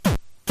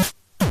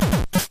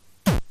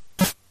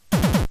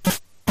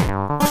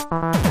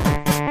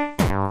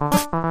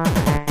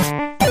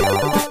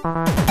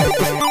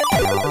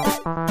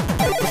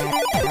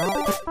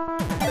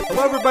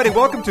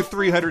Welcome to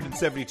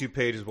 372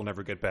 Pages We'll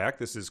Never Get Back.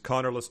 This is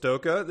Connor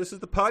Listoka. This is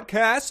the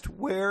podcast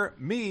where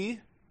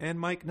me and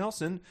Mike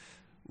Nelson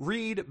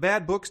read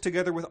bad books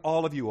together with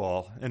all of you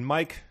all. And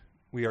Mike,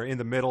 we are in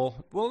the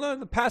middle,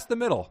 past the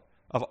middle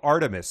of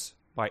Artemis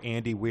by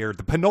Andy Weir,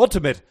 the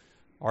penultimate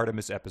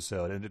Artemis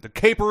episode. And the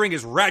capering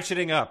is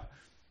ratcheting up.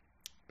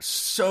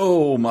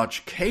 So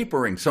much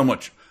capering, so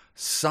much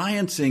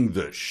sciencing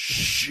the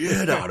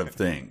shit out of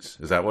things.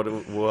 Is that what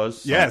it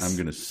was? Yes. I'm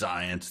going to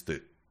science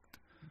the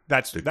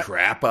That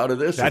crap out of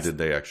this, or did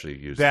they actually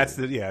use that?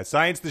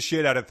 Science the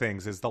shit out of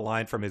things is the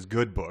line from his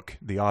good book,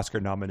 the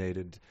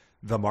Oscar-nominated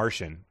The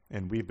Martian.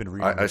 And we've been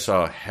reading I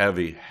saw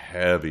heavy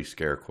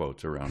scare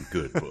quotes around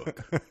good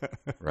book,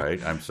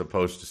 right? I'm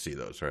supposed to see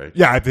those, right?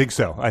 Yeah, I think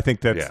so. I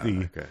think that's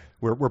okay.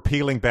 We're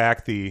peeling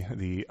back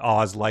the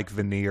Oz-like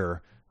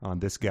veneer on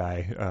this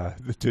guy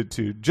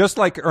to just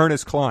like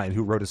Ernest Cline,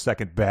 who wrote a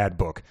second bad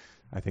book.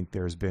 I think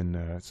there's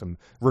been some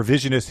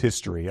revisionist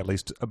history, at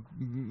least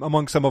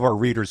among some of our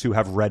readers who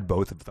have read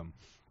both of them.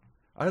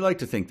 I like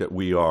to think that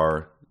we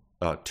are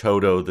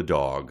Toto the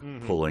dog,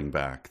 pulling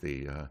back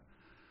the...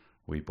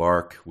 we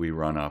bark, we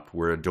run up,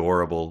 we're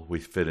adorable, we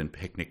fit in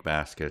picnic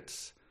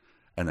baskets,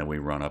 and then we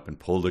run up and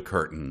pull the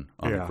curtain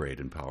on the great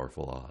and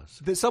powerful Oz.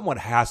 Someone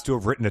has to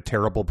have written a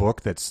terrible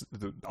book that's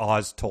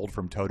Oz told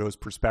from Toto's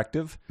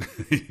perspective,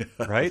 yes.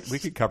 Right? We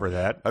could cover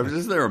that.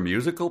 Isn't there a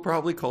musical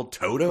probably called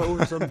Toto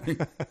or something?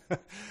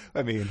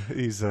 I mean,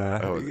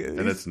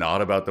 and it's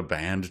not about the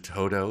band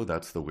Toto?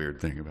 That's the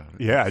weird thing about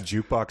it. Yeah, a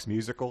jukebox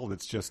musical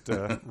that's just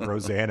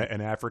Rosanna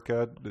in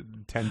Africa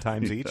 10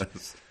 times each.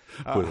 Yes.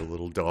 With a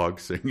little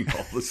dog singing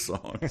all the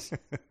songs.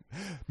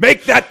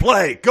 Make that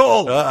play!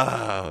 Goal!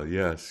 Ah,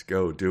 yes,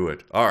 go do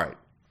it. All right.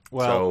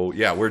 Well,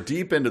 so, we're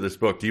deep into this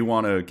book. Do you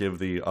want to give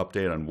the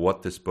update on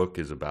what this book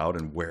is about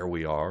and where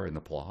we are in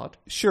the plot?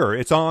 Sure.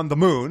 It's on the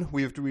moon.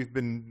 We've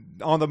been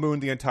on the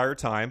moon the entire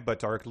time,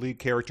 but our lead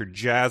character,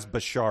 Jazz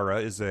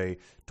Bashara, is a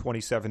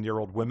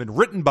 27-year-old woman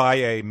written by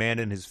a man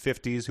in his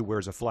 50s who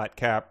wears a flat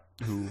cap,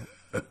 who...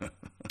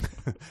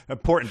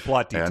 Important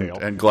plot detail.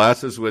 And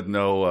glasses with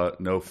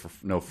no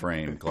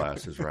frame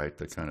glasses, right?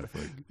 The kind of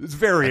like, it's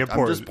very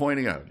important. I'm just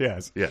pointing out.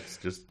 Yes.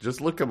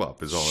 Just look him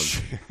up. Is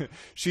all.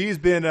 She's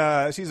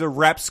a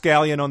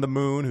rapscallion on the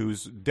moon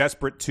who's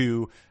desperate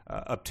to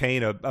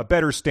obtain a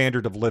better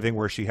standard of living,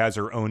 where she has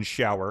her own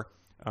shower.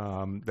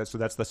 That's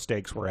the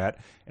stakes we're at,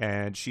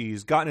 and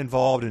she's gotten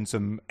involved in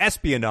some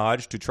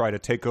espionage to try to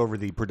take over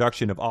the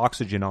production of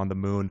oxygen on the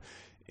moon.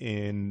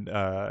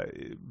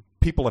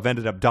 People have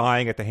ended up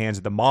dying at the hands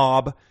of the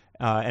mob,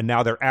 and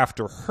now they're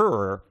after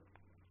her.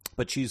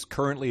 But she's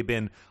currently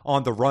been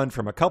on the run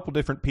from a couple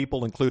different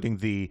people, including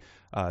the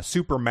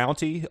Super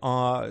Mountie,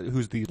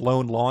 who's the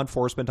lone law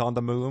enforcement on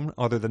the moon,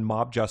 other than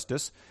mob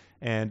justice.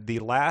 And the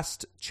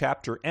last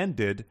chapter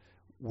ended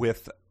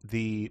with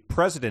the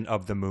president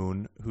of the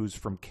moon, who's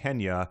from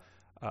Kenya,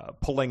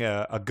 pulling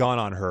a gun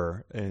on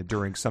her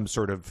during some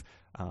sort of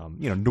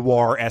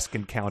noir-esque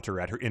encounter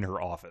in her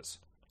office.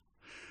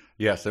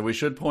 Yes, and we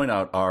should point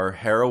out our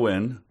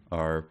heroine,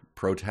 our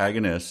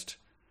protagonist,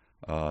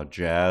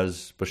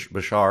 Jazz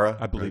Bashara.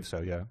 I believe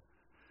so, yeah.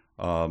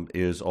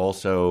 Is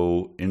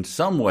also, in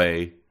some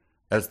way,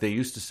 as they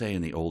used to say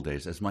in the old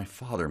days, as my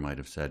father might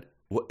have said,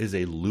 is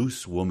a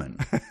loose woman.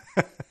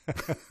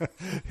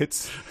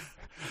 It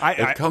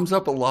comes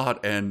up a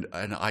lot, and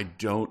I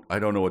don't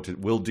know what to.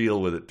 We'll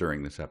deal with it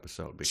during this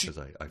episode because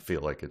I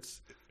feel like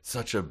it's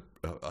such a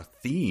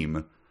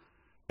theme.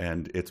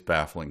 And it's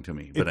baffling to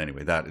me. But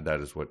anyway,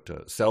 that is what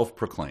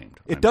self-proclaimed.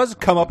 It does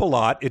come up a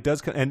lot. It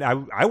does, and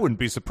I wouldn't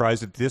be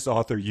surprised if this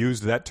author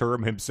used that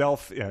term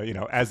himself,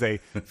 as a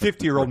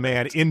 50-year-old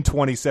man in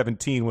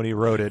 2017 when he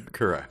wrote it.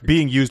 Correct.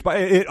 Being used by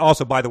it.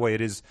 Also, by the way,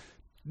 it is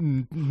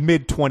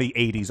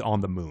mid-2080s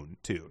on the moon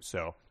too.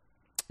 So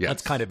yes.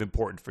 That's kind of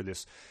important for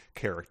this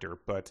character.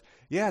 But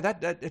yeah,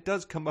 that it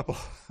does come up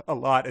a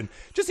lot, and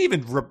just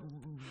even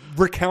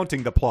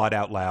recounting the plot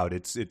out loud,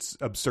 it's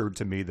absurd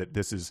to me that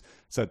this is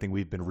something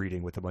we've been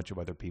reading with a bunch of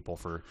other people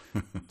for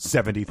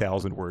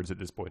 70,000 words at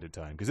this point in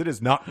time, because it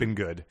has not been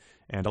good,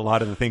 and a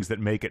lot of the things that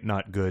make it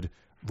not good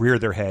rear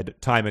their head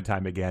time and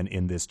time again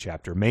in this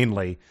chapter.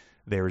 Mainly,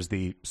 there's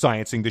the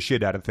sciencing the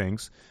shit out of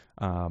things,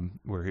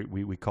 where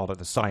we called it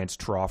the science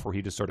trough, where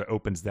he just sort of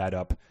opens that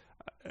up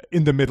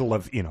in the middle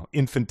of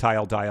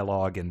infantile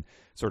dialogue and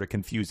sort of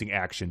confusing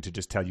action to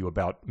just tell you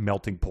about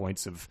melting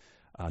points of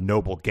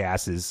noble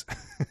gases.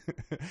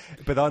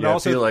 But then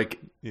also, I feel like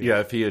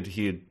if he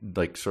had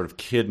like sort of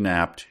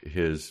kidnapped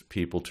his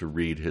people to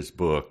read his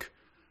book,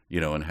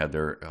 and had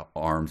their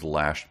arms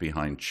lashed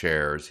behind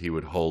chairs, he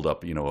would hold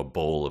up, a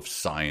bowl of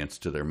science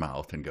to their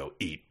mouth and go,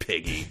 "Eat,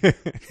 piggy.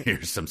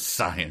 Here's some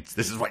science.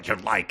 This is what you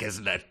like,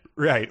 isn't it?"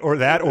 Right, or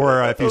that,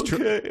 or if he's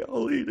okay,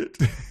 I'll eat it.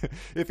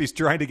 If he's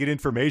trying to get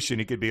information,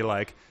 he could be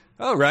like,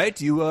 "All right,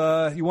 you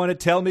want to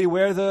tell me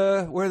where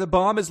the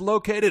bomb is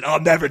located?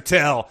 I'll never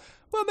tell."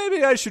 Well,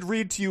 maybe I should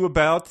read to you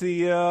about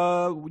the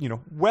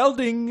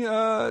welding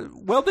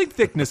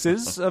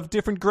thicknesses of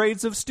different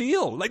grades of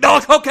steel. Like, no,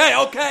 okay,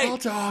 I'll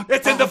talk.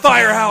 It's in the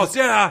firehouse,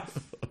 yeah.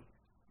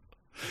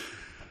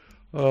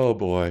 Oh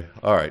boy!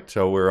 All right,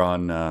 so we're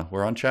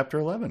on chapter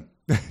 11.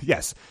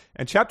 Yes,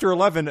 and chapter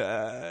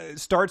 11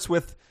 starts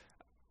with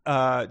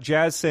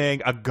Jazz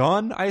saying, "A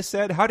gun?" I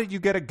said, "How did you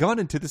get a gun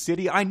into the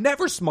city? I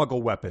never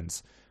smuggle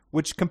weapons."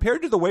 Which,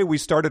 compared to the way we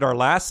started our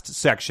last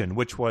section,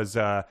 which was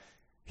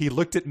he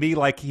looked at me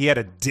like he had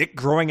a dick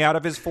growing out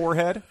of his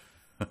forehead.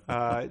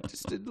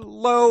 Just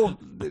low,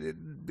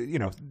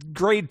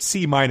 grade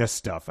C-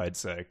 stuff, I'd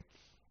say.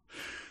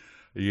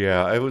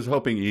 Yeah, I was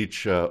hoping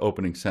each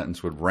opening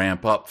sentence would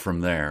ramp up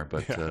from there,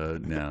 but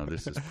no,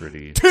 this is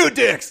pretty... 2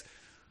 dicks!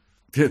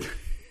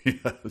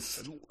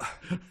 Yes.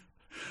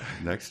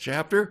 Next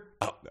chapter?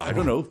 I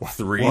don't know,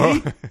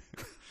 3?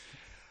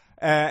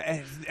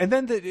 And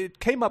then it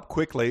came up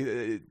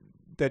quickly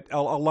that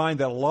a line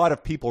that a lot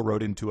of people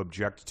wrote in to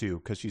object to,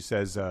 because she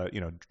says,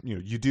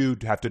 you do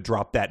have to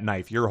drop that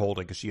knife you're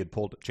holding, because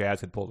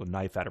Jazz had pulled a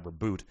knife out of her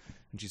boot.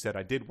 And she said,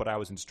 "I did what I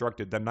was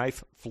instructed." The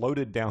knife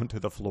floated down to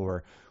the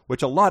floor,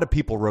 which a lot of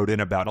people wrote in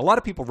about. A lot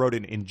of people wrote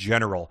in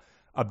general,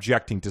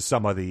 objecting to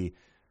some of the,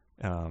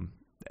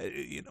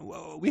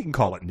 we can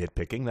call it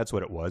nitpicking. That's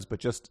what it was. But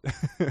just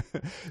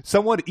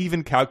someone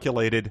even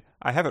calculated,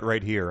 I have it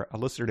right here, a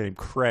listener named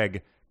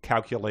Craig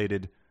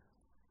calculated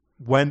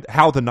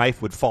how the knife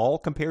would fall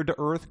compared to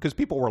Earth, because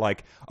people were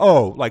like,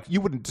 "Oh, like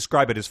you wouldn't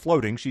describe it as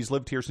floating. She's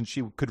lived here since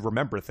she could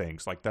remember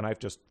things. Like the knife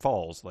just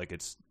falls. Like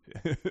it's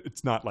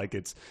not like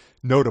it's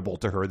notable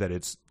to her that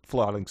it's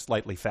falling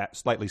slightly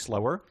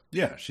slower."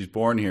 Yeah, she's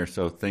born here,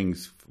 so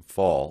things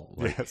fall.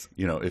 Like, yes.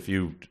 If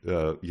you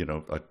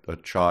a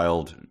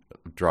child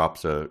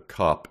drops a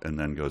cup and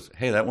then goes,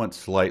 "Hey, that went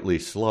slightly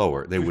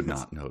slower," they would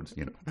not notice.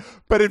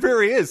 But it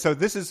very is. So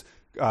this is.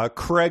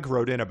 Craig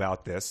wrote in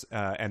about this,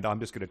 and I'm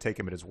just going to take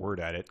him at his word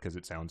at it because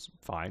it sounds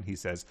fine. He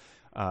says,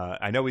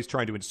 "I know he's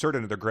trying to insert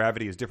another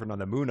gravity is different on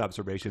the moon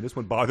observation. This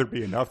one bothered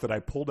me enough that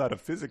I pulled out a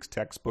physics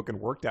textbook and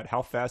worked out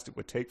how fast it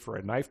would take for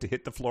a knife to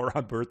hit the floor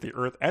on both the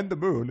Earth and the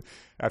moon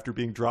after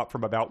being dropped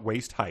from about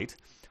waist height.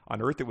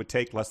 On Earth, it would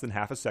take less than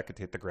half a second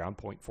to hit the ground,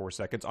 0.4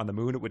 seconds. On the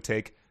moon, it would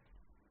take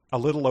a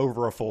little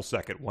over a full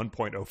second,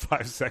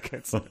 1.05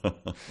 seconds.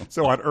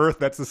 So on Earth,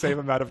 that's the same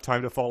amount of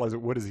time to fall as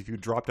it would as if you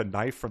dropped a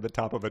knife from the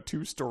top of a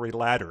 2-story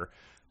ladder,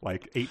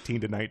 like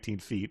 18 to 19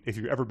 feet. If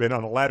you've ever been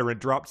on a ladder and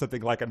dropped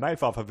something like a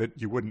knife off of it,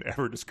 you wouldn't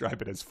ever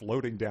describe it as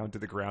floating down to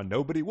the ground.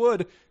 Nobody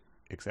would,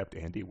 except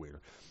Andy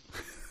Weir."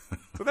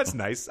 So that's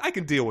nice. I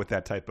can deal with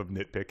that type of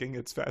nitpicking.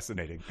 It's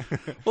fascinating.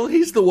 Well,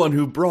 he's the one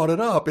who brought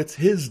it up. It's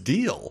his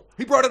deal.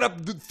 He brought it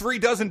up 3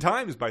 dozen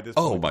times by this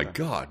point. Oh my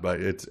God!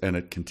 But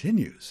it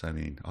continues. I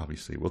mean,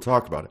 obviously, we'll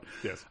talk about it.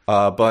 Yes.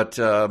 But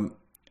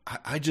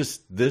I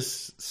just,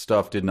 this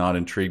stuff did not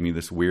intrigue me.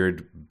 This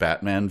weird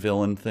Batman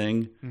villain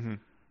thing. Mm-hmm.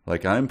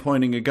 Like, I'm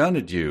pointing a gun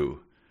at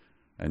you,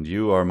 and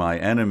you are my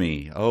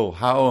enemy. Oh,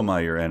 how am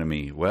I your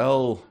enemy?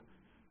 Well,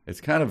 it's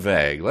kind of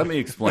vague. Let me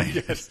explain.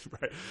 Yes,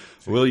 right.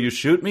 Will you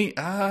shoot me?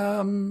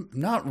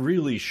 Not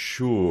really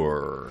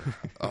sure.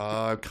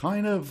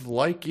 Kind of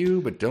like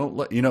you, but don't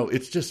let...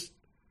 it's just...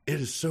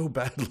 It is so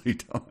badly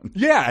done.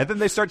 Yeah, and then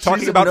they start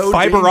talking about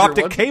fiber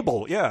optic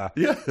cable. Yeah.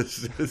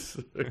 Yes.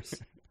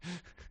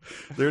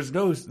 There's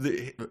no...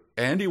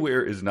 Andy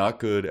Weir is not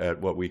good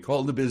at what we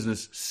call in the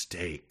business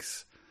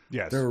stakes.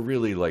 Yes. There are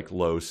really,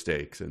 low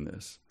stakes in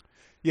this.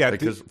 Yeah.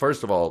 Because,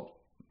 first of all...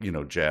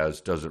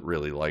 Jazz doesn't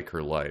really like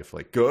her life.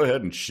 Like, go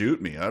ahead and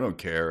shoot me. I don't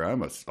care.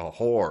 I'm a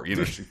whore.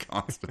 She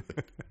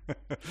constantly.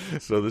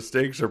 So the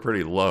stakes are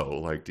pretty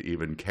low, to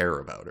even care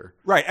about her.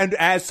 Right. And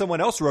as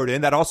someone else wrote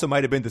in, that also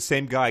might have been the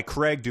same guy,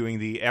 Craig, doing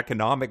the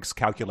economics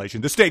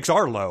calculation. The stakes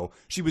are low.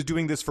 She was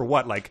doing this for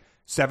what,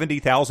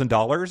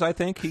 $70,000, I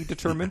think he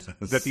determined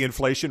that the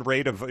inflation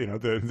rate of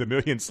the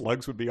million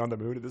slugs would be on the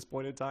moon at this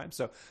point in time.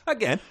 So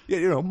again,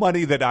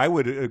 money that I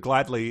would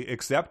gladly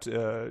accept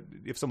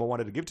if someone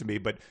wanted to give to me.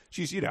 But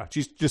she's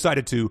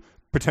decided to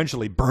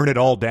potentially burn it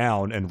all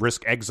down and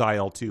risk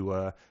exile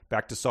to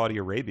back to Saudi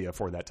Arabia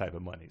for that type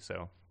of money.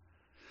 So.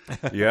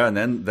 Yeah,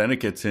 and then it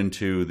gets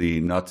into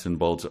the nuts and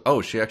bolts.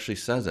 Oh, she actually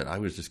says it. I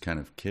was just kind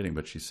of kidding,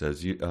 but she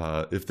says,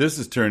 if this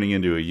is turning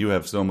into a "you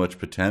have so much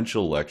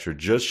potential" lecture,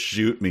 just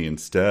shoot me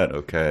instead,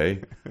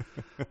 okay?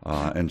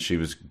 And she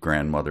was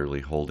grandmotherly,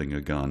 holding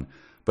a gun.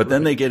 But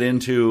then they get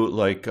into,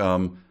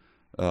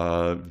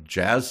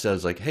 Jazz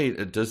says, hey,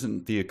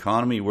 doesn't the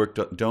economy work?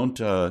 Don't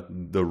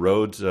the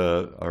roads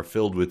are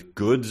filled with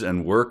goods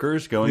and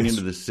workers going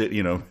into the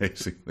city,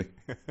 basically.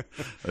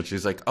 And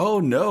she's like, oh,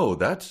 no,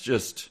 that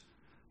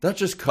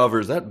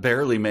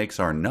barely makes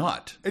our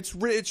nut. She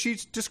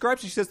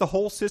says the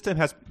whole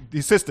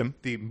system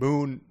the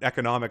moon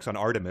economics on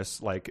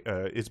Artemis,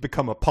 it's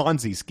become a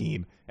Ponzi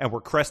scheme, and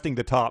we're cresting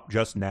the top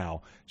just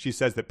now. She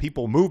says that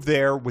people move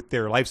there with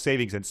their life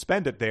savings and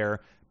spend it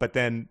there, but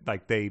then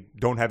they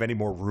don't have any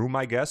more room,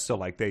 I guess. So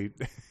the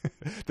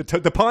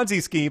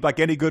Ponzi scheme,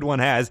 like any good one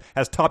has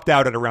topped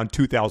out at around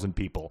 2,000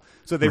 people.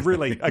 So they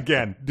really,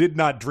 again, did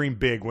not dream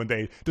big when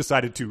they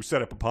decided to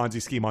set up a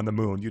Ponzi scheme on the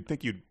moon. You'd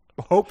think you'd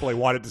hopefully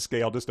wanted to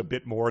scale just a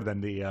bit more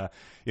than the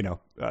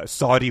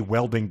Saudi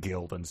Welding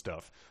Guild and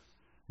stuff.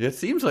 It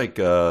seems like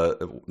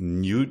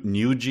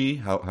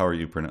Nugi. How are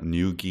you pronouncing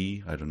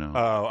Nugi? I don't know.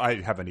 Oh,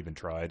 I haven't even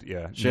tried.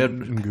 Yeah,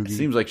 it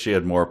seems like she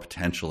had more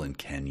potential in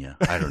Kenya.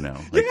 I don't know.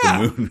 Like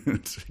the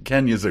moon.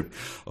 Kenya's a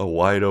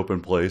wide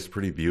open place,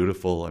 pretty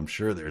beautiful. I'm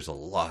sure there's a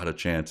lot of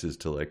chances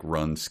to like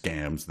run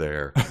scams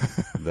there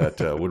that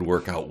would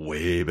work out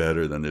way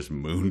better than this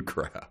moon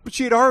crap. But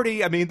she had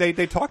already. I mean,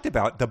 they talked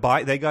about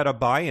they got a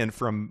buy-in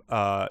from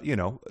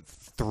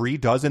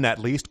 36 at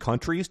least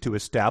countries to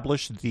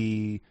establish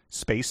the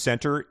space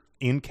center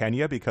in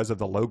Kenya because of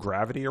the low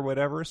gravity or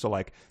whatever. So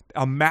like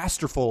a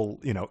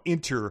masterful,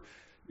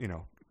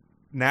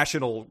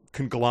 national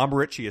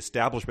conglomerate she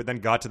established, but then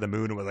got to the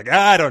moon and was like,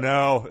 I don't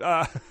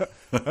know.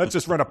 Let's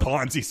just run a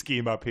Ponzi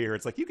scheme up here.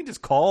 It's like, you can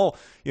just call,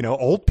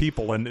 old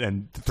people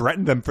and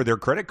threaten them for their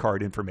credit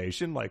card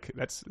information. Like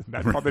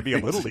that'd probably be a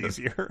little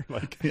easier.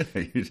 Like the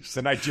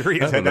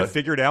Nigerians had that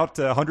figured out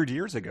 100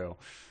 years ago.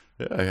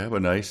 Yeah, I have a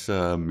nice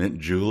mint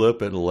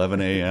julep at 11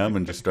 a.m.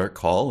 and just start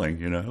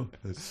calling,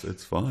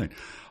 It's fine.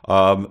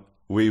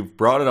 We've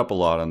brought it up a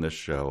lot on this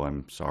show.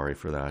 I'm sorry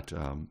for that.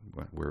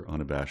 We're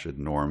unabashed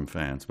Norm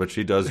fans. But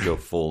she does go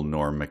full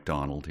Norm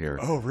Macdonald here.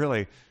 Oh,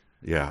 really?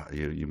 Yeah,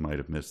 you might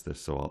have missed this,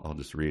 so I'll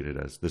just read it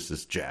as this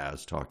is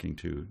Jazz talking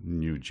to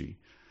Nugi.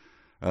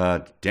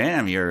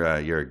 Damn,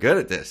 you're good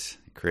at this.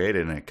 You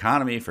created an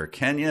economy for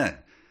Kenya.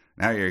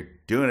 Now you're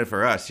doing it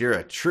for us. You're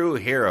a true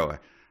hero.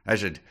 I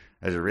should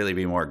really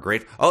be more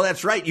grateful. Oh,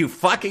 that's right. You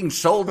fucking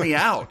sold me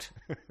out.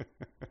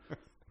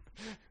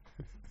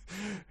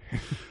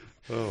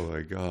 Oh,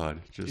 my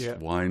God. Just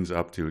winds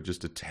up to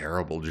just a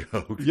terrible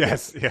joke.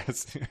 Yes.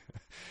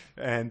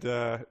 And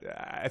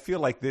I feel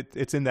like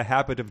it's in the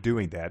habit of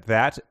doing that.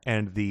 That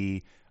and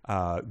the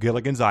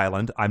Gilligan's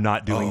Island. I'm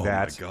not doing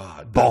that. Oh, my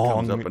God. Bong, that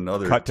comes up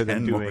another cut to 10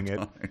 them doing more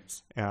it.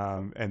 times.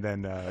 And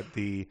then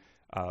the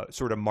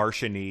sort of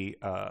Martian-y...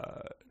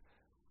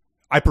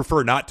 I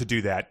prefer not to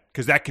do that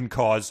because that can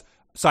cause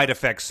side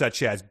effects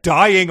such as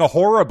dying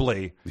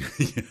horribly.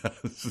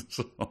 Yes.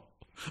 So,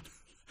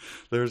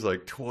 there's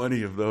like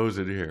 20 of those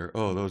in here.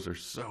 Oh, those are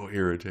so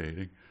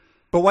irritating.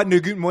 But what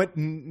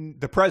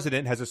the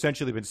president has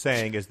essentially been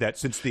saying is that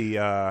since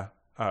the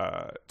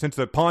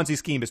Ponzi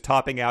scheme is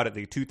topping out at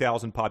the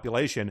 2,000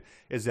 population,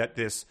 is that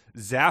this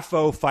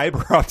Zaffo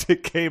fiber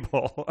optic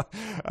cable,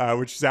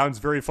 which sounds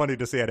very funny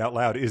to say it out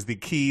loud, is the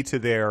key to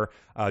their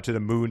to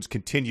the moon's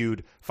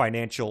continued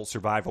financial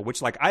survival.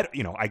 Which, like,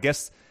 I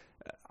guess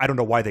I don't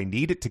know why they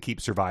need it to keep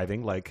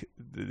surviving. Like,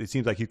 it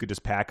seems like you could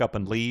just pack up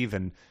and leave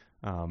and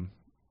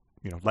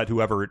let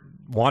whoever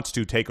wants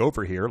to take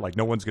over here. Like,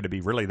 no one's going to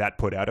be really that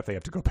put out if they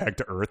have to go back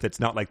to Earth. It's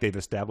not like they've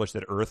established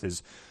that Earth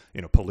is,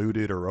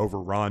 polluted or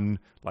overrun.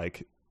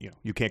 Like,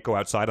 you can't go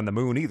outside on the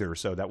moon either,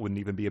 so that wouldn't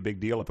even be a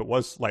big deal if it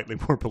was slightly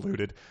more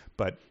polluted.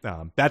 But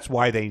that's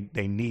why they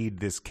need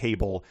this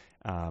cable,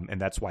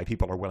 and that's why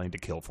people are willing to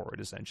kill for it,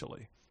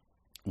 essentially.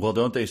 Well,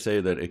 don't they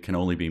say that it can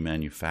only be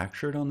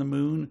manufactured on the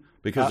moon?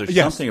 Because there's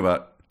something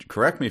about...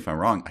 Correct me if I'm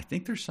wrong. I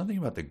think there's something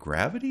about the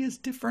gravity is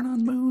different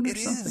on Moon. It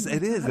is.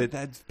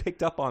 It's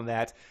picked up on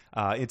that.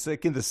 It's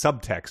like in the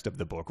subtext of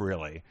the book,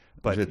 really.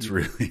 But it's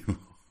really,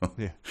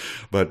 yeah.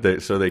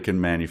 But so they can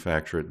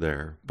manufacture it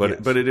there.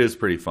 But it is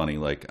pretty funny.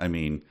 Like, I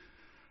mean,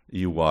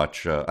 you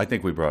watch. I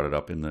think we brought it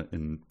up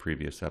in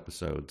previous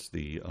episodes.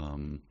 The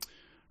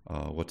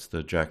what's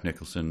the Jack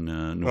Nicholson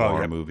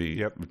noir movie?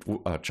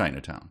 Yep.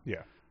 Chinatown.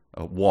 Yeah.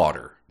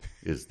 Water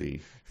is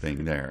the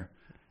thing there.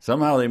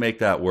 Somehow they make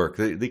that work.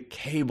 The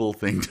cable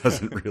thing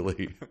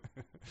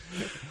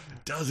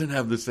doesn't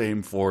have the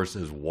same force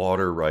as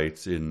water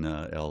rights in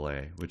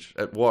L.A., which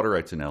water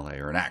rights in L.A.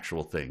 are an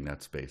actual thing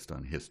that's based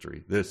on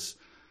history. This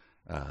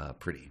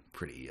pretty.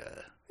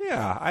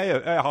 Yeah,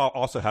 I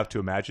also have to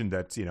imagine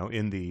that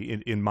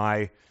in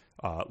my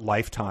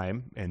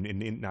lifetime and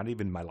in not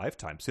even my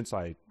lifetime since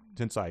I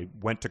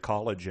went to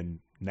college and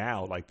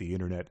now, like, the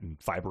internet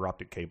and fiber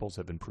optic cables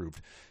have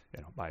improved,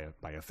 by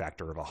a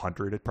factor of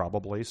 100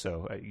 probably.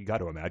 So you got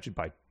to imagine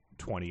by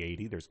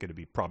 2080, there's going to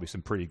be probably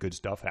some pretty good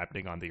stuff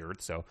happening on the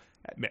Earth. So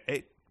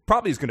it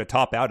probably is going to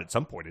top out at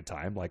some point in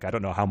time. Like, I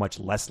don't know how much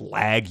less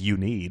lag you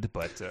need,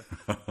 but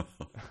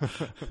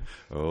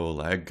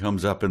lag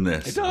comes up in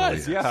this. It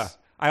does, yeah.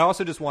 I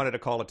also just wanted to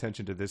call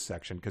attention to this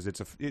section because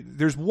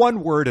there's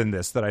one word in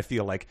this that I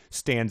feel like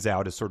stands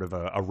out as sort of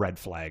a red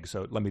flag.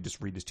 So let me just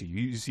read this to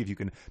you. You see if you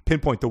can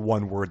pinpoint the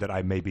one word that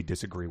I maybe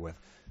disagree with.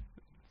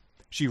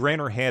 She ran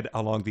her hand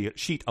along the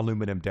sheet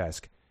aluminum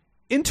desk.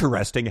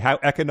 Interesting how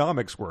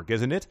economics work,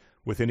 isn't it?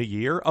 Within a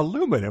year,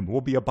 aluminum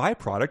will be a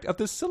byproduct of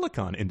the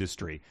silicon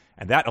industry.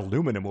 And that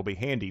aluminum will be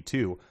handy,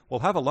 too. We'll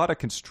have a lot of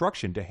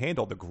construction to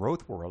handle the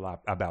growth we're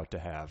about to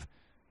have.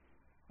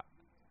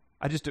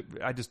 I just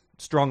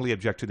strongly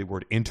object to the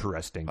word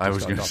interesting. I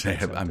was going to say,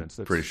 I'm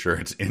pretty sure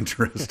it's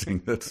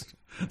interesting that's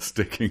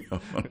sticking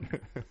up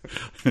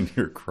on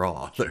your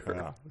craw there.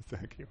 Yeah,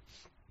 thank you.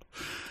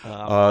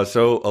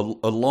 So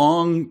a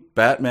long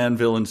Batman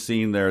villain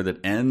scene there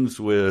that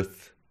ends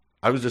with,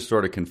 I was just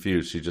sort of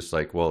confused. She's just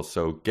like, well,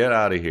 so get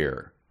out of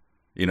here.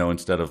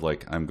 Instead of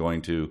like, I'm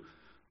going to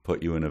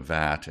put you in a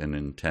vat, and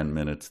in 10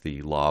 minutes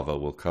the lava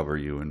will cover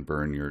you and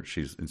burn your...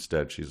 She's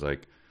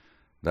like,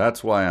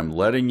 that's why I'm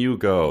letting you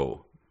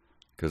go,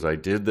 because I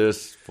did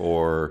this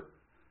for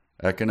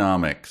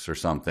economics or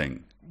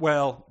something.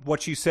 Well,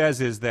 what she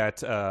says is that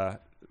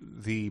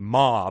the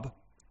mob,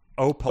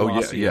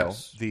 Palacio,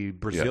 the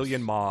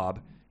Brazilian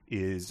mob,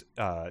 is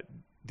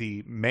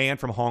the man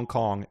from Hong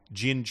Kong,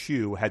 Jin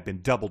Chu, had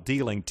been double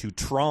dealing to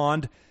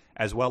Trond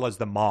as well as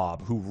the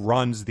mob who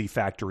runs the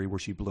factory where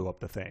she blew up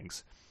the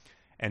things.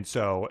 And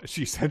so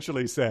she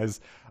essentially says,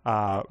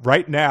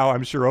 right now,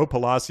 I'm sure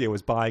Palacio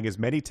is buying as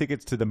many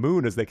tickets to the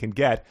moon as they can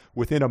get.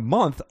 Within a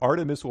month,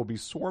 Artemis will be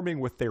swarming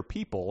with their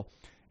people.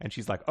 And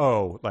she's like,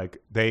 oh, like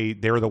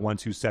they're the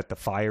ones who set the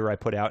fire I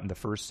put out in the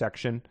first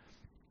section.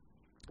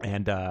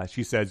 And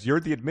she says, you're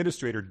the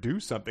administrator, do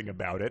something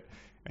about it.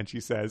 And she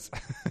says,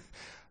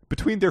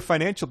 between their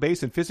financial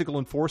base and physical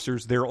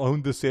enforcers, they'll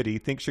own the city.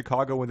 Think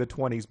Chicago in the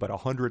 20s, but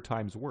 100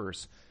 times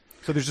worse.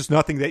 So there's just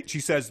nothing that she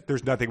says.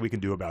 There's nothing we can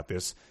do about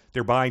this.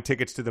 They're buying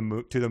tickets to the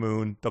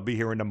moon. They'll be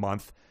here in a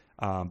month.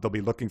 They'll be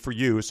looking for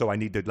you. So I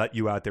need to let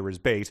you out there as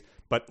bait.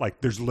 But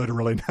like, there's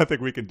literally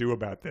nothing we can do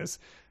about this.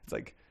 It's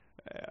like,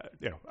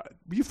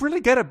 you've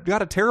really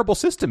got a terrible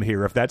system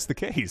here if that's the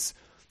case.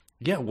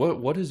 Yeah.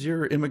 What is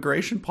your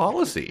immigration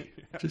policy?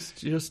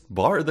 Just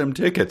bar them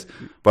tickets.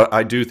 But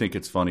I do think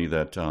it's funny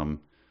that.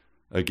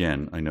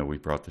 Again, I know we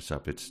brought this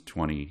up. It's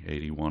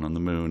 2081 on the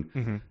moon.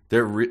 Mm-hmm.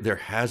 There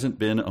hasn't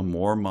been a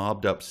more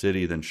mobbed up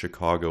city than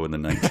Chicago in the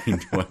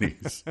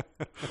 1920s,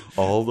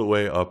 all the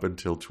way up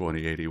until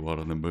 2081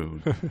 on the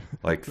moon.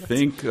 Like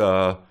think,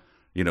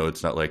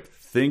 it's not like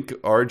think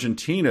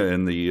Argentina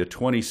in the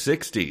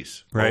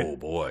 2060s. Right. Oh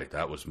boy,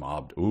 that was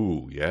mobbed.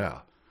 Ooh, yeah.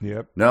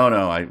 Yep.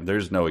 No,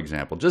 there's no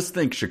example. Just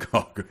think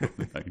Chicago in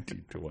the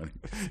 1920s.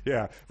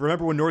 Yeah.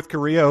 Remember when North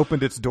Korea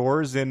opened its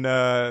doors in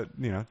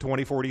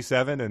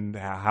 2047 and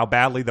how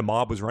badly the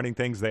mob was running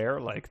things there?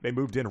 Like they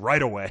moved in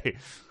right away.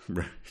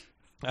 Right.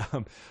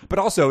 But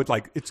also, it's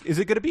like, is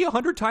it going to be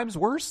 100 times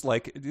worse?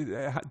 Like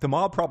the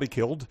mob probably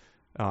killed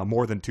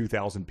more than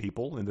 2,000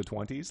 people in the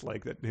 20s.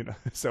 Like that,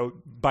 So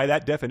by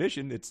that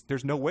definition,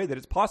 there's no way that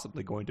it's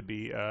possibly going to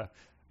be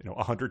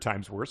 100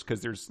 times worse,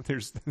 because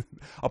there's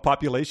a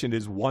population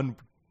is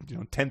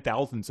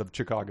 10,000ths of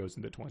Chicago's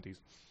in the 20s.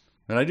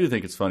 And I do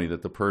think it's funny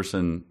that the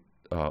person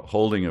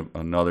holding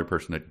another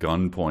person at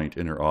gunpoint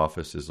in her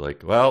office is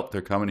like, well,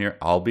 they're coming here.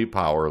 I'll be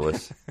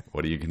powerless.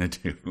 What are you going to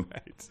do?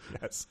 Right.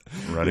 Yes.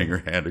 Running her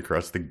hand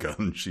across the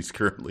gun she's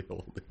currently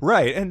holding.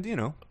 Right. And,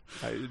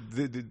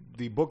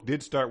 the book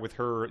did start with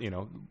her,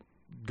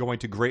 going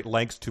to great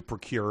lengths to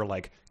procure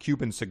like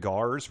Cuban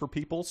cigars for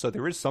people. So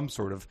there is some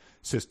sort of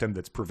system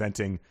that's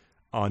preventing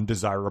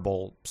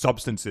undesirable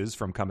substances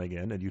from coming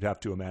in. And you'd have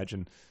to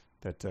imagine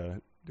that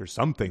there's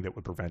something that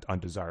would prevent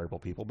undesirable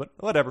people, but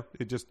whatever.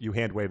 You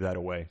hand wave that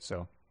away.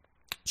 So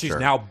she's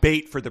now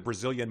bait for the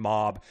Brazilian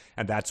mob.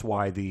 And that's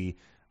why the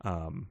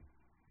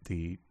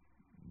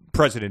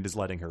president is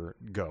letting her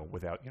go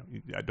without,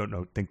 I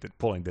think that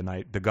pulling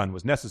the gun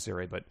was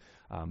necessary, but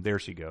there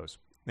she goes.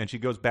 And she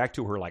goes back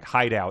to her like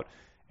hideout.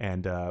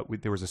 And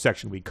there was a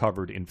section we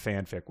covered in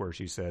fanfic where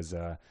she says,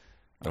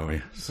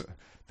 yes.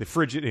 The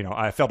frigid,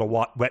 I felt a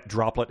wet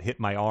droplet hit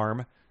my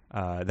arm.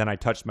 Then I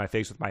touched my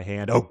face with my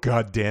hand. Oh,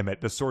 God damn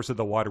it. The source of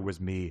the water was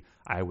me.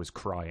 I was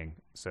crying.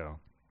 So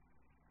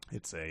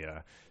it's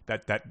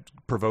that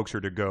provokes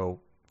her to go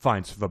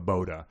find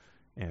Svoboda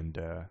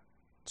and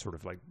sort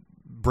of like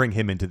bring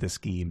him into the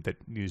scheme that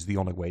is the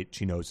only way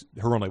she knows.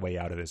 Her only way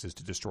out of this is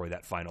to destroy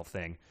that final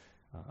thing,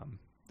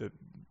 the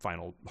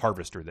final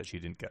harvester that she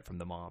didn't get from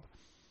the mob.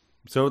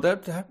 So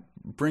that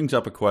brings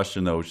up a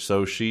question, though.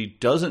 So she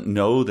doesn't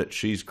know that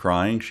she's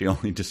crying. She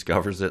only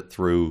discovers it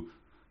through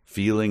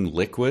feeling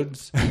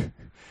liquids.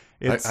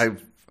 I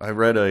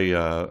read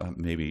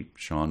maybe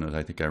Sean.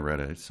 I think I read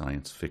a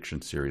science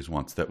fiction series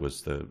once that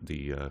was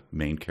the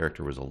main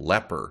character was a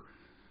leper,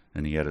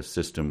 and he had a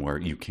system where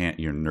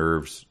your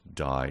nerves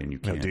die and you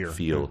can't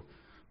feel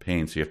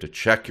pain, so you have to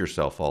check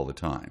yourself all the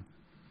time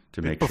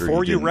to make sure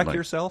before you wreck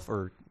yourself.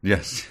 Or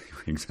yes,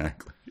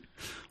 exactly.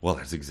 Well,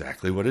 that's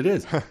exactly what it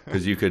is.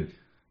 Because you could,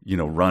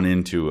 run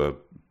into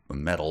a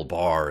metal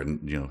bar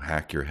and,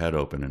 hack your head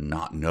open and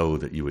not know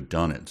that you had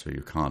done it. So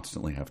you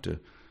constantly have to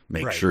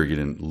make sure you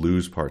didn't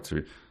lose parts of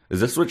it. Is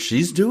this what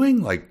she's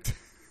doing? Like,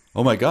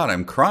 oh my God,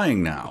 I'm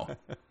crying now.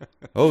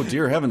 Oh,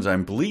 dear heavens,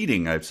 I'm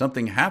bleeding.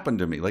 Something happened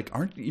to me. Like,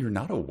 you're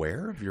not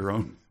aware of your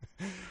own,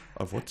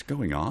 of what's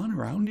going on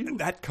around you?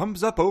 That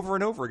comes up over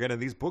and over again in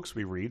these books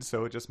we read.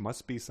 So it just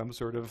must be some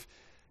sort of,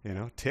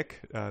 tick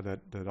that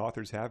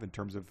authors have in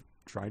terms of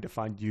trying to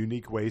find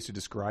unique ways to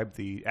describe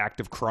the act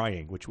of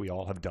crying, which we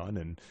all have done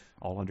and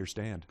all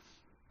understand.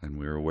 And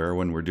we're aware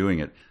when we're doing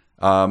it.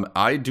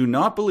 I do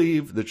not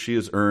believe that she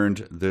has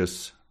earned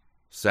this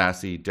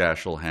sassy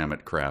Dashiell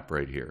Hammett crap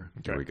right here.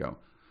 Okay. Here we go.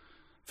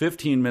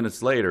 15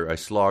 minutes later, I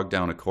slogged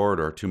down a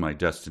corridor to my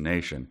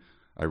destination.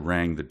 I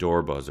rang the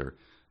door buzzer.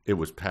 It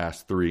was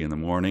past 3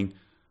 a.m,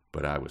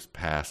 but I was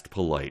past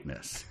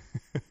politeness.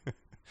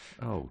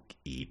 Oh,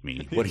 eat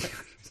me. What are you...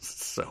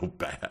 So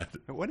bad.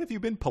 when have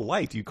you been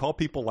polite? You call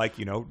people like,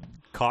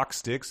 cock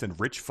sticks and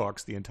rich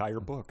fucks the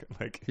entire book.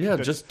 Like, yeah,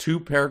 just 2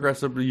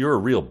 paragraphs of, you're a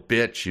real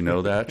bitch, you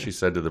know that? She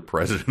said to the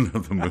president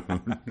of the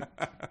moon.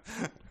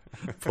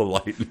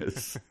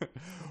 Politeness.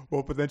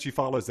 Well, but then she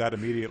follows that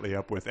immediately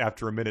up with,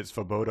 after a minute,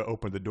 Svoboda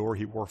opened the door.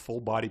 He wore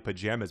full-body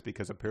pajamas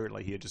because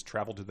apparently he had just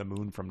traveled to the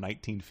moon from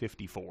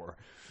 1954.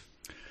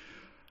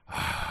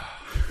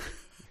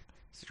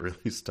 It's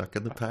really stuck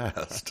in the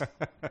past.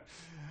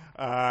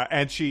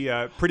 And she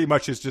pretty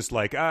much is just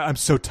like, I'm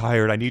so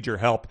tired, I need your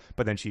help.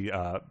 But then she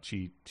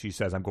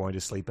says, I'm going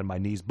to sleep, and my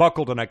knees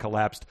buckled and I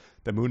collapsed.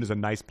 The moon is a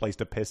nice place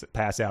to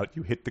pass out.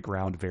 You hit the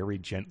ground very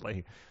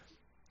gently.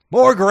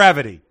 More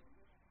gravity.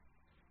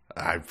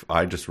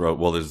 I just wrote,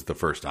 well, this is the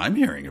first I'm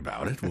hearing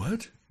about it.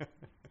 What?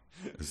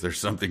 Is there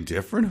something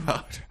different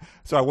about it?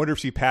 So I wonder if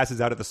she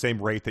passes out at the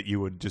same rate that you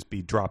would just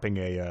be dropping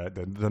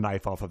the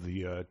knife off of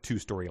the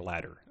 2-story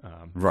ladder.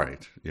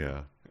 Right,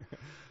 yeah.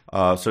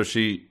 So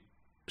she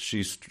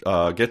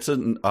gets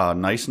a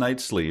nice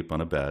night's sleep on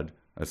a bed.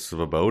 That's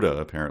Svoboda,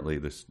 apparently,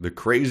 the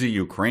crazy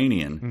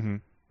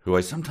Ukrainian, who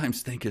I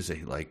sometimes think is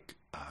a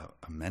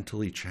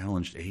mentally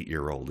challenged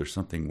 8-year-old. There's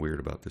something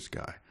weird about this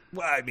guy.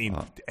 Well, I mean,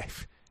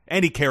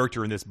 any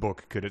character in this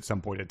book could at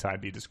some point in time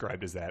be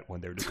described as that,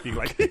 when they're just being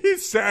like,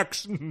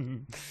 sex.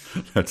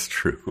 That's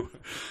true.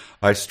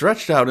 I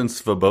stretched out in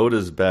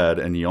Svoboda's bed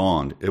and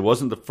yawned. It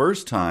wasn't the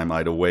first time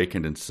I'd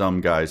awakened in some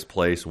guy's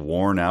place,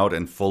 worn out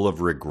and full of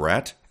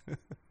regret.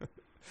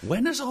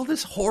 When does all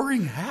this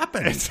whoring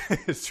happen?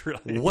 It's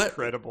really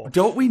incredible.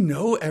 Don't we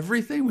know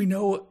everything? We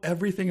know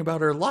everything about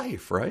her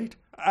life, right?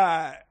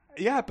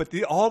 Yeah, but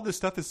all this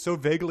stuff is so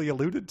vaguely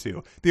alluded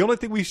to. The only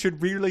thing we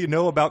should really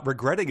know about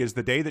regretting is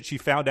the day that she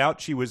found out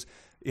she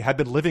had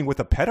been living with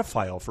a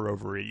pedophile for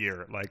over a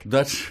year. Like,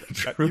 that's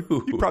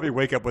true. You probably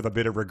wake up with a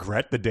bit of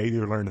regret the day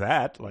you learn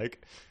that.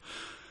 Like,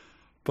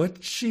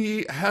 but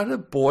she had a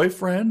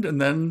boyfriend,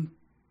 and then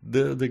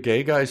the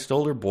gay guy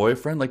stole her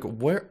boyfriend. Like,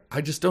 where?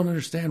 I just don't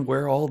understand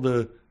where all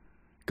the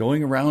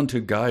going around to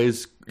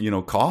guys,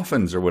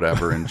 coffins or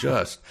whatever, and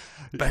just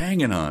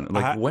banging on.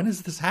 Like, when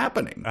is this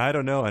happening? I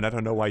don't know, and I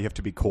don't know why you have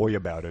to be coy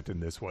about it in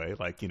this way.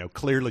 Like,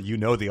 clearly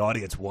the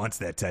audience wants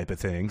that type of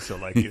thing. So,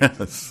 like,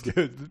 yes.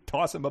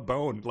 Toss him a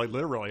bone, like,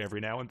 literally every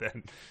now and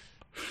then.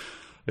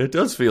 It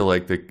does feel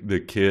like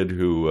the kid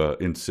who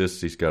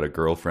insists he's got a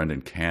girlfriend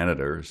in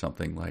Canada or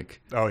something.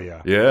 Like, oh,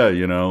 yeah. Yeah,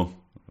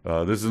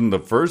 this isn't the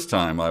first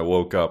time I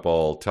woke up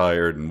all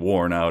tired and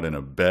worn out in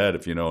a bed,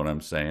 if you know what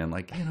I'm saying.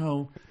 Like,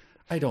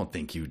 I don't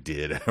think you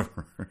did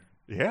ever.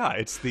 Yeah,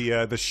 it's the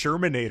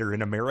Shermanator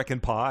in American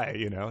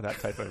Pie,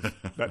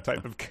 that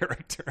type of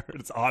character.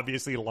 It's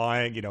obviously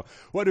lying.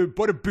 What do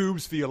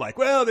boobs feel like?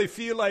 Well, they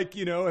feel like,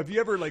 have you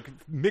ever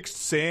mixed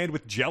sand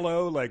with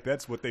Jello? Like,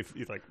 that's what they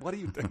feel like. What do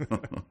you think?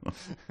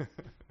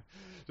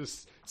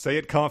 Just say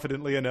it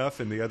confidently enough,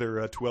 and the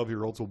other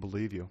 12-year-olds will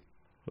believe you.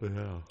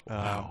 Yeah.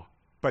 Wow.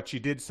 But she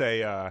did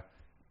say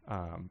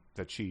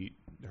that she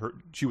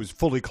was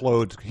fully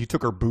clothed. He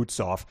took her boots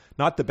off.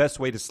 Not the best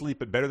way to sleep,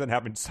 but better than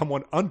having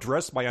someone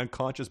undress my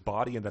unconscious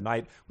body in the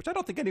night, which I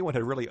don't think anyone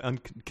had really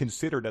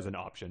considered as an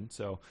option.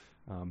 So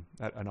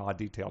an odd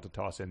detail to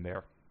toss in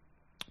there.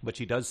 But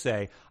she does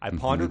say, I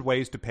pondered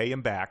ways to pay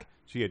him back.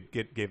 She had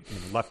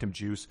left him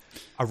juice,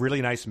 a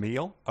really nice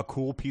meal, a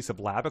cool piece of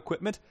lab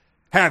equipment.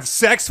 Have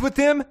sex with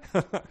him?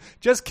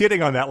 Just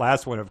kidding on that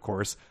last one, of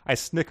course. I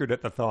snickered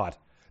at the thought.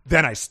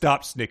 Then I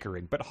stopped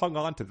snickering, but hung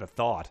on to the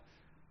thought.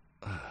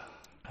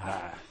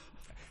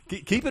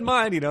 Keep in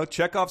mind,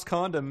 Chekhov's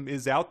condom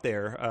is out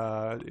there.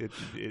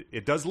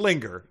 It does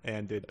linger,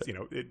 and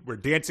we're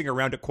dancing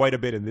around it quite a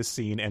bit in this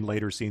scene and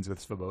later scenes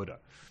with Svoboda.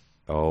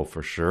 Oh,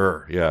 for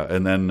sure, yeah.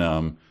 And then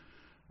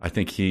I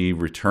think he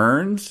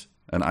returns,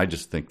 and I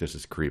just think this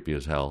is creepy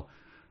as hell.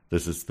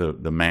 This is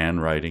the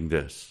man writing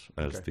this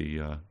as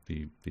the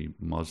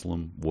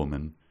Muslim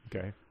woman.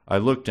 Okay. I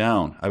looked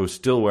down. I was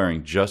still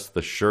wearing just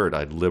the shirt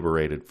I'd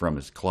liberated from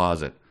his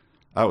closet.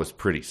 I was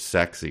pretty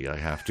sexy, I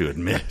have to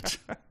admit.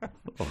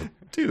 Oh,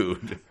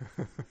 dude.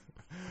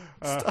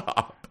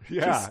 Stop.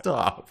 Yeah. Just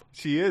stop.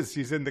 She is.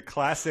 She's in the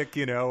classic,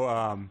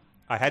 I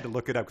had to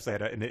look it up because I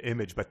had an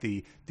image, but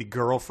the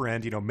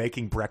girlfriend,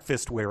 making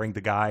breakfast wearing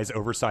the guy's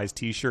oversized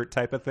T-shirt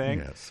type of thing.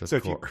 Yes,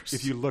 of course.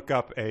 If you look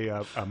up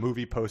a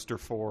movie poster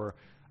for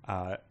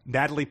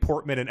Natalie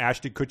Portman and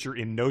Ashton Kutcher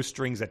in No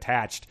Strings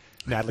Attached,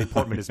 Natalie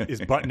Portman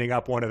is buttoning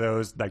up one of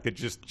those like that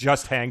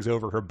just hangs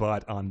over her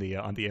butt on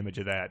the image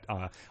of that.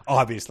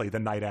 Obviously, the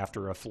night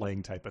after a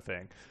fling type of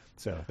thing.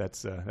 So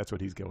that's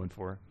what he's going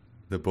for.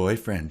 The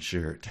boyfriend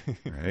shirt,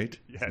 right?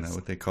 Yes. Isn't that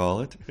what they call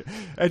it?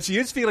 And she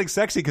is feeling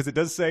sexy because it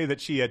does say that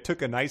she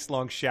took a nice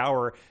long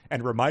shower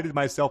and reminded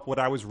myself what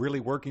I was really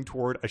working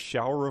toward, a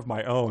shower of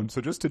my own. So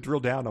just to drill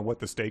down on what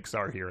the stakes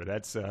are here,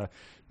 that's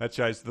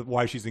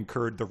why she's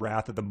incurred the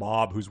wrath of the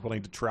mob who's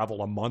willing to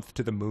travel a month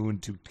to the moon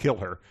to kill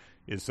her,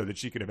 is so that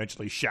she can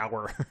eventually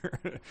shower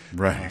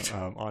right.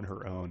 On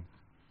her own.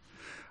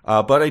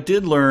 But I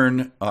did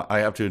learn, I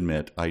have to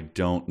admit, I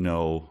don't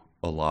know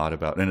a lot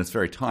about, and it's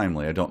very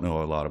timely, I don't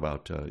know a lot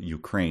about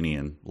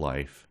Ukrainian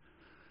life.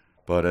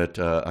 But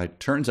it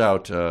turns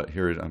out,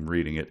 here I'm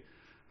reading it,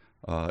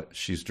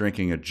 she's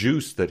drinking a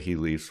juice that he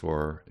leaves for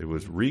her. It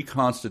was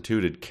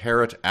reconstituted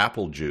carrot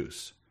apple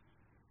juice.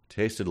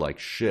 Tasted like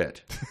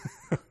shit.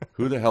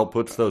 Who the hell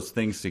puts those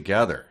things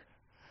together?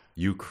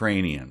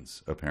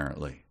 Ukrainians,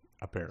 apparently.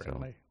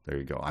 So, there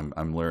you go.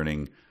 I'm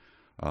learning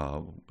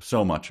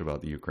so much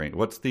about the Ukraine.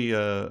 What's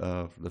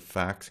the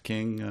Fax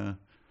King?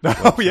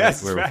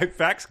 Yes,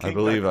 Fax King. I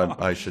believe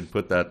I should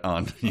put that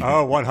on.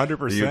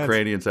 100%. The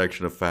Ukrainian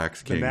section of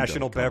Fax King. The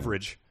national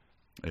beverage.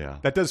 Yeah,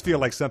 that does feel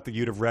like something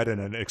you'd have read in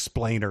an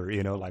explainer.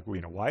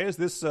 Why is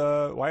this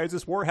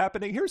war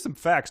happening? Here's some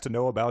facts to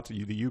know about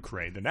the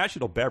Ukraine. The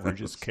national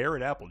beverage is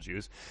carrot apple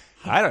juice.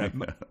 I don't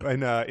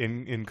know.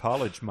 In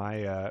college,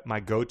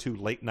 my go-to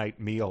late night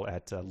meal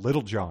at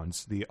Little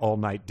John's, the all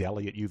night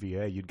deli at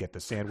UVA, you'd get the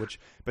sandwich,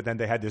 but then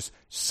they had this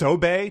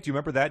sobe. Do you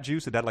remember that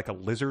juice? It had like a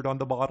lizard on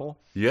the bottle.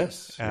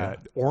 Yes.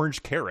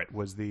 Orange carrot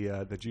was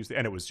the juice,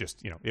 and it was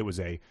just it was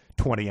a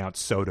 20-ounce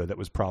soda that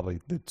was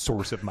probably the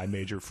source of my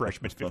major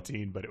freshman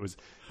 15. But it was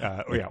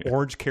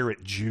orange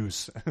carrot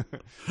juice.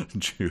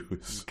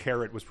 Juice.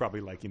 Carrot was probably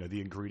like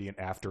the ingredient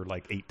after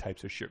like 8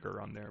 types of sugar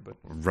on there. But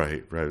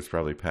right. It was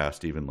probably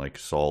past even like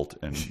salt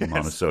and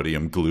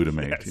monosodium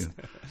glutamate.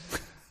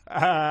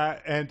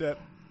 Yes.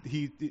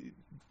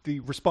 The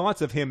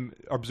response of him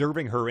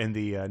observing her in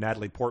the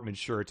Natalie Portman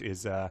shirt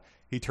is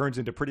he turns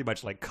into pretty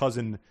much like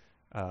cousin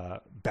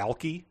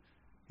Balky.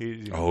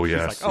 She's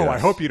like, I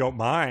hope you don't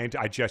mind.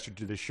 I gestured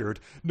to the shirt.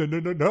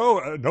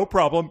 No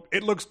problem.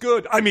 It looks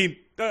good. I mean,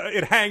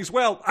 it hangs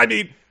well. I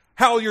mean,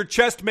 how your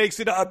chest makes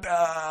it up.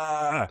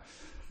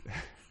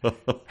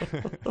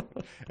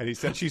 And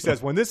she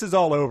says, when this is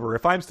all over,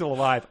 if I'm still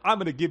alive, I'm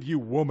going to give you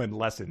woman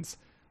lessons.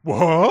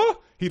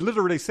 What? He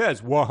literally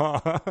says,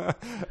 what?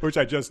 Which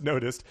I just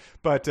noticed.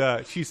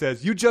 But she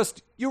says, you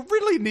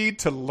really need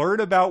to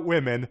learn about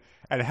women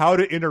and how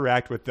to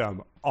interact with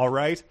them. All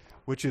right?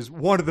 Which is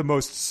one of the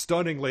most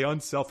stunningly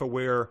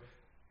unself-aware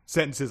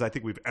sentences I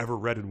think we've ever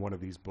read in one of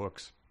these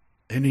books.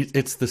 And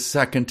it's the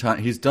second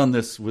time he's done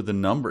this with a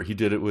number. He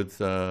did it with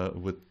the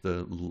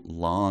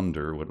Lond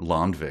or what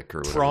Londvik or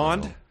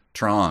whatever.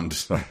 Trond,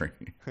 sorry.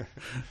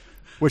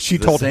 Which she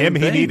told him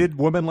he needed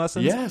woman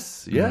lessons?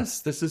 Yes.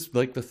 This is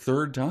like the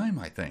third time,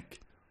 I think.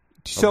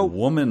 So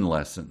woman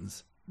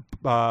lessons.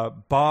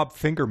 Bob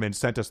Fingerman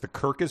sent us the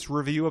Kirkus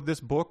review of this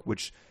book,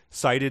 which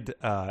cited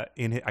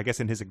in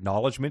his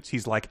acknowledgments,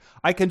 he's like,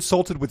 I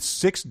consulted with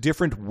 6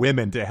 different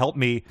women to help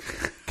me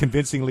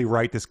convincingly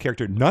write this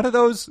character. None of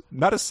those,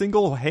 not a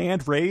single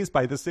hand raised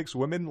by the 6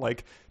 women,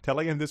 like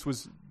telling him this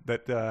was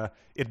that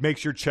it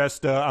makes your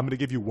chest. I'm going to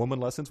give you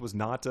woman lessons was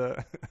not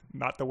the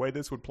way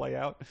this would play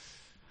out.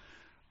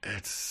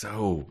 It's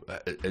so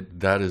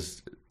that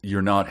is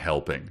you're not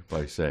helping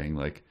by saying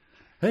like,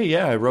 hey,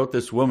 I wrote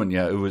this woman.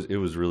 Yeah, it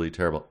was really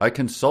terrible. I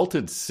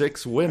consulted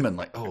 6 women.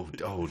 Like, oh,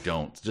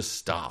 don't just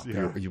stop.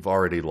 Yeah. You've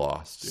already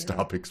lost. Yeah.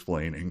 Stop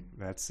explaining.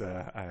 That's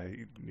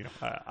I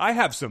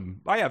have some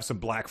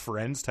black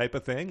friends type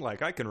of thing.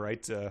 Like I could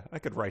write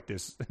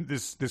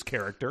this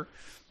character.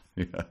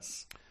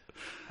 Yes.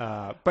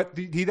 But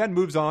he then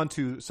moves on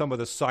to some of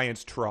the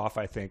science trough,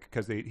 I think,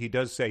 because he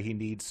does say he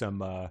needs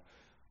some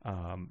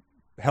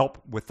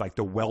help with like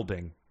the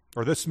welding.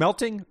 Or the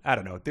smelting? I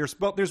don't know. There's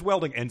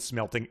welding and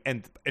smelting,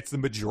 and it's the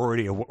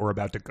majority of what we're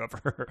about to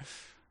cover.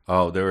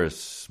 Oh, there is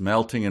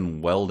smelting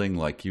and welding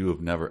like you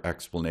have never.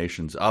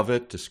 Explanations of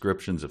it,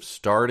 descriptions of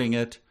starting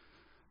it,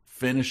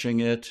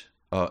 finishing it.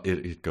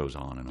 It goes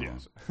on and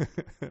on.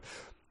 Yes.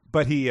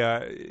 But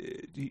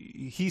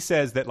he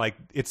says that like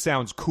it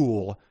sounds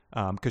cool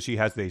because she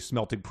has the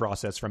smelting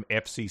process from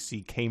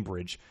FCC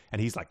Cambridge, and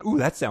he's like, ooh,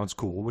 that sounds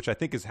cool, which I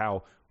think is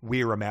how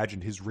Weir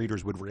imagined his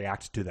readers would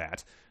react to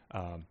that.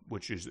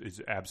 Which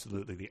is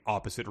absolutely the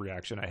opposite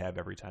reaction I have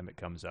every time it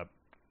comes up.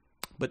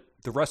 But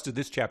the rest of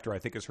this chapter, I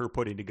think, is her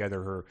putting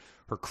together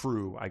her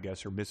crew, I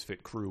guess, her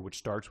misfit crew, which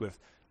starts with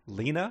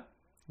Leni.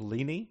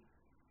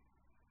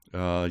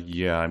 I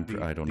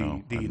don't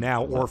know. The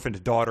now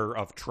orphaned daughter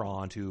of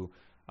Trond, who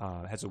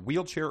has a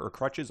wheelchair or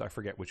crutches. I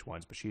forget which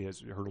ones, but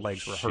her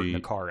legs were hurt in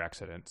a car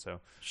accident. So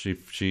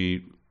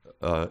she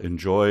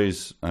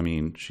enjoys. I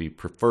mean, she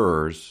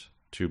prefers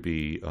to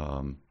be,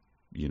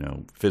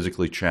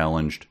 physically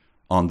challenged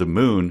on the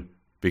moon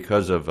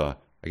because of, I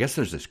guess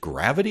there's this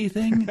gravity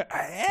thing.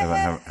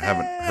 I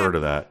haven't heard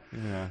of that.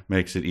 Yeah.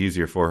 Makes it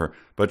easier for her.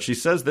 But she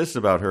says this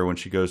about her when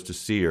she goes to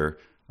see her,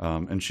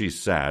 and she's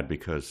sad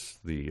because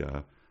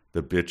the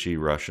bitchy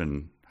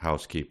Russian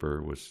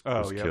housekeeper was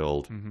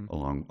killed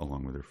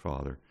along with her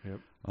father.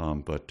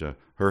 Yep. But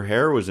her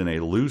hair was in a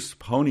loose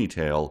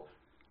ponytail,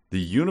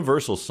 the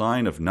universal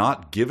sign of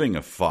not giving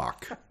a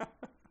fuck.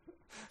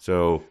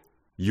 So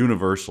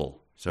universal.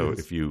 So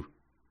if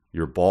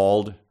you're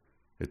bald,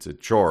 it's a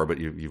chore, but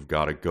you've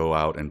got to go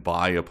out and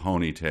buy a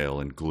ponytail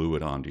and glue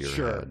it onto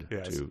your head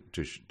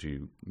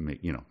to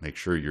make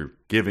sure you're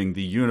giving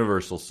the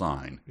universal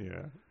sign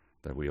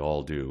that we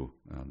all do.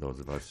 Those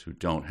of us who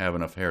don't have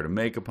enough hair to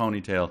make a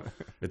ponytail,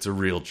 it's a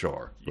real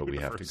chore, but we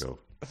have to go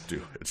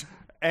do it.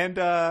 And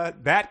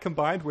that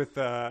combined with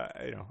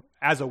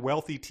as a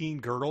wealthy teen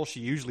girl,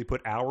 she usually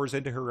put hours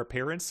into her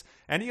appearance.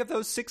 Any of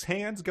those 6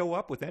 hands go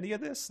up with any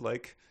of this?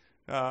 Like,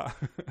 right.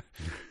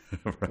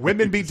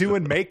 Women be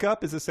doing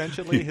makeup is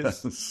essentially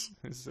his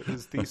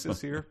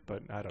thesis here,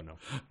 but I don't know.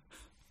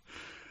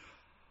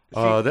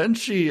 Then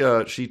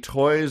she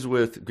toys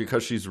with,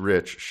 because she's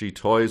rich, she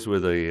toys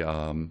with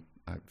a,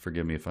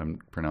 forgive me if I'm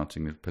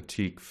pronouncing it,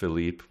 Patek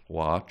Philippe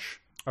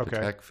watch. Okay.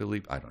 Patek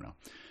Philippe, I don't know.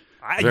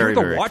 You're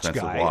the watch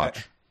guy.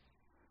 Watch.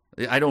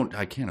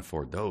 I can't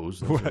afford those.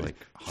 Those are like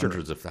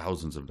hundreds of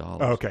thousands of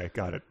dollars. Okay,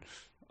 got it.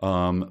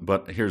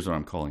 But here's what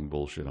I'm calling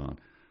bullshit on.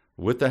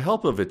 With the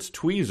help of its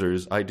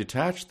tweezers, I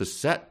detached the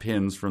set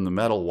pins from the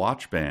metal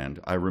watch band.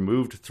 I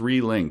removed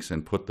 3 links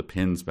and put the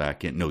pins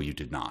back in. No, you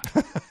did not.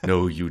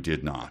 No, you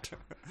did not.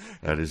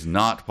 That is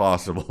not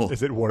possible.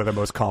 Is it one of the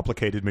most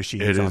complicated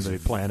machines on the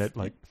planet?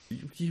 Like,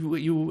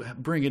 you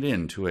bring it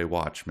in to a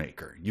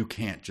watchmaker. You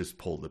can't just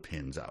pull the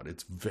pins out.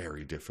 It's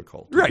very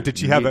difficult. Right. Did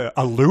she have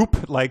a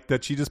loop like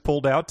that she just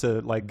pulled out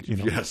to, like, you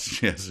know?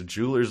 Yes, a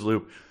jeweler's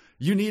loop.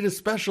 You need a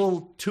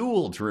special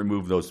tool to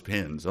remove those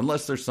pins,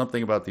 unless there's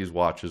something about these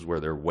watches where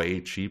they're way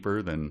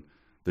cheaper than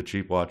the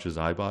cheap watches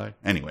I buy.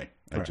 Anyway,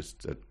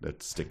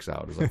 that sticks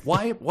out. It's like,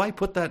 why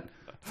put that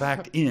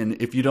fact in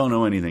if you don't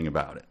know anything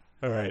about it?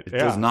 All right. It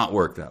does not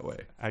work that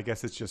way. I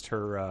guess it's just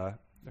her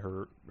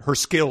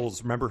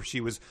skills. Remember, she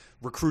was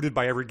recruited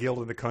by every guild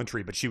in the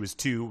country, but she was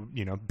too,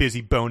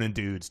 busy boning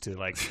dudes to,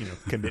 like,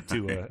 commit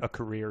to a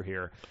career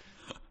here.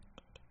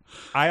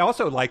 I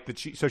also like that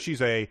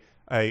she's a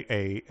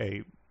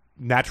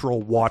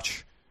natural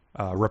watch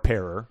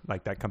repairer,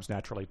 like that comes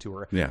naturally to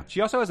her. Yeah.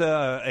 She also has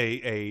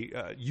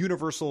a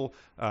universal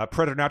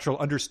preternatural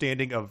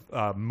understanding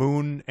of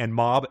moon and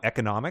mob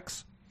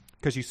economics,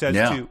 because she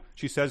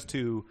says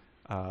to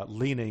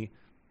Lene,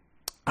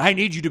 I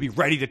need you to be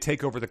ready to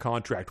take over the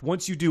contract.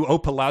 Once you do, O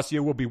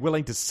Palacio will be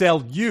willing to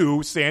sell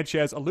you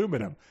Sanchez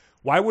aluminum.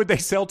 Why would they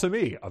sell to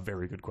me? A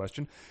very good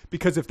question.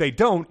 Because if they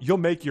don't, you'll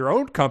make your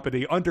own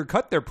company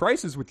undercut their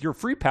prices with your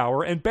free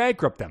power and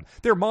bankrupt them.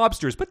 They're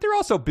mobsters, but they're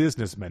also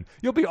businessmen.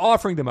 You'll be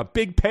offering them a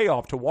big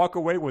payoff to walk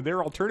away when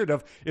their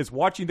alternative is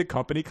watching the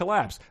company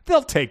collapse.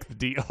 They'll take the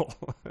deal.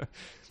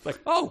 Like,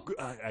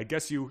 I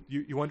guess you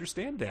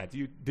understand that.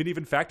 You didn't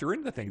even factor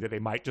in the thing that they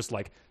might just,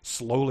 like,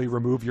 slowly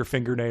remove your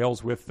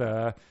fingernails with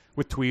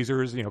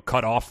tweezers,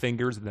 cut off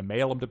fingers and then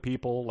mail them to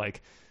people,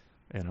 like...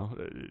 we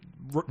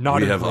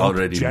have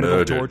already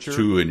murdered torture.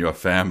 2 in your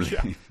family.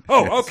 Yeah.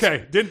 Oh, yes.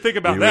 Okay. Didn't think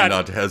about that. We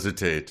will not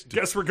hesitate.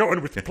 Guess we're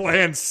going with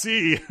Plan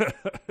C.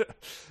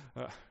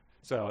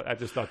 So I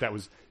just thought that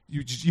was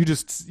you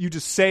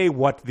just say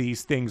what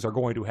these things are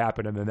going to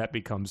happen, and then that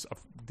becomes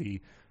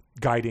the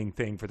guiding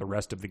thing for the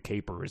rest of the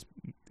caper is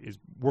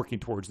working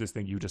towards this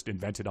thing you just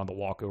invented on the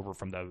walkover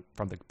from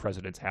the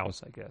president's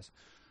house, I guess.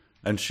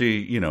 And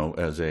she,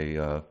 as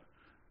a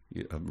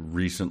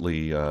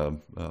recently,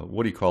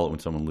 what do you call it when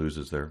someone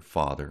loses their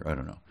father? I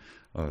don't know.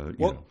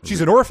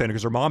 She's an orphan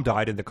because her mom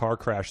died in the car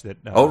crash that...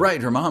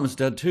 right. Her mom is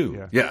dead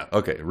too. Yeah.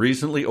 Okay.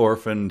 Recently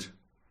orphaned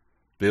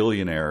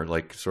billionaire,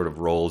 like, sort of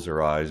rolls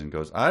her eyes and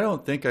goes, I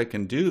don't think I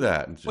can do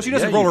that. Well, she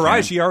doesn't roll her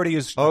eyes. She already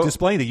is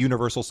displaying the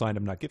universal sign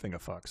of not giving a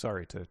fuck.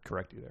 Sorry to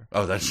correct you there.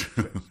 Oh, that's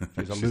true.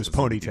 She's a loose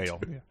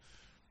ponytail. Yeah.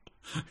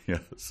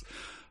 Yes.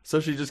 So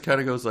she just kind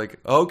of goes like,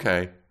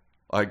 okay,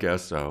 I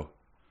guess so.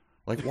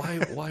 Like,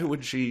 why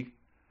would she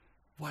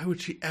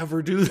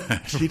ever do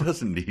that? She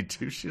doesn't need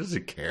to. She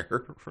doesn't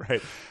care.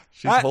 Right.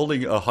 She's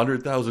holding a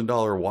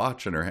 $100,000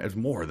 watch in her hand. It's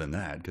more than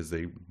that because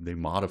they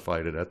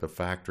modified it at the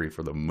factory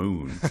for the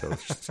moon. So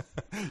it's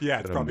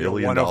it's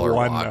probably $1 million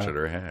watch in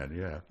her hand.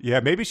 Yeah. Yeah.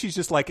 Maybe she's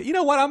just like, you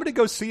know what? I'm going to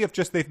go see if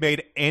just they've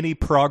made any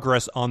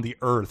progress on the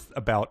Earth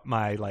about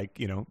my, like,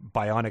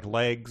 bionic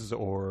legs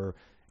or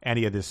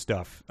any of this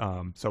stuff.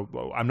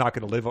 So I'm not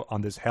going to live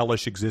on this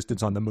hellish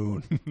existence on the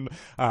moon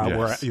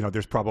where,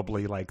 there's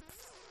probably like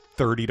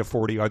 30 to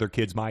 40 other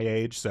kids my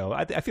age. So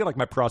I feel like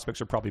my prospects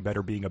are probably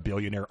better being a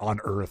billionaire on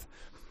Earth.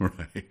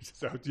 Right.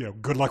 So,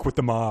 good luck with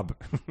the mob.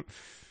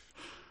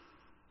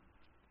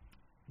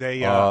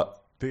 I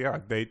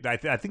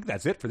think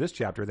that's it for this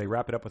chapter. They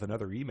wrap it up with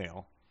another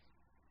email.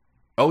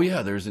 Oh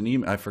yeah, there's an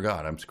email. I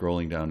forgot. I'm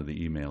scrolling down to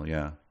the email.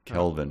 Yeah.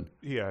 Kelvin.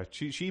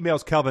 She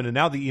emails Kelvin, and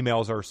now the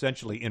emails are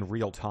essentially in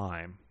real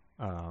time.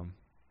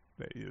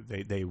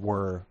 They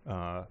were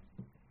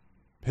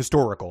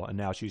historical, and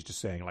now she's just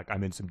saying, like,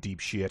 I'm in some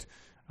deep shit.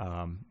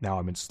 Now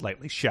I'm in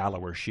slightly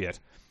shallower shit.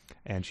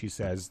 And she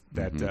says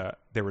that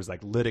there was,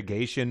 like,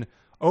 litigation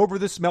over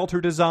the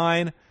smelter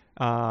design,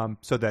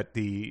 so that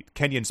the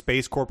Kenyan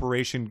Space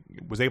Corporation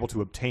was able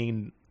to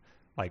obtain,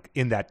 like,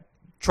 in that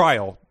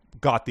trial,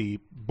 got the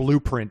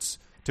blueprints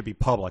to be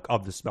public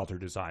of the smelter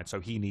design.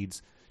 So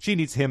she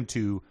needs him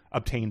to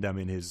obtain them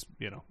in his,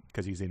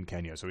 because he's in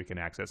Kenya, so he can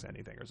access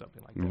anything or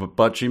something like that.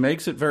 But she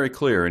makes it very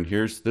clear, and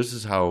this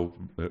is how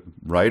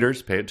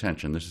writers pay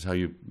attention. This is how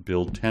you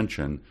build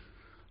tension.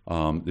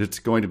 It's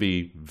going to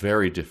be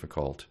very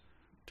difficult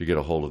to get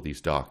a hold of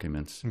these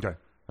documents. Okay.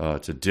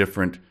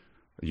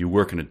 You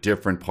work in a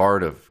different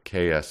part of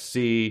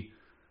KSC.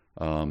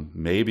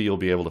 Maybe you'll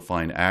be able to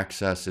find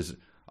access.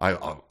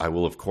 I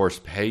will, of course,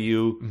 pay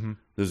you. Mm-hmm.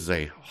 This is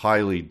a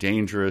highly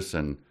dangerous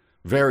and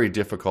very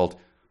difficult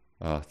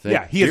thing.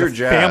 Yeah, he has a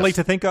family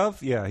to think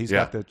of. Yeah, he's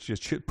got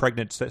the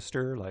pregnant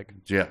sister.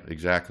 Yeah,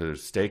 exactly. The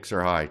stakes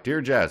are high.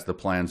 Dear Jazz, the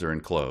plans are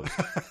enclosed.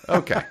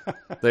 Okay.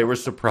 They were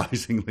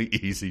surprisingly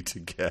easy to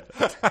get.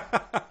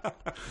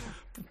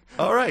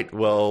 All right.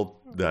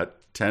 Well, that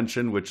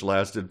tension, which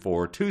lasted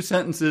for 2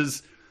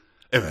 sentences,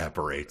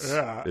 evaporates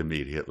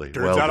immediately.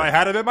 Turns out I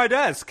had it at my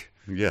desk.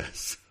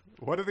 Yes.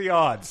 What are the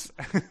odds?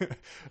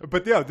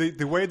 But yeah,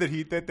 the way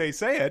that they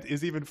say it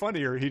is even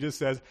funnier. He just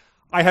says,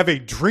 I have a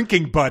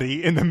drinking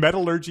buddy in the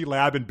metallurgy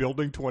lab in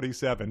building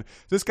 27.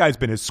 This guy's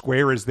been as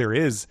square as there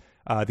is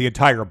the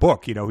entire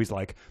book. He's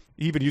like,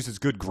 he even uses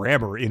good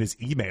grammar in his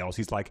emails.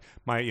 He's like,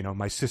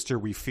 my sister,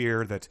 we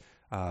fear that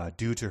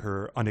due to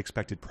her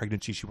unexpected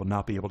pregnancy, she will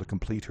not be able to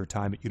complete her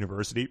time at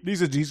university.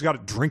 He's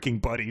got drinking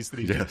buddies that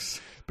he does.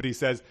 But he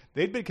says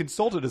they'd been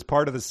consulted as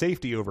part of the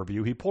safety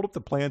overview. He pulled up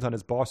the plans on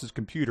his boss's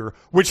computer,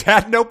 which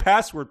had no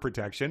password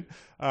protection.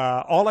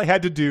 All I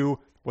had to do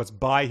was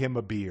buy him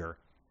a beer.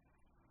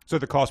 So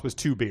the cost was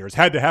 2 beers.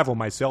 Had to have one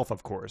myself,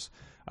 of course.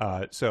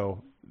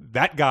 So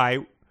that guy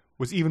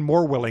was even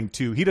more willing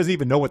to. He doesn't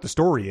even know what the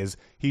story is.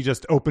 He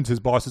just opens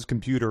his boss's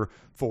computer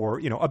for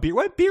a beer.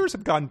 Well, beers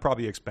have gotten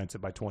probably expensive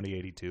by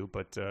 2082,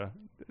 but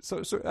so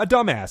a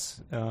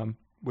dumbass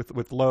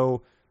with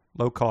low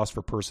cost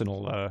for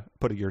personal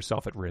putting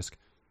yourself at risk.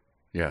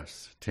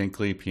 Yes,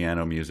 tinkly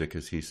piano music,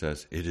 as he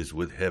says, it is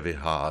with heavy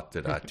heart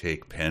that I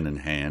take pen in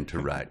hand to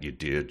write you,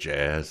 dear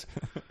Jazz.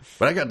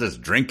 But I got this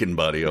drinking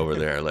buddy over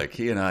there,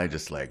 he and I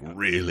just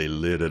really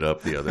lit it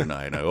up the other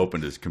night. I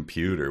opened his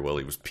computer while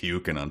he was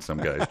puking on some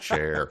guy's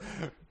chair.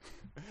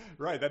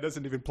 Right, that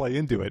doesn't even play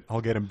into it.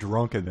 I'll get him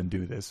drunk and then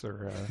do this,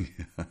 or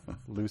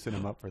loosen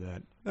him up for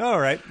that.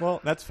 All right,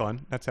 well, that's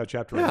fun. That's how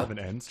Chapter 11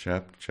 ends.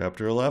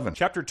 Chapter 11.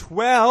 Chapter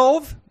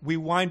 12, we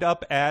wind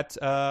up at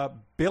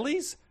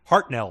Billy's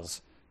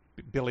Hartnell's.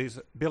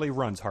 Billy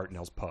runs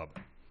Hartnell's pub.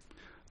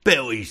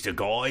 Billy's the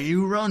guy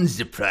who runs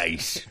the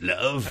place,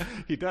 love.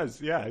 He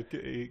does, yeah.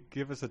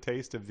 Give us a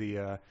taste of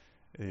the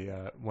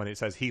when it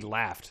says he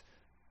laughed.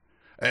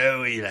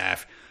 Oh, he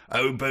laughed.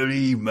 Oh,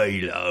 believe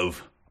me,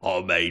 love. I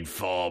made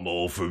far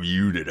more from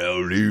you than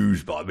I'll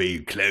lose by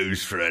being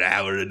closed for an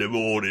hour in the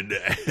morning.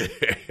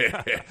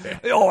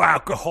 Your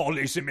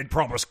alcoholism and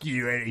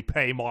promiscuity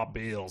pay my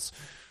bills.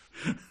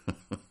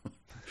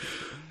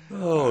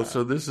 Oh,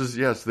 so this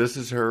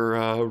is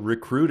her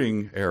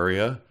recruiting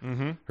area.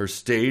 Mm-hmm. Her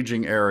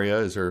staging area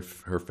is her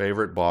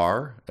favorite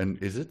bar.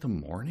 And is it the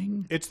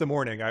morning? It's the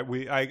morning.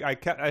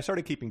 I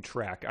started keeping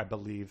track. I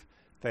believe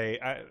they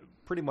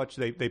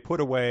put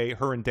away.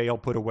 Her and Dale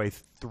put away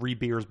 3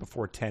 beers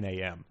before 10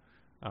 a.m.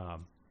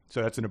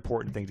 So that's an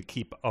important thing to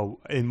keep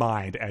in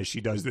mind as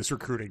she does this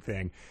recruiting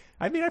thing.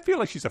 I mean, I feel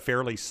like she's a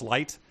fairly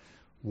slight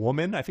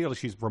woman. I feel like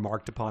she's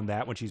remarked upon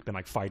that when she's been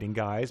fighting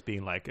guys,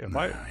 being like,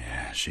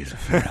 yeah, she's a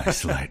fairly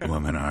slight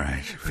woman, all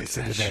right. Fits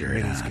into that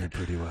miniskirt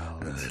pretty well.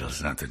 A little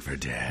something for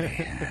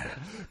daddy.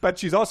 But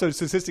she's also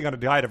insisting on a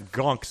diet of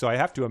gunk, so I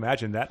have to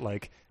imagine that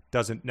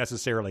doesn't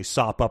necessarily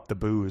sop up the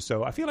booze.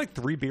 So I feel like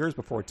 3 beers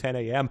before 10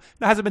 a.m.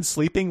 Now, hasn't been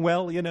sleeping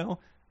well,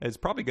 it's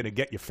probably going to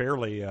get you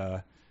fairly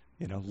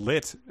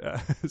lit.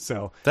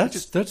 So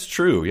that's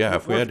true. Yeah,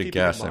 if we had to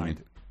guess, I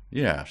mean.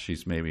 Yeah,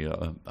 she's maybe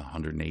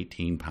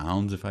 118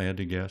 pounds, if I had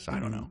to guess. I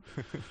don't know.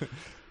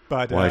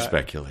 But why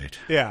speculate?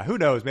 Yeah, who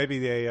knows? Maybe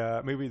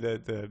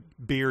the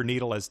beer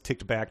needle has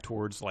ticked back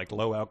towards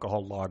low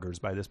alcohol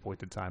lagers by this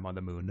point in time on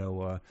the moon.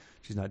 No,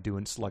 she's not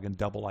slugging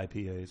double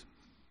IPAs.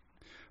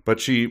 But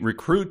she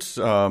recruits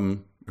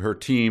her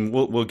team.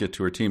 We'll get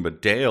to her team,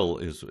 but Dale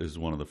is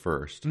one of the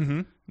first.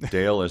 Mm-hmm.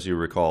 Dale, as you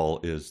recall,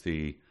 is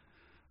the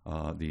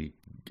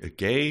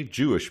gay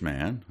Jewish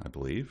man, I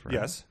believe. Right?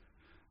 Yes.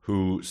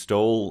 Who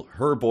stole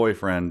her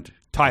boyfriend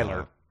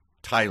Tyler?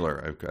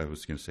 Tyler. I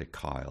was going to say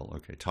Kyle.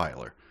 Okay,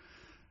 Tyler.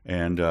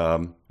 And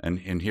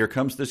here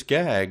comes this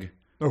gag.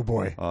 Oh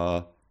boy.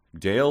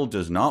 Dale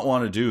does not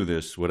want to do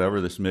this,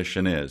 whatever this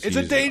mission is. It's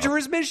a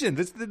dangerous mission.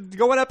 This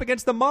going up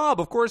against the mob.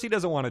 Of course, he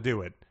doesn't want to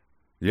do it.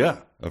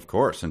 Yeah, of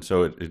course. And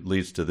so it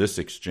leads to this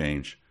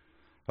exchange.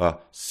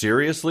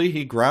 Seriously,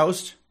 he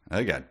groused.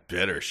 I got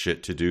better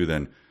shit to do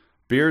than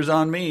beers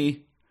on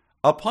me.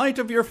 A pint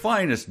of your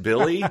finest,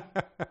 Billy.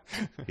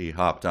 He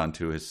hopped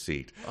onto his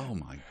seat. Oh,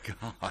 my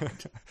God.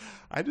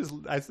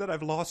 I said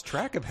I've lost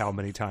track of how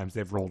many times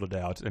they've rolled it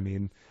out. I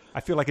mean,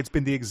 I feel like it's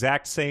been the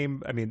exact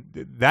same. I mean,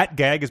 that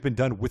gag has been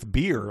done with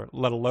beer,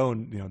 let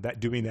alone,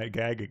 doing that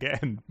gag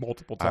again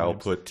multiple times. I'll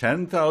put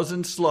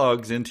 10,000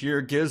 slugs into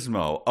your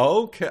gizmo.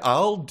 Okay,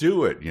 I'll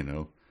do it,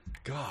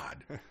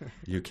 God.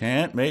 You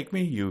can't make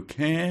me. You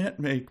can't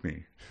make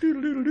me.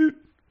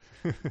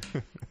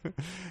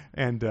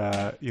 And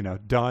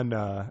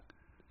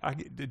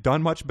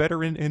done much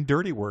better in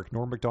dirty work.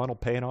 Norm Macdonald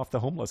paying off the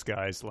homeless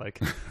guys. I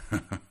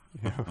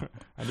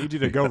need you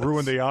to go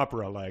ruin the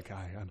opera.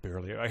 I'm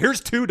barely.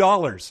 Here's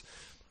 $2.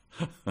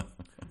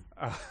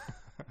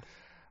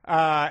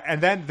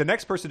 And then the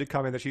next person to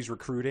come in that she's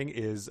recruiting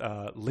is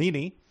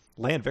Leni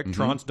Landvik, mm-hmm.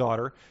 Tron's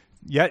daughter.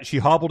 Yet she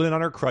hobbled in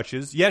on her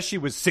crutches. Yes, she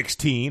was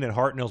 16 and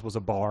Hartnell's was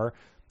a bar,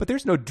 but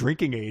there's no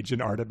drinking age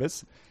in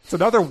Artemis. It's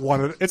another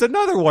one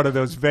of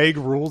those vague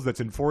rules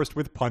that's enforced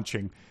with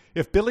punching.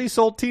 If Billy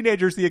sold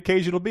teenagers the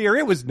occasional beer,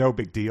 it was no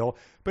big deal.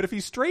 But if he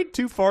strayed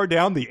too far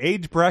down the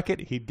age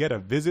bracket, he'd get a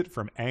visit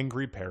from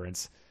angry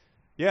parents.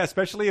 Yeah,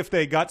 especially if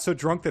they got so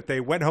drunk that they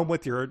went home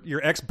with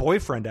your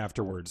ex-boyfriend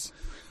afterwards.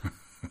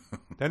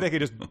 Then they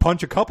could just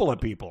punch a couple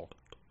of people.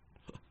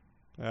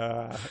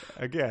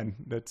 Again,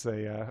 that's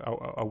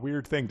a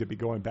weird thing to be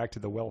going back to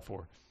the well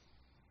for.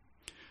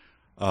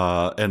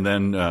 And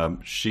then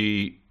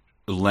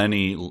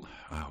Lenny,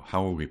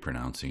 how are we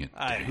pronouncing it?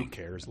 Who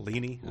cares?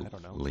 Leany? I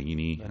don't know.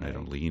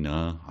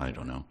 Lena, I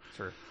don't know.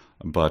 Sure.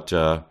 But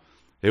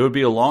it would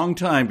be a long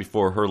time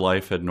before her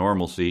life had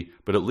normalcy,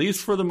 but at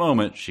least for the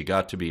moment, she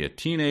got to be a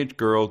teenage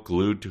girl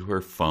glued to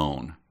her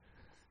phone.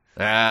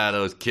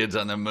 Those kids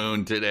on the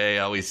moon today,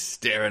 always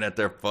staring at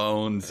their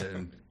phones.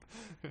 And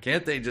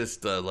can't they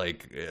just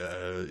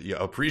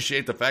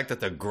appreciate the fact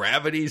that the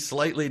gravity's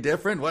slightly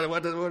different?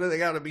 What do they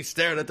got to be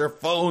staring at their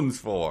phones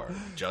for?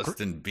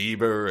 Justin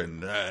Bieber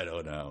and I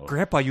don't know.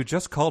 Grandpa, you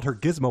just called her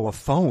gizmo a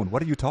phone.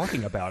 What are you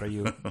talking about? Are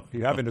you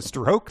having a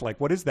stroke? Like,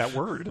 what is that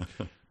word?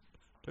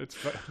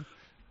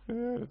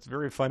 It's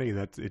very funny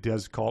that it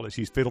does call it.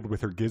 She's fiddled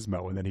with her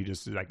gizmo, and then he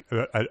just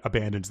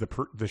abandons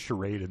the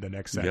charade in the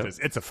next sentence.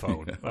 Yep. It's a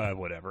phone.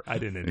 Whatever. I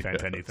didn't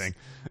invent anything.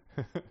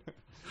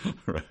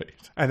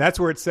 Right. And that's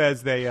where it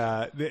says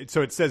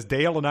so it says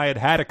Dale and I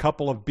had a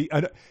couple of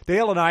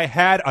Dale and I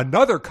had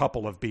another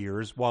couple of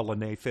beers while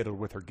Lene fiddled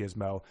with her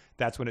gizmo.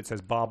 That's when it says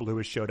Bob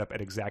Lewis showed up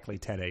at exactly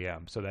 10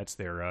 a.m. So that's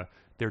their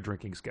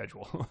drinking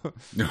schedule.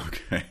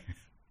 Okay.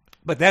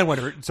 But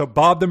then so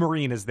Bob the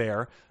Marine is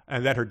there,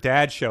 and then her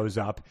dad shows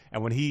up,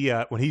 and when he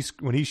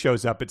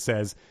shows up, it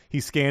says he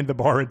scanned the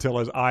bar until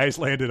his eyes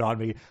landed on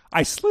me.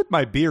 I slid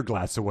my beer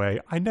glass away.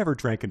 I never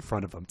drank in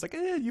front of him. It's like,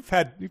 you've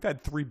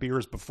had 3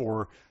 beers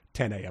before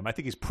 10 a.m. I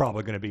think he's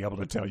probably going to be able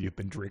to tell you've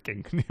been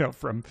drinking.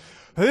 From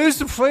here's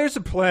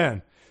the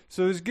plan.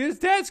 So his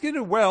dad's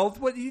getting Weld.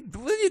 What you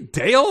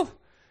Dale?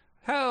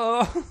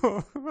 How?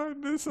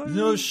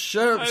 No,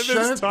 shut up,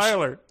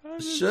 Tyler.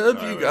 Shut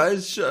up, you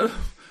guys. Shut up.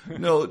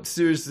 No,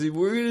 seriously,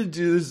 we're going to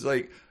do this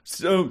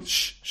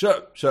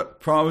shut up.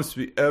 Promise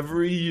me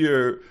every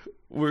year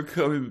we're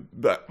coming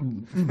back.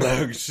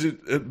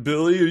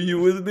 Billy, are you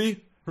with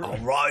me?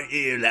 I'm right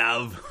here,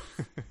 love.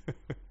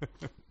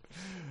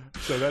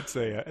 So that's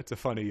it's a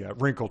funny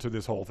wrinkle to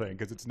this whole thing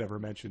because it's never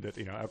mentioned that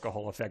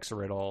alcohol affects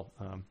her at all.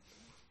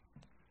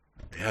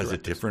 Is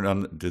it different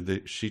on?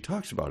 She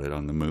talks about it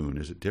on the moon.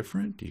 Is it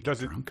different? Do you get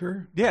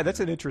drunker? Yeah, that's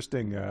an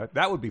interesting.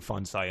 That would be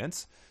fun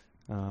science.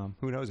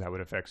 Who knows how it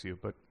affects you?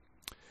 But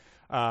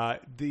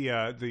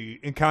the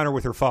encounter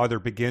with her father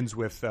begins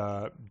with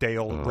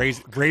Dale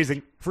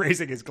raising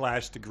his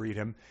glass to greet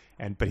him,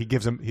 but he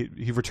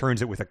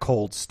returns it with a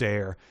cold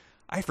stare.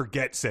 I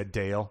forget, said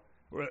Dale.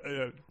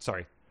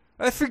 Sorry,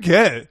 I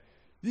forget.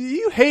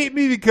 You hate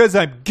me because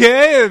I'm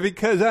gay or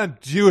because I'm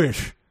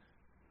Jewish?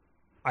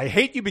 I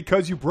hate you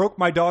because you broke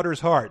my daughter's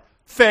heart.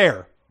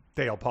 Fair.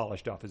 Dale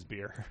polished off his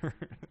beer.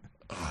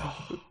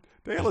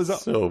 Dale is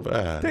so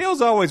bad.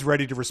 Dale's always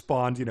ready to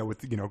respond,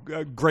 with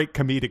great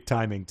comedic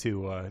timing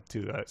to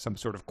some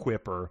sort of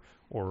quip or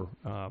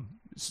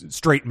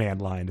straight man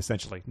line,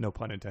 essentially. No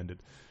pun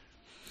intended.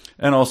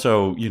 And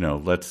also,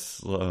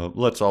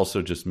 let's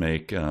also just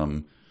make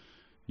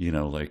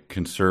like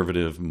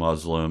conservative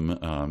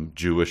Muslim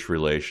Jewish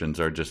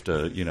relations are just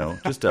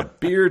a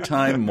beer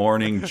time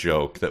morning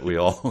joke that we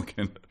all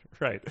can.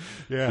 Right.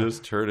 Yeah.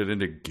 Just turn it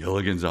into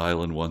Gilligan's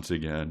Island once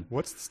again.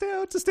 What's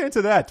the stance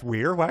of that,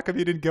 Weir? Why come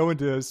you didn't go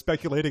into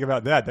speculating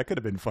about that? That could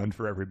have been fun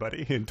for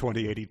everybody in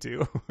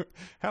 2082.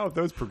 How have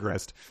those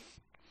progressed?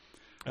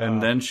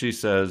 And then she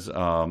says,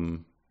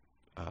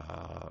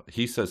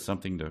 he says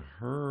something to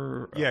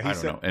her. Yeah, I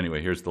don't know.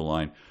 Anyway, here's the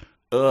line.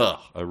 Ugh,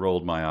 I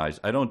rolled my eyes.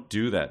 I don't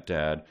do that,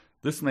 Dad.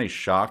 This may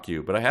shock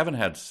you, but I haven't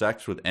had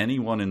sex with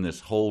anyone in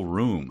this whole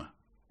room.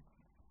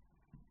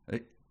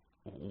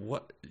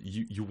 What?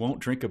 You won't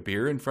drink a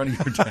beer in front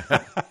of your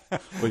dad?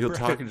 Well, you're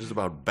talking just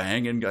about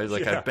banging guys.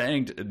 Like, I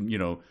banged,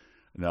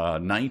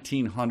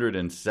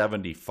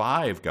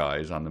 1,975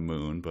 guys on the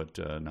moon, but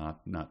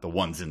not the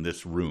ones in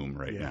this room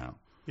now.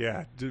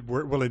 Yeah,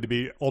 we're willing to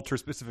be ultra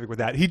specific with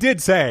that. He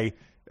did say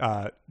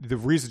the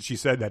reason she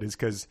said that is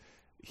because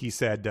he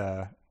said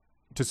to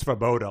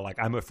Svoboda, like,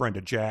 I'm a friend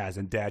of Jazz,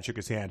 and Dad shook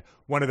his hand.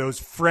 One of those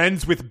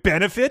friends with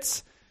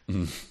benefits?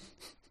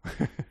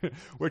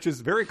 Which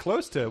is very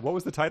close to, what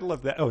was the title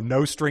of that? Oh,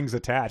 No Strings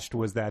Attached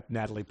was that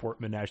Natalie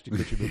Portman, Ashton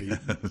Kutcher movie.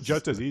 Yes.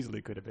 Just as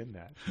easily could have been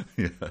that.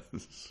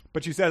 Yes.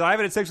 But she says, I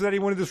haven't had sex with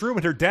anyone in this room.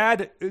 And her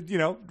dad,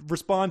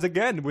 responds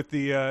again with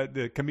the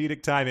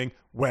comedic timing.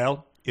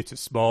 Well, it's a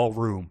small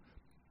room.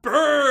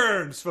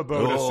 Burn,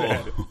 Svoboda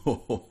said.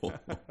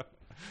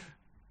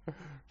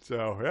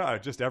 So, yeah,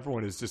 just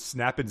everyone is just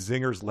snapping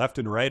zingers left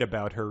and right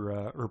about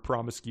her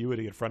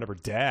promiscuity in front of her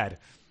dad.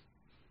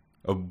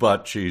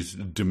 But she's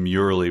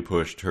demurely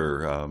pushed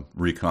her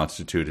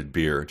reconstituted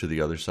beer to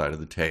the other side of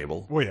the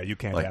table. Well, yeah, you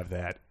can't have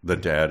that. The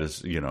dad is,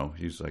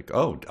 he's like,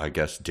 oh, I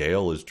guess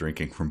Dale is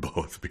drinking from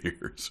both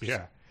beers.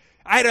 Yeah.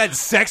 I'd had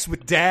sex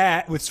with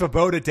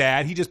Svoboda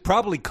Dad. He just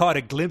probably caught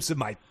a glimpse of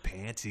my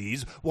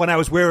panties when I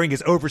was wearing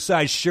his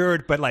oversized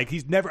shirt, but like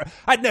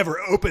I'd never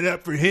open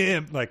up for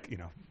him. Like,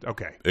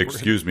 okay.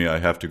 Excuse me, I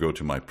have to go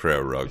to my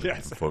prayer rug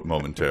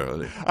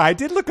momentarily. I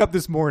did look up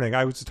this morning.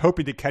 I was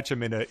hoping to catch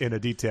him in a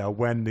detail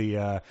when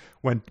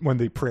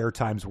the prayer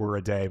times were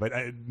a day, but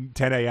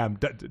 10 a.m.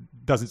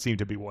 Doesn't seem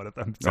to be one of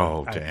them.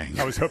 So dang.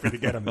 I was hoping to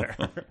get him there.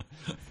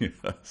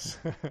 Yes.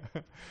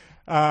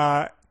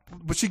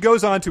 But she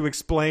goes on to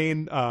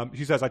explain,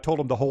 she says, I told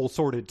him the whole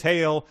sordid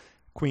tale,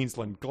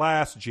 Queensland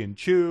Glass, Jin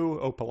Chu,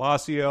 O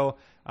Palacio.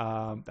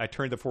 I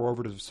turned the floor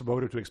over to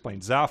Svoboda to explain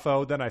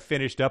Zaffo. Then I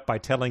finished up by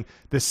telling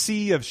the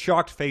sea of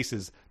shocked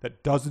faces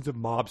that dozens of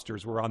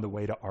mobsters were on the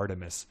way to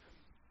Artemis.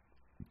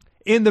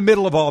 In the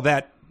middle of all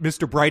that,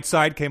 Mr.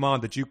 Brightside came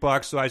on the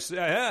jukebox, so I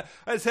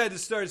just had to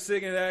start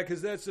singing that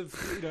because that's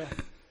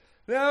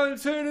Now I'm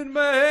turning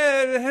my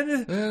head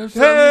and she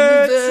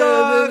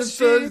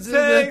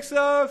takes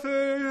off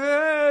her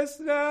dress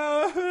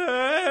now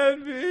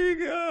and we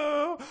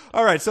go.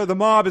 All right, so the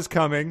mob is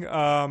coming.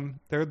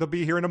 They'll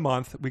be here in a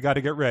month. We got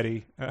to get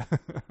ready.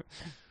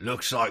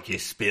 Looks like you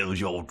spilled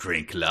your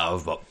drink,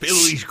 love, but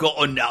Billy's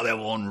got another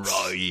one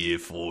right here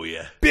for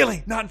you.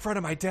 Billy, not in front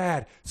of my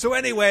dad. So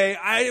anyway,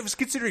 I was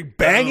considering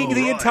banging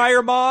the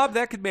entire mob.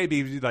 That could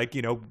maybe,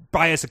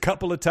 buy us a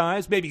couple of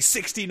times, maybe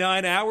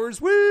 69 hours.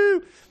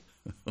 Woo!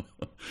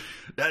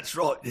 That's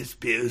right, this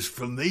beer's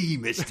for me,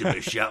 Mr.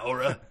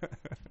 Bashara.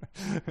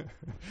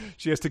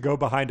 She has to go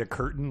behind a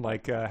curtain,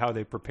 like how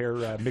they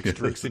prepare mixed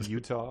drinks in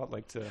Utah.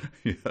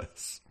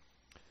 Yes.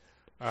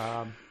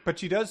 But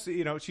she does,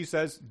 she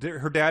says,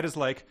 her dad is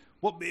like,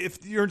 well,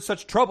 if you're in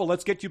such trouble,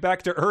 let's get you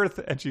back to Earth.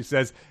 And she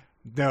says,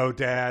 no,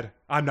 Dad,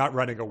 I'm not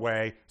running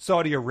away.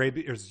 Saudi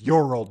Arabia is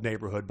your old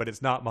neighborhood, but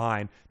it's not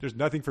mine. There's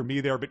nothing for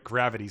me there but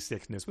gravity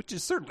sickness, which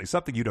is certainly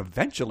something you'd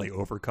eventually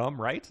overcome,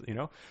 right?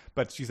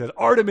 But she says,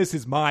 Artemis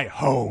is my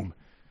home.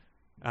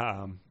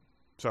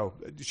 So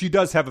she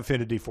does have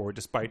affinity for it,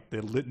 despite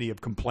the litany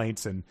of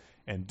complaints and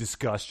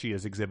disgust she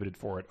has exhibited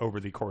for it over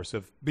the course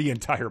of the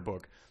entire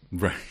book.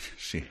 Right.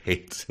 She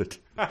hates it.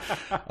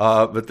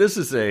 But this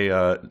is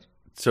the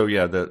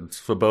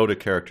Svoboda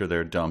character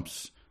there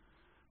dumps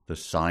the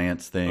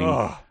science thing.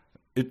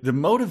 The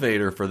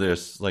motivator for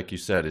this, like you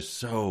said, is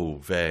so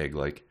vague.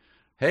 Like,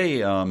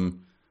 hey,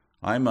 I'm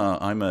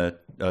a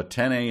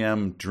 10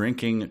 a.m.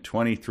 drinking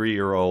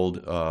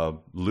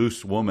 23-year-old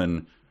loose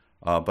woman,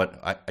 but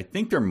I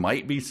think there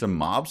might be some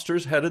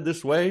mobsters headed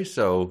this way.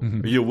 So,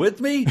 Are you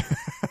with me?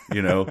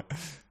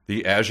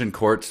 The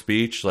Agincourt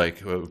speech,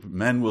 like,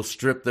 men will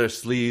strip their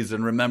sleeves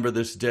and remember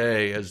this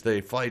day as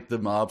they fight the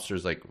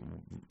mobsters. Like,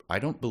 I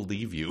don't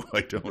believe you.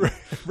 I don't.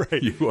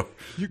 Right.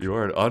 You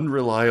are an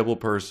unreliable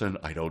person.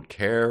 I don't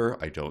care.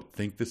 I don't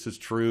think this is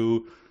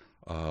true.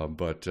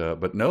 But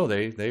no,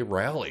 they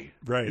rally.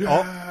 Right.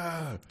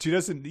 Yeah. She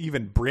doesn't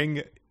even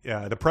bring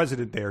the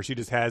president there. She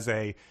just has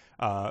a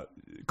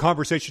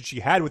conversation she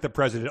had with the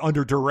president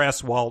under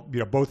duress while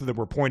both of them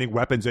were pointing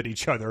weapons at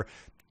each other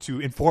to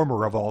inform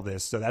her of all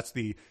this. So that's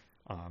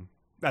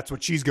that's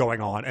what she's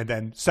going on, and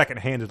then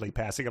second-handedly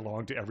passing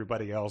along to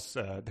everybody else,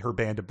 her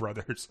band of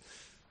brothers.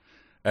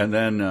 And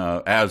then,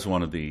 as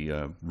one of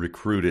the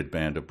recruited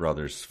band of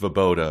brothers,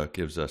 Svoboda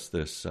gives us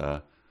this.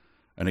 And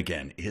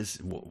again,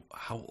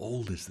 how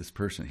old is this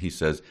person? He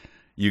says,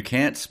 "You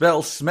can't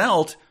spell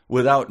smelt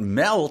without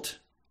melt."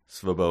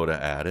 Svoboda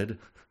added,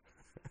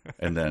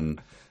 and then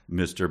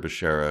Mr.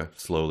 Bashara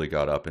slowly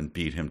got up and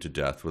beat him to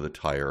death with a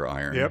tire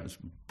iron. Yep. His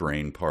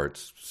brain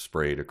parts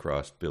sprayed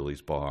across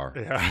Billy's bar.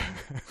 Yeah.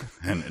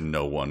 And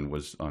no one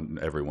was on.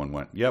 Everyone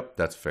went, "Yep,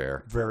 that's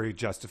fair." Very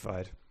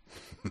justified.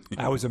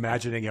 I was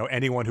imagining,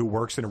 anyone who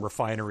works in a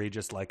refinery,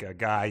 just like a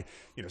guy,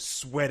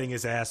 sweating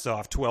his ass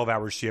off,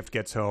 12-hour shift,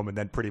 gets home, and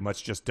then pretty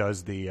much just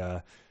does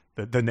the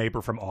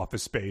neighbor from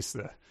Office Space.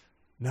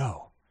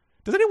 No.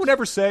 Does anyone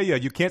ever say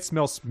you can't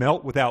smell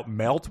smelt without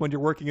melt when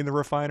you're working in the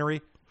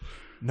refinery?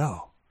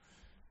 No.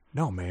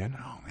 No, man.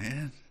 Oh,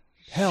 man.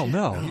 Hell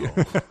no.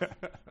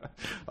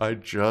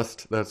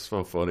 That's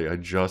so funny. I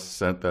just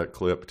sent that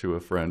clip to a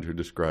friend who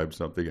described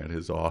something at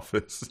his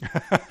office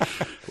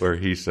where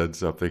he said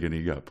something and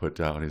he got put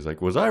down. He's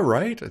like, was I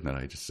right? And then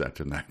I just sent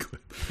him that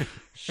clip.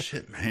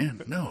 Shit,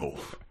 man, no.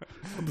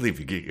 I believe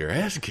you get your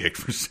ass kicked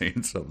for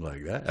saying something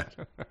like that.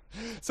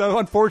 So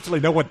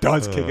unfortunately, no one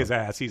does kick his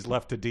ass. He's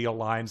left to deal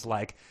lines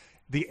like,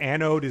 the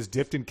anode is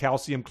dipped in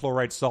calcium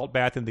chloride salt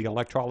bath and the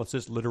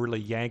electrolysis literally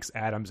yanks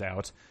atoms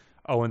out.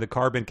 Oh, and the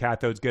carbon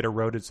cathodes get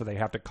eroded, so they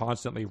have to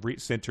constantly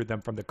sinter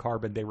them from the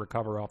carbon they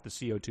recover off the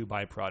CO2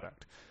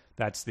 byproduct.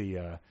 That's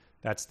the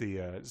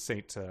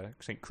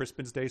St.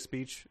 Crispin's Day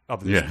speech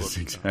of this book. Yes,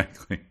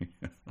 exactly.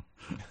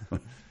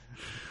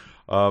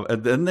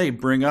 And then they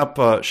bring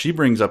up, she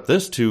brings up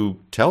this to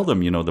tell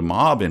them, the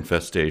mob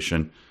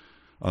infestation.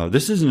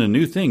 This isn't a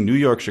new thing. New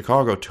York,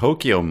 Chicago,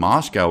 Tokyo,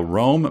 Moscow,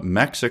 Rome,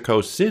 Mexico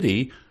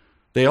City,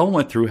 they all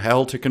went through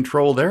hell to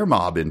control their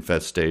mob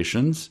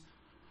infestations.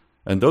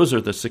 And those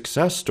are the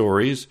success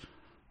stories.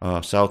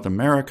 South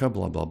America,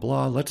 blah, blah,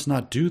 blah. Let's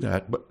not do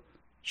that. But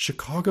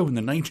Chicago in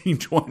the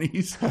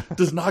 1920s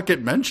does not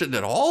get mentioned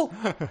at all?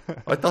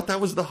 I thought that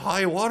was the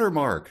high water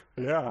mark.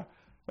 Yeah.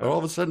 All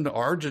of a sudden,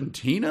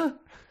 Argentina?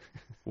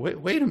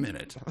 Wait a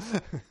minute.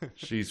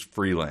 She's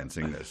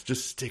freelancing this.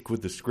 Just stick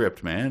with the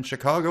script, man.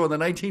 Chicago in the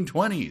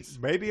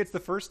 1920s. Maybe it's the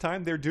first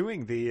time they're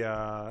doing the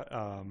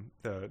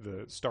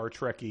Star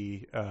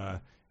Trek-y,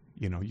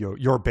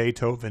 your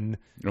Beethoven,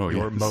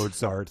 your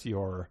Mozart,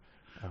 your...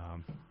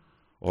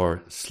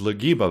 or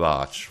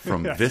Slagibabach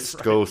from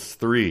Viscos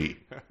 3.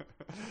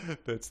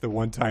 That's the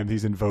one time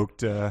he's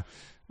invoked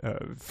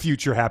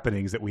future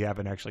happenings that we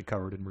haven't actually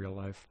covered in real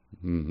life.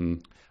 Mm-hmm.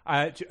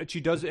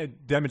 She does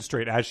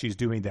demonstrate, as she's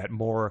doing that,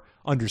 more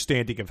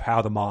understanding of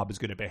how the mob is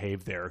going to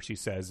behave there. She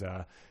says,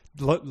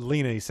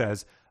 Lena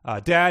says,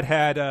 Dad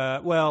had,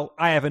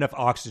 I have enough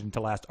oxygen to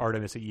last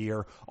Artemis a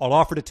year. I'll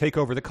offer to take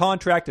over the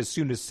contract as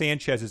soon as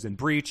Sanchez is in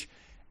breach.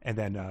 And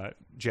then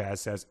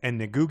Jazz says,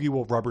 and Ngugi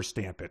will rubber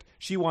stamp it.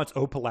 She wants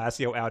O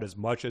Palacio out as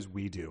much as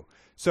we do.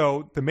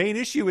 So the main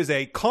issue is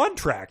a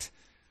contract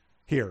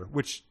here,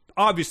 which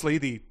obviously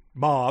the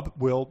mob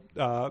will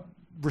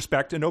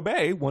respect and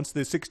obey once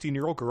the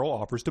 16-year-old girl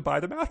offers to buy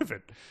them out of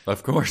it.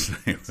 Of course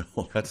they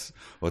will. That's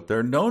what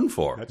they're known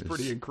for. That's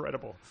pretty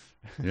incredible.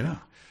 Yeah.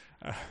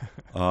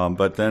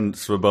 But then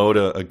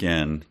Svoboda,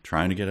 again,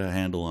 trying to get a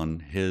handle on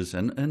his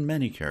and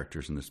many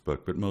characters in this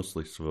book, but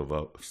mostly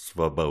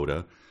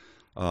Svoboda.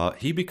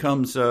 He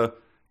becomes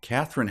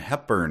Katharine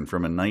Hepburn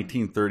from a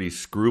 1930s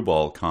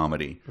screwball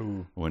comedy.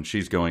 Ooh. When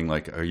she's going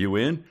like, "Are you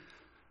in?"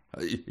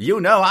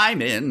 "You know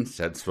I'm in,"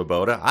 said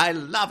Svoboda. "I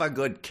love a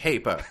good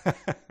caper."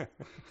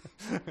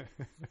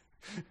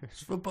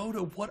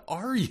 Svoboda, what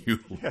are you?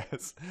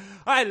 Yes.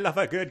 "I love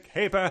a good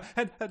caper.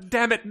 And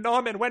damn it,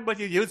 Norman, when will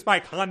you use my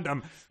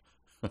condom?"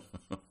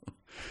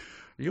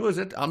 "Use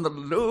it on the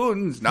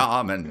loons,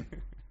 Norman."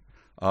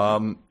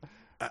 I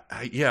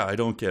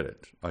don't get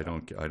it. I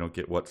don't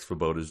get what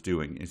Svoboda's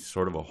doing. He's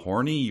sort of a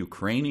horny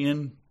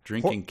Ukrainian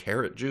drinking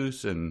carrot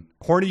juice and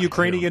horny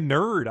Ukrainian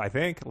nerd. I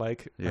think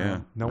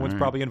no one's right.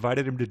 probably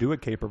invited him to do a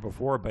caper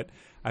before. But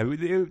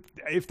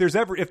if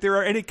there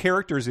are any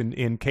characters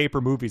in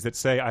caper movies that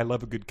say "I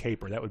love a good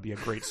caper," that would be a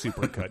great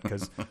supercut.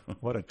 Because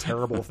what a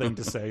terrible thing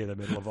to say in the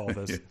middle of all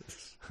this.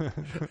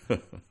 Yes.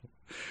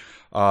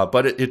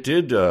 But it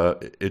did.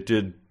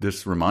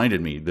 This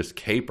reminded me, this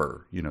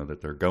caper,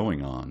 that they're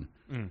going on.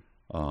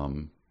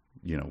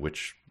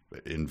 Which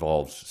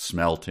involves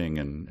smelting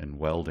and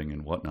welding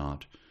and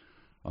whatnot.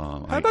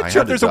 I'm not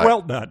sure if there's a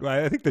weld nut.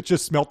 I think that's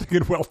just smelting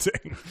and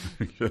welding.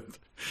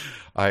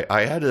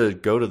 I had to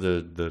go to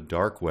the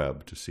dark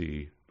web to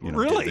see.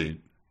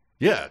 Really?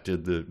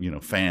 Did the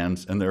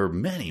fans, and there are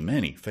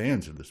many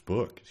fans of this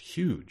book. It's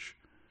huge.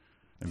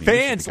 I mean,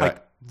 fans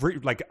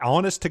like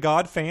honest to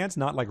God fans,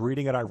 not like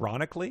reading it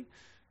ironically.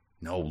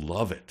 No,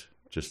 love it.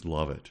 Just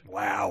love it.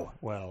 Wow.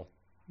 Well,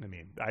 I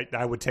mean,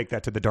 I would take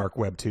that to the dark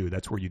web too.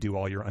 That's where you do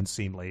all your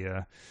unseemly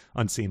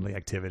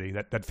activity.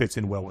 That fits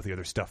in well with the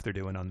other stuff they're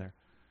doing on there.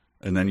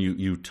 And then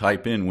you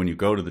type in, when you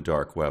go to the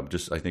dark web,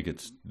 I think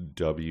it's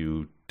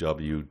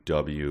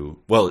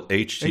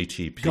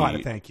HTTP. Got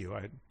it. Thank you.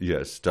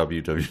 Yes,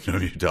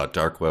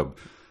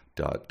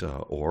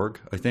 www.darkweb.org.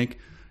 I think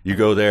you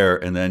go there,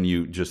 and then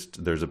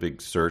there's a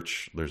big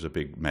search. There's a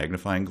big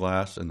magnifying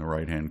glass in the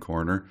right hand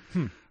corner,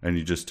 and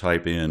you just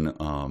type in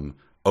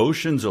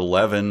Ocean's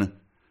 11.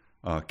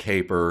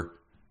 Caper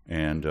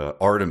and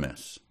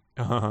Artemis,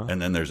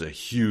 and then there's a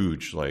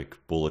huge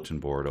bulletin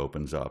board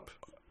opens up.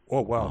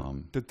 Oh wow!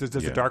 Does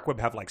the dark web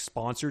have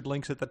sponsored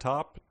links at the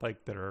top,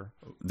 that are?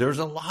 There's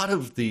a lot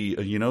of the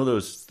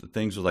those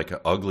things with an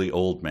ugly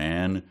old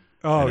man.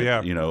 Oh and yeah,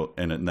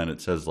 and then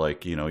it says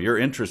your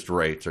interest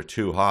rates are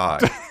too high,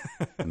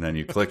 and then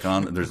you click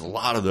on. There's a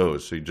lot of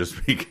those, so you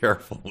just be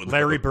careful with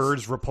Larry those.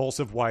 Bird's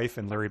repulsive wife,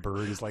 and Larry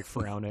Bird is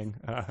frowning.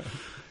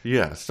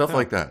 Yeah, stuff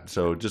like that.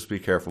 So just be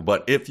careful.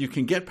 But if you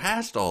can get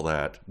past all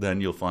that,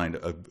 then you'll find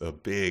a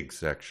big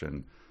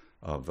section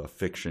of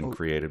fiction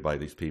created by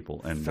these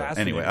people. And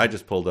anyway, I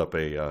just pulled up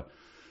a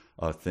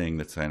thing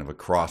that's kind of a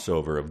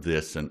crossover of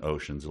this and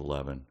Ocean's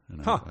 11,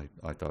 and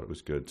I thought it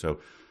was good. So.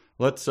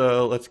 Let's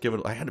give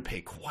it. I had to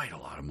pay quite a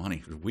lot of money.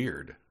 It was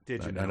weird.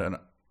 Did you?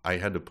 I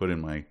had to put in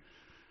my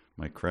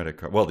credit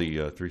card. Well,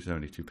 the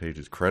 372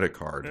 pages credit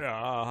card.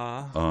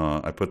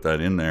 I put that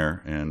in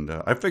there, and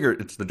I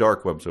figured it's the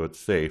dark web, so it's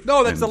safe.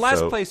 No, that's the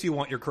last place you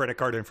want your credit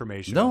card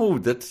information.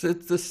 No, it's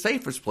the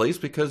safest place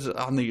because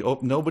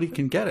nobody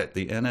can get it.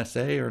 The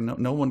NSA or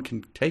no one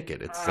can take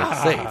it. It's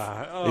safe.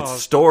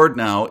 It's stored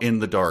now in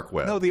the dark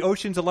web. No, the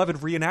Ocean's 11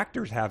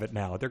 reenactors have it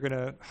now. They're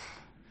gonna.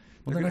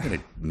 Well, they're not going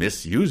to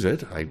misuse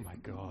it. Oh, my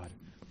God.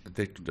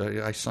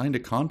 I signed a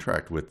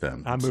contract with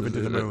them. I'm moving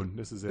to the moon.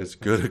 This is it. As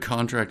good a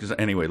contract as...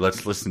 Anyway,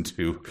 let's listen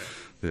to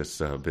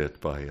this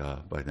bit by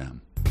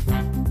them.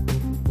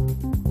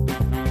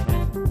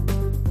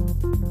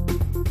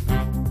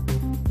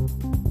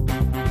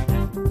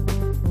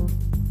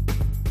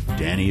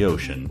 Danny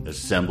Ocean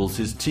assembles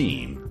his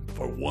team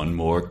for one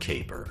more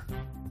caper.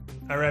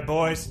 All right,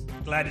 boys.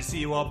 Glad to see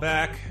you all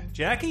back.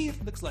 Jackie,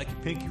 looks like your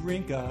pinky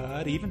ring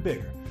got even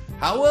bigger.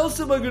 How else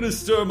am I going to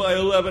stir my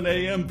 11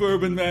 a.m.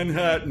 bourbon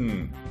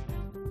Manhattan?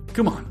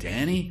 Come on,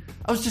 Danny.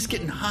 I was just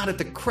getting hot at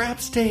the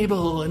craps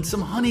table, and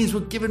some honeys were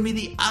giving me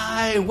the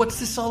eye. What's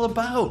this all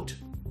about?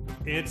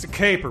 It's a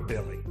caper,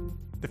 Billy.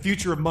 The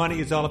future of money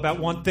is all about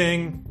one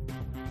thing: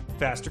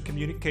 faster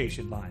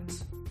communication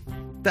lines.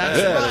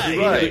 That's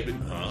right.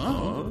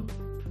 Huh?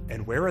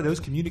 And where are those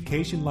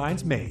communication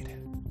lines made?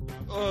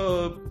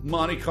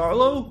 Monte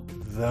Carlo?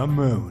 The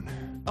moon.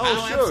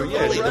 Oh, sure,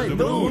 yeah, right. The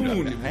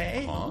moon.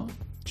 Hey? Huh?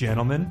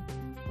 Gentlemen,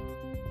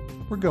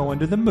 we're going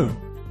to the moon.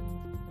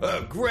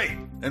 Great.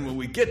 And when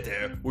we get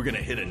there, we're going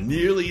to hit a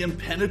nearly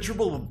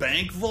impenetrable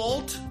bank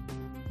vault?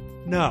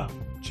 No,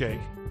 Jake.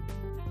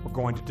 We're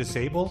going to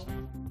disable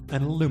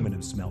an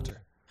aluminum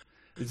smelter.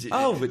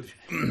 Oh, but...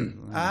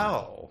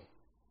 ow.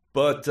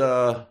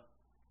 But,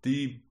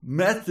 the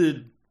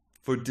method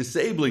for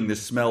disabling the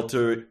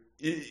smelter,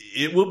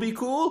 it will be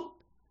cool?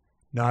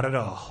 Not at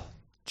all.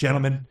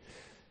 Gentlemen,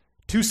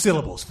 2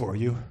 syllables for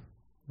you.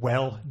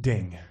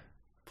 Welding.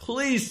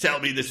 Please tell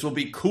me this will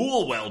be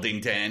cool, Welding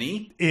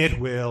Danny.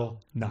 It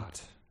will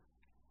not.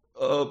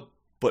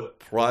 But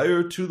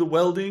prior to the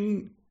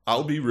welding,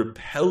 I'll be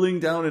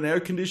rappelling down an air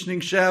conditioning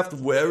shaft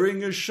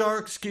wearing a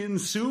shark skin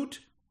suit?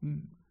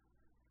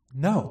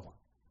 No.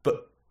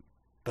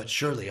 But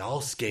surely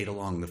I'll skate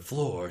along the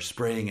floor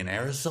spraying an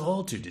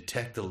aerosol to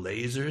detect the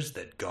lasers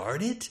that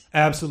guard it?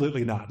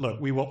 Absolutely not.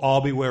 Look, we will all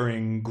be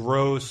wearing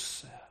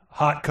gross,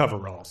 hot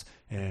coveralls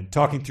and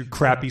talking through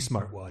crappy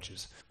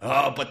smartwatches.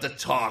 Oh, but the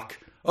talk.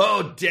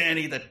 Oh,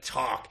 Danny, the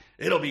talk.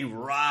 It'll be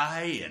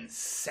wry and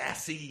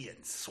sassy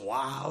and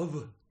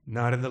suave.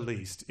 Not in the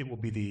least. It will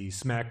be the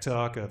smack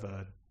talk of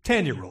a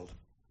 10-year-old.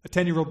 A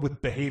 10-year-old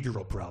with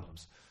behavioral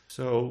problems.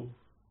 So,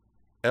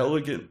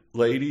 elegant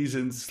ladies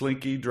in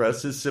slinky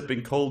dresses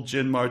sipping cold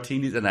gin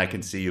martinis, and I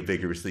can see you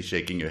vigorously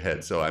shaking your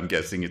head, so I'm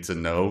guessing it's a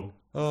no.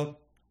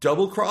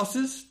 Double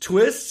crosses?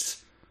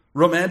 Twists?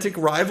 Romantic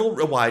rival?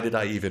 Why did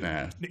I even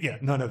ask? Yeah,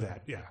 none of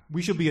that, yeah.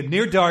 We shall be in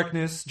near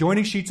darkness,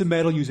 joining sheets of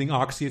metal using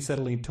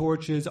oxyacetylene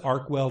torches,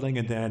 arc welding,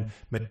 and then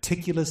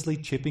meticulously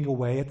chipping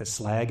away at the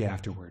slag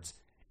afterwards.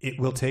 It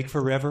will take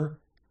forever,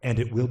 and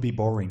it will be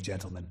boring,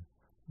 gentlemen.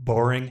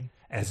 Boring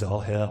as all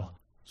hell.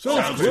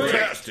 Sounds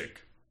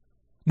fantastic.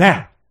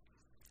 Now,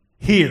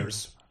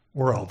 here's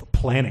where all the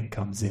planning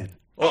comes in.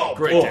 Oh,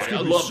 great, Danny.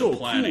 I love the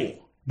planning.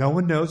 Cool. No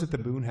one knows that the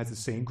moon has the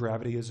same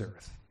gravity as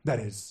Earth. That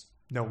is,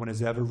 no one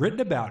has ever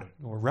written about it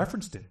or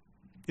referenced it.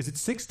 Is it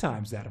 6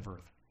 times that of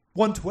Earth?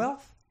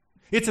 1/12?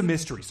 It's a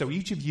mystery, so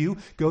each of you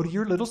go to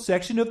your little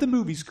section of the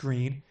movie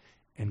screen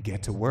and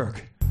get to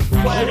work.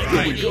 Well,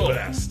 here we go.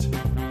 Best.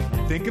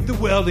 Think of the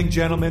welding,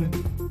 gentlemen.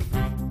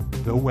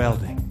 The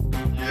welding.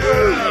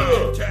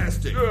 Yeah,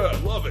 fantastic. Yeah, I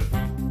love it.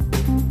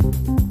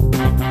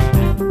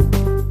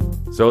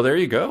 So there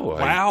you go.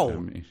 Wow. I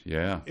mean,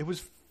 yeah. It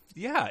was,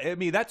 yeah. I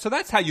mean,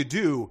 that's how you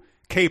do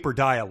caper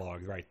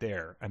dialogue right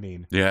there. I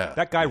mean, yeah,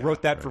 that guy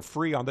wrote that for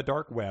free on the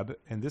dark web,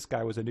 and this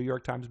guy was a New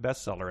York Times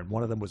bestseller, and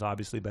one of them was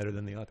obviously better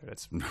than the other.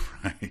 That's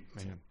right.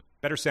 Man,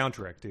 better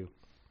soundtrack too.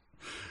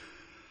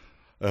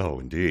 Oh,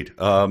 indeed.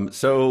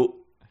 So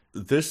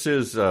this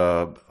is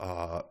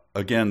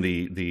again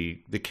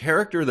the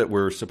character that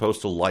we're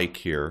supposed to like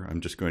here. I'm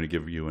just going to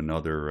give you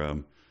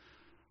another.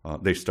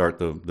 They start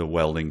the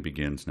welding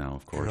begins now,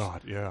 of course.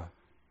 God, yeah.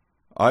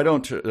 I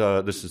don't.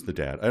 This is the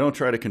dad. I don't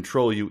try to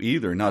control you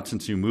either. Not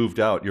since you moved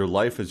out. Your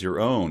life is your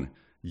own.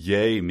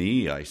 Yay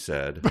me, I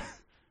said.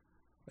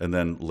 And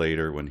then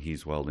later, when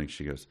he's welding,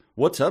 she goes,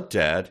 "What's up,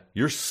 Dad?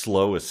 You're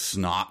slow as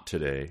snot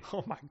today."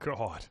 Oh my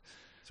God.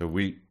 So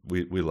we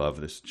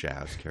love this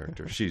Jazz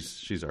character.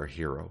 She's our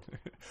hero.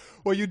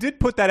 Well, you did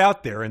put that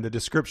out there in the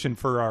description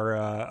for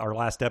our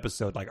last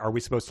episode. Like, are we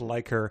supposed to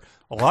like her?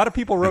 A lot of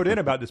people wrote in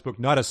about this book.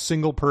 Not a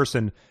single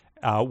person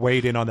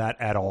weighed in on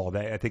that at all.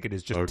 I think it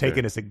is just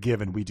taken as a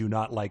given. We do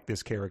not like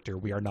this character.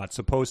 We are not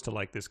supposed to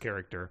like this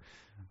character.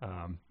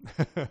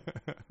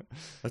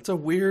 That's a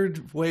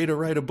weird way to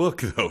write a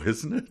book, though,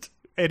 isn't it?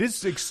 It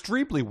is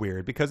extremely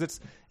weird because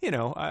it's,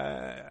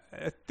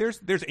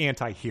 there's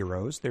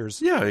anti-heroes.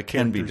 It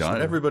can be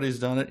done. Everybody's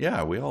done it.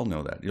 Yeah, we all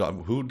know that.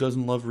 Who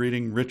doesn't love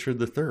reading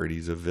Richard III?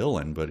 He's a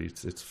villain, but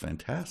it's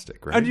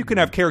fantastic, right? And you can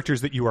have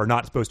characters that you are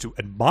not supposed to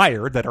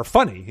admire that are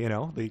funny.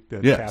 The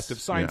cast of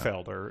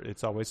Seinfeld or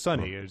It's Always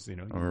Sunny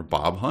or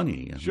Bob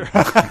Honey. Sure.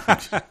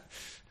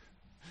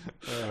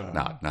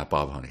 Not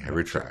Bob Honey. I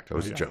retract. I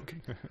was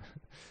joking.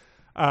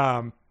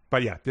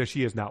 But yeah,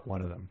 she is not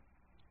one of them.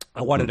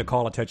 I wanted to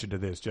call attention to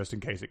this just in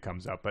case it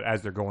comes up. But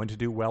as they're going to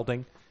do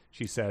welding,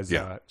 she says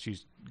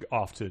she's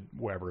off to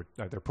wherever.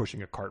 They're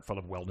pushing a cart full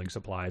of welding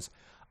supplies.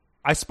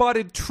 I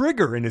spotted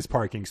Trigger in his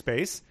parking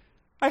space.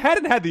 I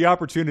hadn't had the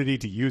opportunity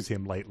to use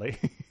him lately.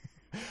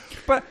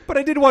 But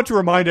I did want to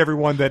remind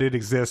everyone that it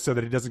exists so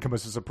that it doesn't come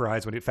as a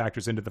surprise when it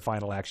factors into the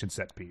final action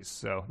set piece.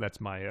 So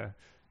that's my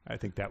I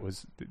think that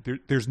was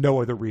there's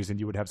no other reason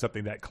you would have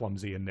something that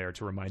clumsy in there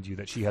to remind you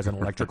that she has an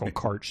electrical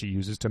cart she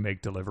uses to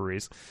make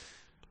deliveries.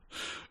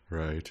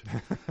 Right.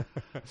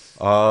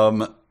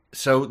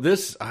 So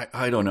this,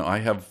 I don't know. I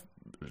have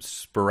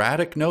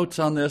sporadic notes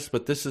on this,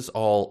 but this is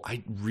all,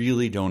 I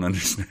really don't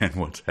understand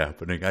what's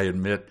happening. I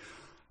admit,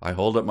 I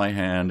hold up my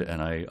hand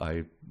and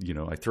I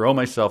throw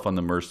myself on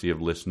the mercy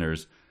of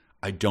listeners.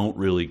 I don't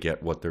really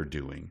get what they're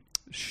doing.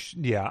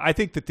 Yeah, I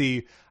think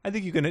you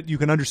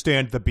can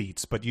understand the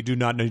beats, but you do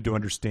not need to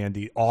understand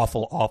the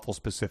awful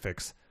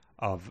specifics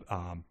of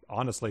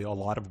honestly a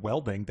lot of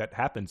welding that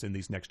happens in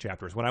these next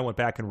chapters. When I went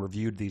back and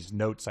reviewed these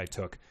notes I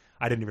took,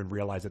 I didn't even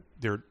realize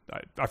that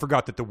I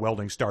forgot that the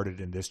welding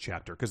started in this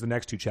chapter, because the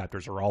next two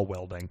chapters are all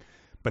welding.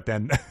 But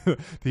then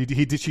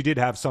she did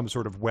have some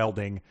sort of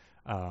welding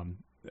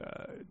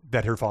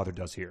that her father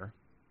does here.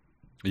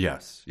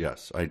 Yes.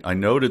 I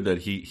noted that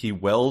he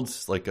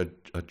welds like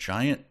a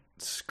giant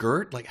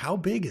skirt. Like, how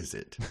big is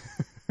it?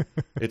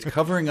 It's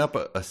covering up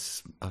a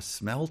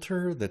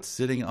smelter that's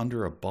sitting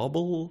under a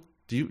bubble.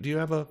 Do you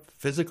have a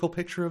physical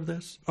picture of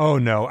this? Oh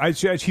no,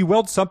 she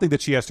welds something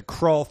that she has to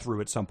crawl through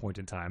at some point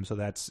in time. So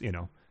that's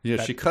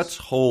Yeah, she cuts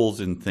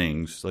holes in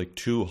things, like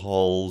 2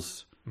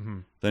 hulls. Mm-hmm.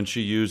 Then she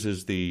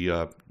uses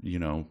the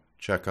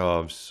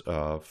Chekhov's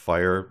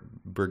fire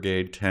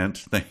brigade tent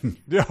thing.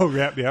 Oh,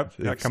 yep. The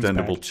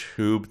extendable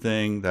tube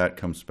thing that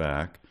comes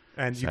back.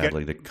 And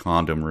sadly, the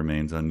condom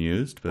remains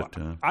unused. But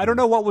I don't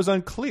know what was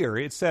unclear.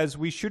 It says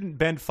we shouldn't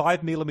bend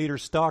 5mm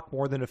stock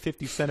more than a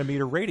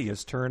 50-centimeter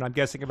radius turn. I'm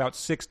guessing about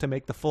 6 to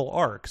make the full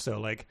arc. So,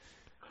 like,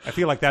 I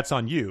feel like that's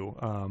on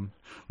you.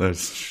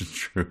 That's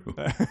true.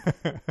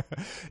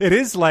 It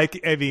is like,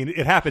 I mean,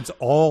 it happens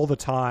all the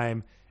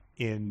time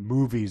in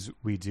movies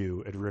we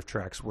do at Riff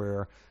Tracks,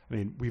 where, I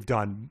mean, we've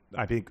done,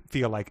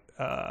 feel like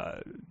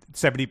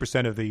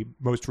 70% of the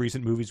most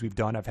recent movies we've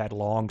done have had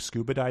long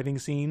scuba diving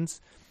scenes.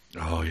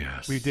 Oh,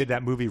 yes. We did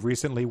that movie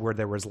recently where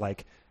there was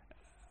like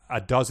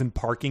a dozen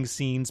parking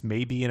scenes,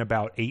 maybe in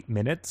about 8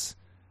 minutes,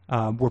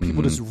 where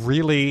people just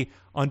really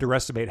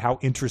underestimate how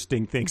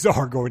interesting things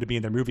are going to be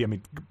in their movie. I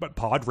mean, but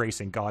pod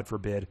racing, God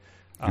forbid.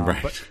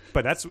 Right.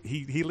 But that's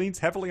he leans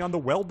heavily on the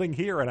welding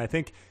here, and I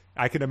think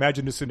I can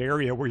imagine a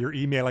scenario where you're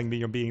emailing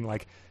me and being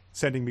like,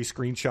 sending me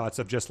screenshots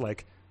of just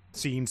like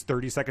scenes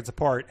 30 seconds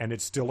apart, and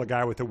it's still a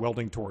guy with a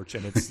welding torch,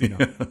 and it's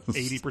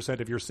 80%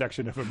 of your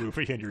section of a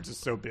movie, and you're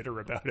just so bitter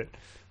about it.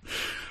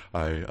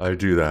 I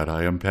do that.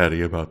 I am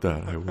petty about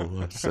that. I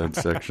will send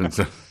sections.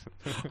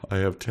 I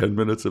have 10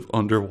 minutes of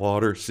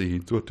underwater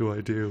scenes. What do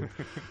I do?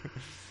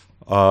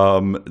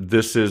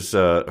 This is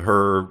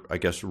her, I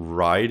guess,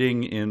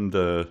 riding in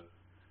the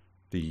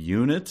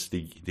units,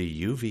 the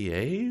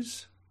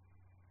UVAs.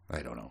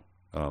 I don't know.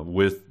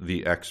 With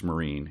the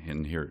ex-Marine,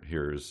 and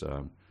here's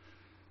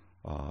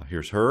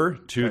her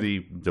to the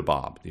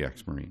Bob, the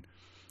ex-Marine.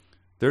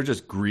 They're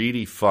just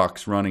greedy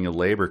fucks running a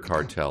labor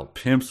cartel.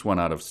 Pimps went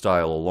out of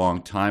style a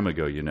long time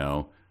ago, you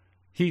know.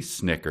 He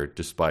snickered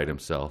despite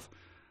himself.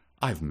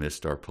 I've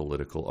missed our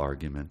political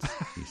arguments,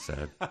 he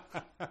said.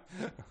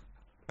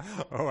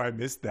 Oh, I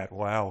missed that.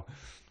 Wow.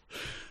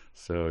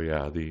 So,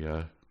 yeah,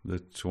 the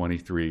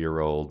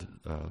 23-year-old,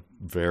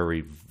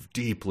 very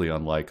deeply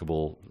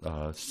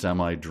unlikable,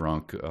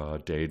 semi-drunk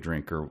day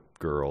drinker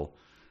girl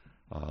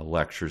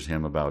lectures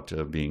him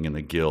about being in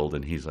the guild,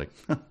 and he's like,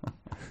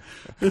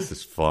 this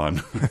is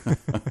fun.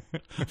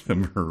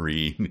 The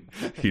Marine,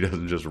 he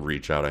doesn't just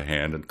reach out a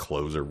hand and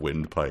close her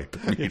windpipe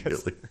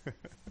immediately. Yes.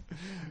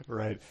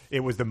 Right.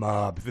 It was the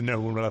mob. No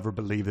one will ever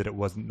believe that it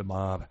wasn't the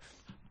mob.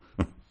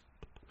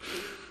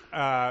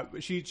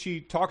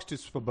 She talks to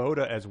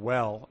Svoboda as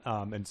well,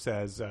 and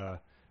says,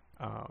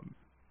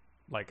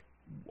 like,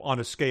 on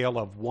a scale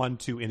of 1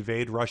 to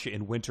invade Russia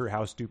in winter,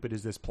 how stupid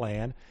is this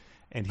plan?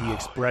 And he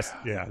expressed,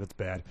 yeah, that's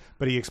bad.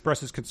 But he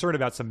expresses concern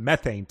about some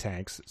methane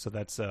tanks, so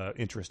that's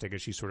interesting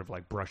as she sort of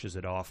like brushes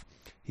it off.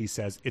 He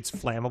says it's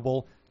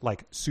flammable,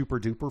 like super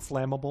duper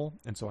flammable,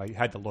 and so I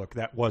had to look.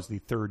 That was the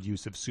third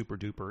use of super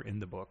duper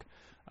in the book.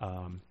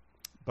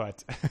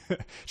 But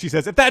she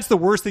says, if that's the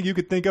worst thing you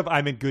could think of,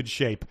 I'm in good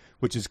shape,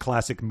 which is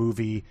classic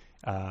movie.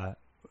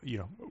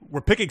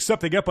 We're picking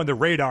something up on the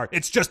radar.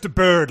 It's just a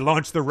bird.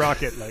 Launch the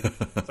rocket. Like,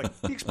 it's like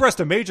he expressed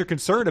a major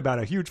concern about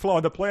a huge flaw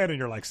in the plan, and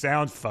you're like,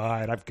 sounds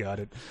fine. I've got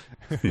it.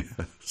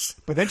 Yes.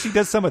 But then she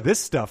does some of this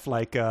stuff,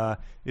 like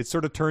it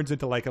sort of turns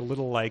into like a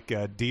little like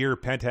dear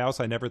penthouse.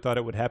 I never thought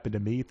it would happen to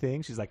me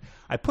thing. She's like,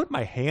 I put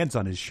my hands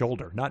on his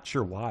shoulder. Not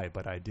sure why,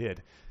 but I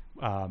did.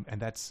 And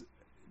that's.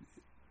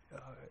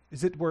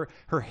 Is it where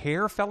her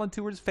hair fell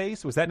into his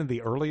face? Was that in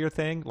the earlier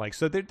thing? Like,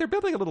 so they're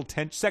building a little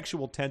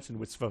sexual tension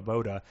with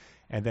Svoboda,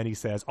 and then he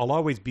says, "I'll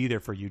always be there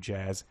for you,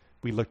 Jazz."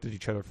 We looked at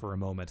each other for a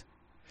moment.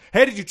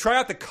 Hey, did you try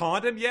out the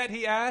condom yet?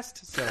 He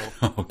asked. So,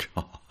 oh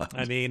god.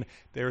 I mean,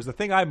 there's a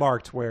thing I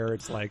marked where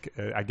it's like,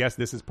 I guess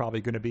this is probably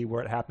going to be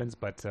where it happens,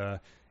 but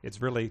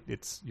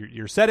it's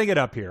you're setting it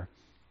up here.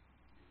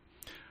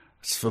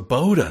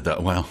 Svoboda, though.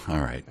 Well, all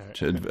right.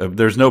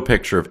 There's no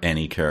picture of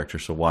any character,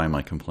 so why am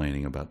I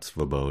complaining about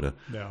Svoboda?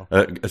 No.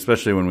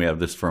 Especially when we have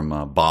this from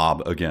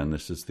Bob. Again,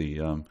 this is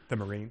the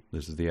Marine.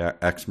 This is the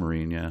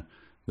ex-Marine, yeah.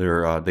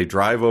 They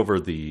drive over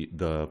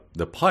the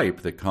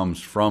pipe that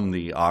comes from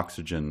the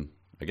oxygen.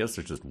 I guess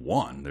there's just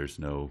one. There's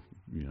no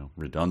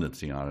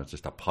redundancy on it. It's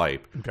just a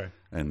pipe. Okay.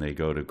 And they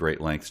go to great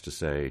lengths to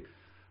say,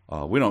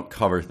 we don't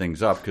cover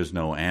things up because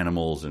no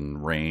animals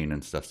and rain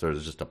and stuff. So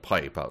there's just a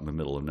pipe out in the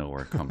middle of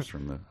nowhere. It comes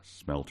from the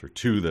smelter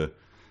to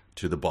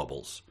the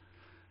bubbles,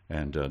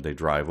 and they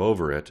drive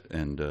over it.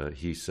 And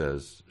she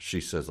says,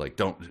 like,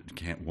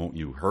 won't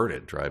you hurt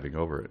it driving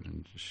over it?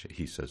 And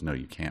he says, no,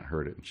 you can't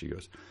hurt it. And she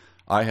goes,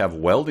 I have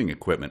welding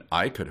equipment.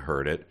 I could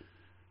hurt it.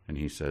 And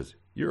he says,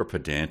 you're a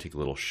pedantic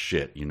little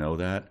shit. You know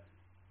that?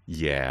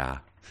 Yeah.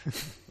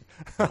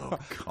 Oh,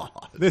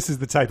 God. This is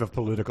the type of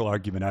political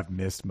argument I've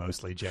missed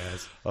mostly,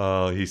 Jazz.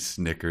 Oh, he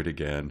snickered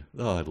again.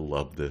 Oh, I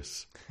love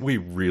this. We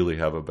really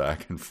have a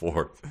back and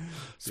forth.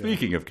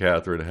 Speaking of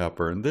Katharine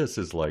Hepburn, this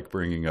is like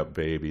bringing up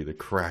Baby, the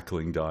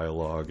crackling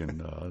dialogue and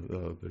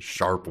the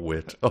sharp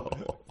wit.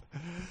 Oh.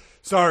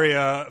 Sorry,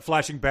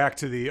 flashing back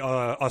to the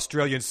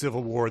Australian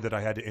Civil War that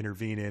I had to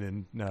intervene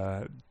in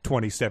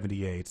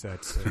 2078.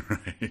 That's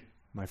right.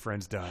 My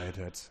friends died.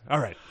 That's all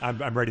right.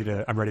 I'm ready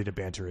to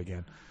banter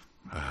again.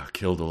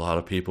 Killed a lot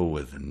of people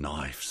with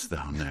knives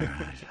down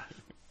there.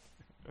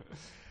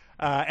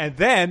 And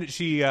then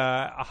she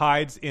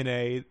hides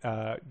in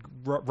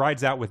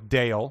rides out with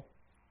Dale,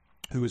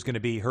 who is going to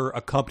be her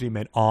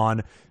accompaniment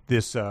on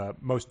this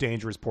most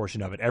dangerous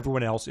portion of it.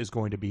 Everyone else is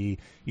going to be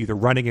either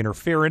running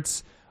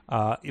interference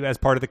as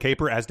part of the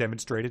caper, as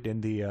demonstrated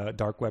in the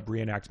dark web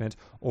reenactment,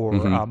 or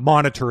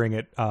monitoring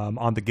it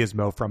on the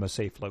gizmo from a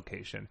safe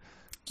location.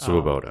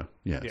 Svoboda,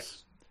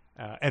 yes.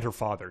 And her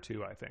father,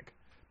 too, I think.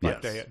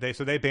 But yes.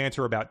 they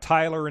banter about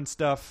Tyler and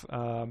stuff,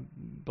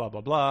 blah, blah,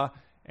 blah.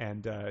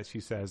 And she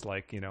says,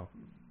 like,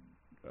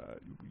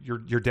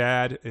 your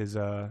dad is,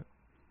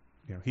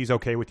 he's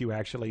okay with you,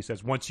 actually. He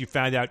says, once he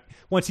found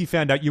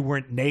out you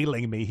weren't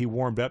nailing me, he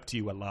warmed up to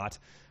you a lot,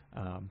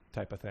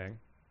 type of thing.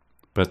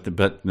 But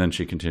then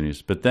she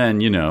continues, but then,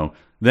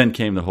 then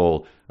came the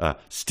whole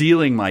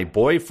stealing my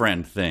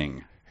boyfriend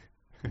thing.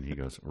 And he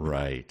goes,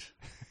 right.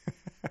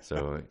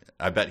 So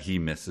I bet he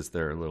misses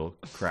their little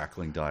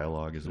crackling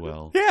dialogue as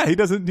well. Yeah, he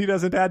doesn't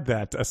add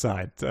that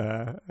aside.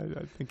 I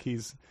think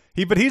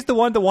but he's the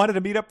one that wanted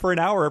to meet up for an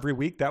hour every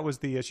week. That was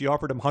she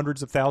offered him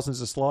hundreds of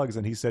thousands of slugs,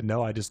 and he said,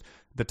 no,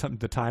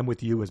 the time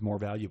with you is more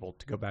valuable,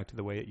 to go back to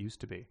the way it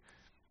used to be.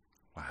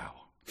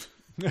 Wow.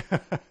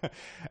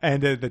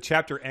 And the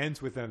chapter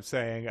ends with them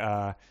saying,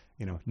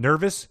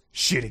 nervous?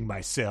 Shitting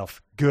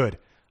myself. Good.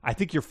 I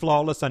think you're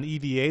flawless on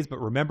EVAs,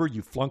 but remember,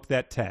 you flunked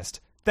that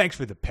test. Thanks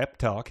for the pep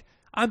talk.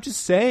 I'm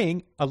just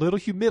saying, a little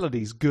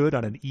humility's good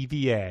on an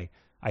EVA.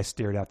 I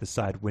stared out the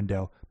side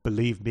window.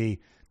 Believe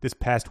me, this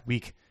past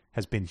week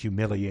has been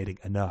humiliating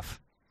enough.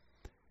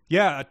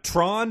 Yeah,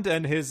 Trond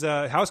and his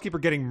housekeeper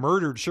getting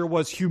murdered sure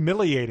was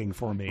humiliating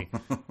for me.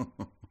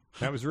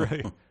 That was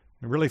I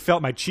really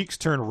felt my cheeks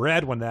turn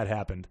red when that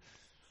happened.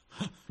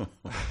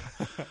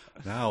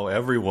 Now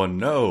everyone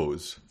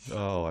knows.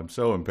 Oh, I'm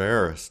so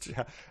embarrassed.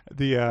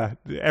 Yeah,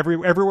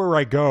 everywhere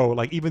I go,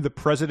 like even the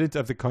president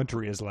of the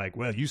country is like,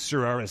 "Well, you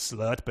sure are a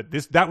slut." But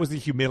that was the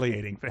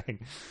humiliating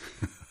thing.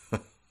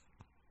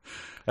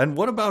 And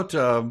what about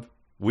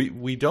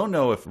we don't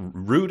know if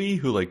Rudy,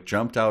 who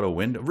jumped out a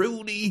window,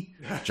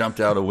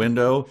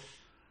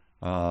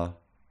 I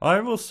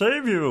will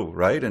save you,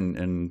 right,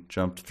 and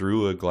jumped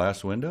through a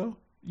glass window.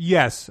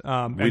 Yes,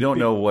 we don't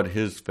know what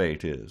his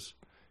fate is.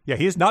 Yeah,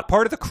 he is not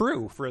part of the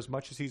crew for as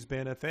much as he's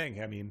been a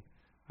thing. I mean,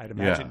 I'd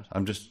imagine. Yeah,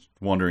 I'm just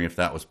wondering if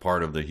that was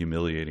part of the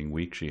humiliating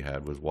week she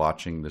had, was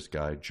watching this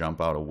guy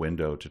jump out a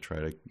window to try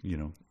to,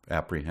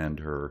 apprehend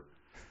her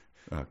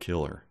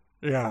killer.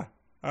 Yeah.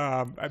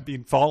 I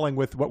mean, falling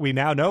with what we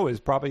now know is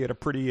probably at a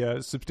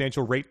pretty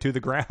substantial rate to the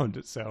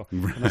ground. So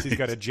right. Unless he's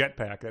got a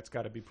jetpack, that's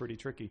got to be pretty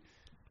tricky.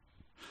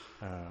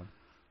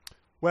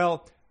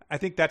 Well, I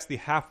think that's the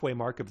halfway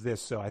mark of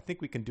this. So I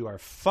think we can do our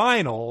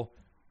final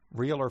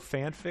real or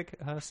fanfic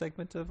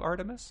segment of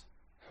Artemis.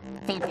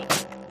 Fanfic.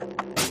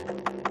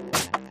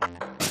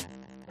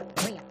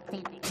 Real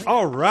fanfic.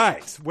 All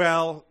right.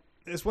 Well,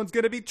 this one's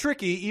going to be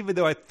tricky, even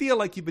though I feel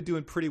like you've been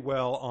doing pretty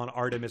well on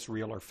Artemis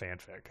real or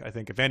fanfic. I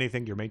think, if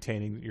anything, you're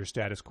maintaining your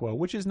status quo,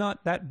 which is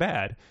not that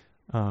bad,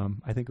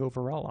 I think,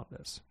 overall on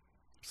this.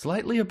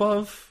 Slightly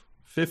above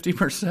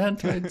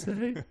 50%, I'd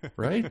say,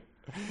 right?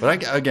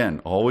 But again,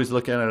 always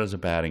look at it as a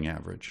batting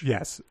average.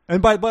 Yes.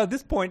 And by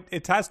this point,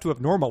 it has to have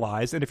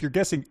normalized. And if you're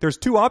guessing, there's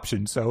two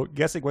options. So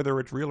guessing whether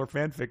it's real or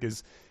fanfic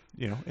is,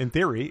 in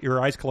theory,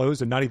 your eyes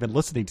closed and not even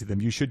listening to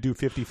them, you should do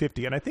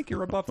 50-50. And I think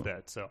you're above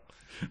that. So,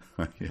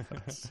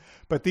 yes.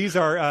 But these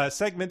are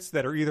segments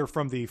that are either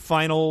from the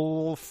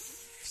final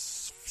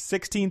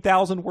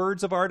 16,000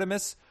 words of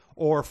Artemis,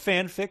 or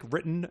fanfic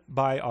written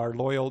by our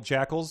loyal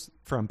jackals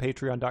from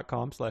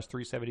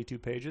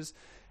patreon.com/372pages.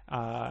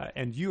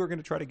 And you are going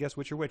to try to guess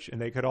which are which. And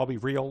they could all be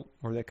real,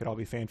 or they could all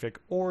be fanfic,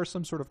 or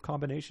some sort of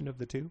combination of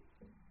the two.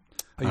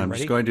 I'm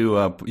just going to,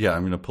 I'm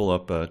going to pull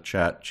up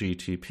Chat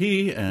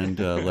GTP and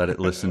let it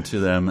listen to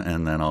them,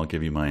 and then I'll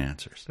give you my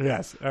answers.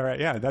 Yes. All right.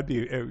 Yeah,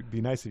 it would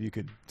be nice if you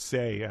could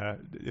say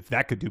if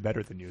that could do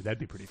better than you. That'd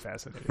be pretty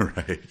fascinating.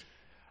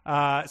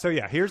 Right. So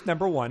here's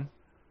number 1.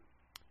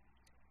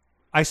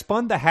 I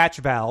spun the hatch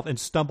valve and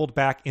stumbled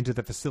back into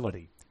the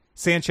facility.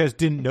 Sanchez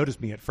didn't notice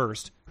me at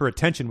first. Her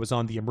attention was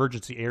on the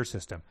emergency air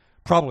system,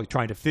 probably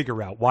trying to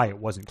figure out why it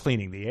wasn't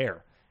cleaning the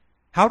air.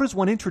 How does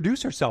one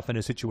introduce herself in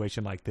a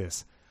situation like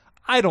this?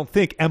 I don't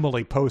think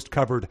Emily Post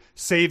covered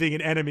saving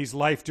an enemy's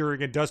life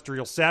during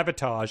industrial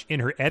sabotage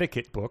in her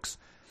etiquette books.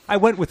 I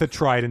went with a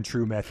tried and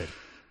true method.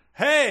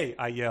 "Hey!"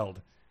 I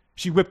yelled.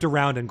 She whipped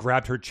around and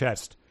grabbed her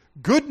chest.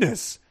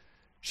 "Goodness!"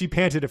 She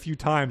panted a few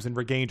times and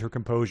regained her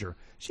composure.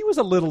 She was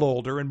a little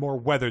older and more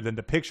weathered than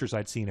the pictures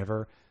I'd seen of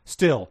her.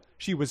 Still,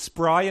 she was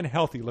spry and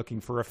healthy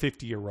looking for a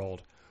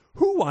 50-year-old.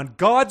 "Who on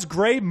God's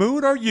gray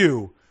moon are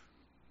you?"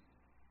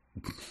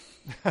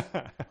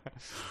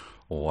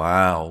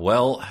 Wow.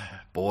 Well,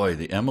 boy,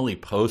 the Emily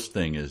Post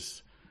thing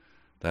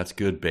that's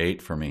good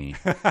bait for me.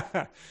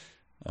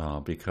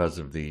 Because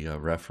of the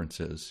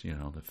references,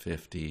 the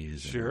 50s.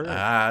 Sure.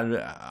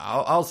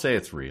 I'll say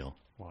it's real.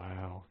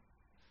 Wow.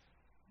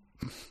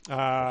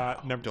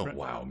 Don't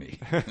wow me.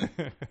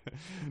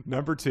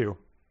 Number 2.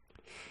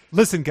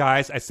 "Listen,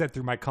 guys," I said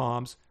through my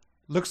comms.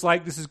 "Looks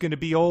like this is going to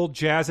be old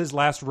Jazz's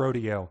last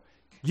rodeo.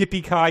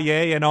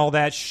 Yippee-ki-yay and all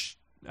that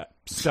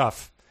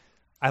stuff."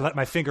 I let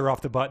my finger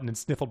off the button and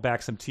sniffled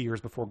back some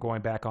tears before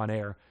going back on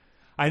air.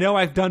 "I know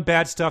I've done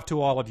bad stuff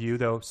to all of you,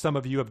 though some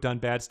of you have done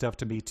bad stuff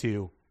to me,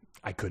 too."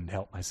 I couldn't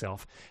help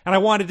myself. And I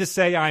wanted to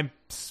say I'm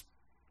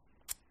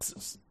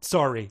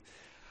sorry.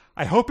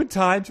 I hope in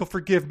time you'll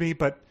forgive me,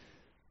 but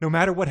no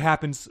matter what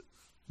happens,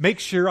 make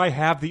sure I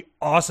have the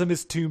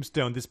awesomest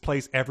tombstone this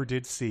place ever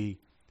did see.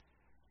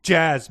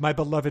 "Jazz, my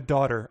beloved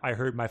daughter," I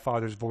heard my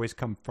father's voice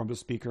come from the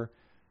speaker.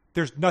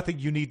 "There's nothing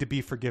you need to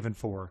be forgiven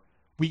for.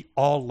 We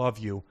all love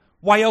you.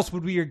 Why else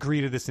would we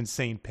agree to this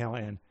insane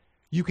plan?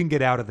 You can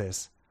get out of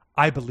this.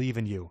 I believe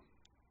in you.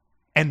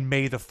 And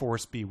may the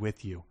Force be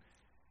with you."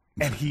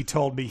 And he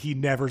told me he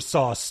never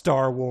saw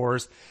Star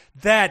Wars.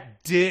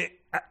 That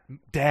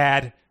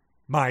Dad,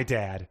 my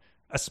dad.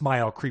 A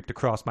smile creeped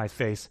across my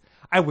face.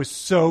 I was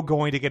so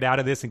going to get out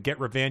of this and get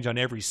revenge on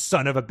every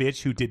son of a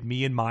bitch who did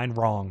me and mine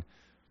wrong.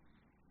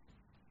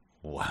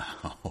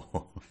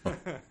 Wow.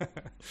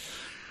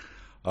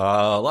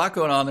 A lot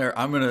going on there.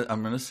 I'm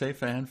gonna say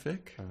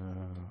fanfic.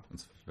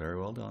 It's very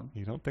well done.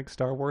 You don't think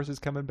Star Wars is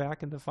coming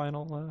back in the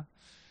final?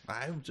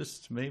 I'm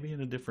just maybe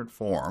in a different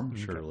form,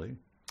 surely.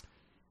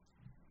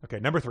 Okay,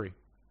 number 3.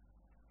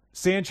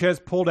 Sanchez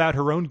pulled out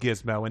her own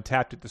gizmo and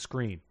tapped at the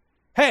screen.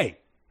 "Hey!"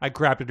 I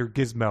grabbed at her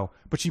gizmo,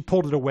 but she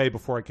pulled it away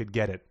before I could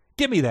get it.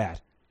 "Give me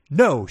that."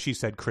 "No," she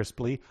said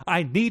crisply.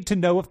 "I need to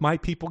know if my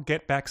people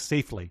got back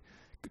safely.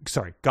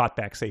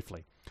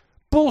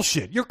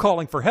 "Bullshit, you're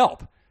calling for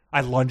help." I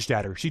lunged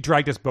at her. She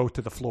dragged us both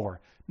to the floor.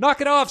 "Knock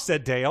it off,"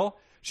 said Dale.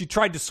 She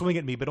tried to swing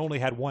at me, but only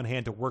had one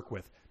hand to work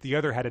with. The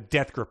other had a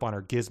death grip on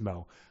her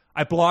gizmo.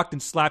 I blocked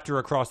and slapped her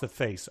across the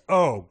face.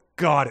 Oh,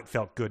 God, it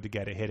felt good to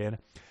get a hit in.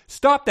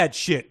 "Stop that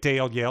shit,"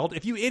 Dale yelled.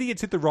 "If you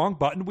idiots hit the wrong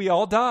button, we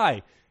all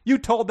die. You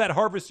told that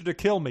harvester to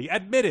kill me.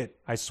 Admit it."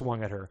 I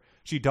swung at her.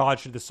 She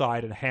dodged to the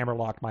side and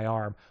hammerlocked my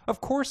arm. "Of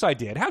course I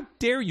did. How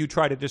dare you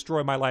try to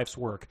destroy my life's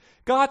work?"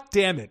 "God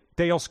damn it."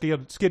 Dale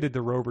skidded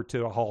the rover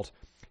to a halt.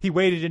 He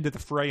waded into the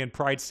fray and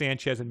pried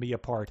Sanchez and me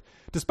apart.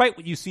 Despite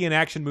what you see in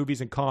action movies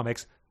and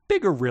comics,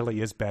 bigger really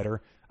is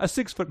better. A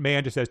 6-foot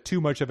man just has too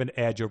much of an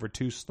edge over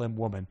 2 slim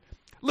women.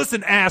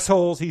 "Listen,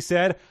 assholes," he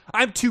said.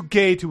 "I'm too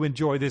gay to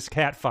enjoy this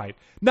catfight.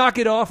 Knock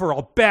it off or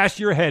I'll bash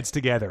your heads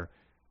together."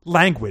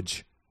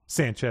 "Language,"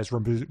 Sanchez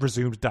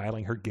resumed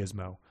dialing her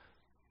gizmo.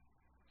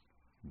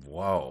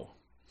 Whoa.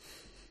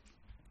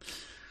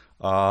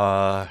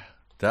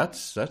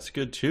 That's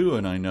good too,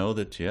 and I know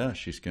that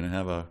she's going to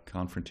have a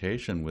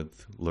confrontation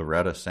with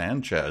Loretta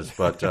Sanchez,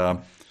 but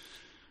I'm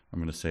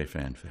going to say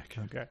fanfic.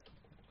 Okay.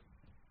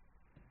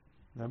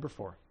 Number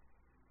 4.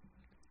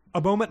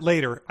 A moment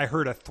later, I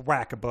heard a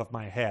thwack above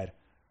my head.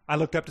 I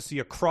looked up to see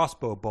a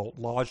crossbow bolt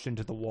lodged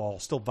into the wall,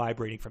 still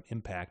vibrating from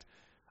impact.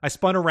 I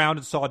spun around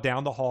and saw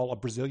down the hall a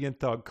Brazilian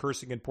thug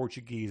cursing in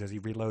Portuguese as he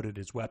reloaded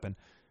his weapon.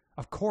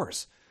 Of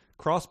course.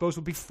 Crossbows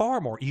would be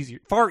far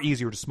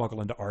easier to smuggle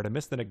into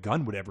Artemis than a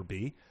gun would ever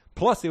be.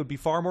 Plus, it would be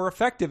far more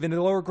effective in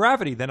lower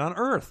gravity than on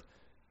Earth.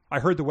 I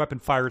heard the weapon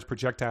fire its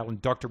projectile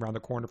and ducked around the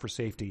corner for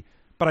safety,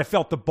 but I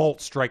felt the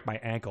bolt strike my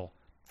ankle.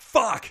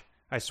 "Fuck!"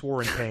 I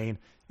swore in pain.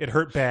 It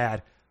hurt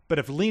bad, but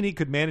if Leanie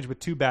could manage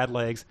with 2 bad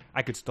legs,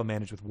 I could still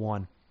manage with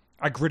 1.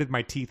 I gritted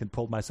my teeth and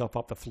pulled myself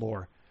off the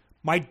floor.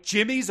 "My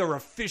jimmies are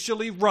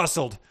officially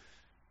rustled."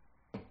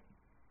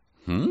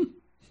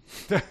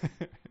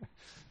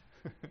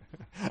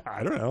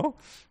 I don't know.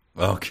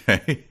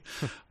 Okay.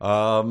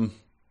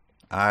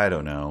 I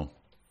don't know.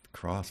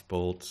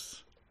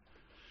 Crossbolts,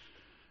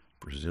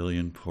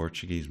 Brazilian,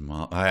 Portuguese.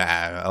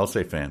 I'll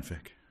say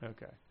fanfic.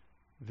 Okay.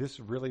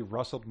 This really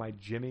rustled my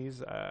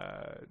jimmies.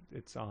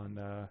 It's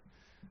on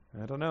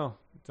I don't know.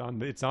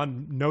 It's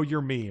on Know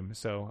Your Meme.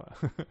 So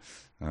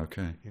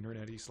Okay.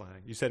 internet-y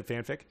slang. You said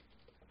fanfic?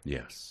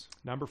 Yes.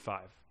 Number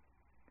 5.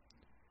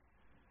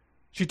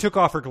 She took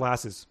off her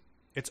glasses.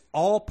 It's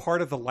all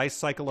part of the life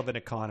cycle of an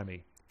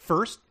economy.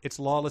 First, it's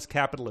lawless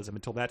capitalism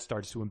until that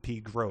starts to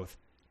impede growth.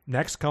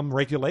 Next come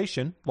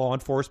regulation, law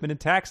enforcement, and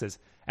taxes.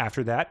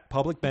 After that,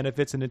 public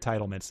benefits and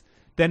entitlements.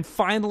 Then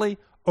finally,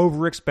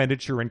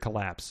 overexpenditure and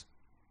collapse.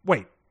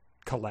 Wait,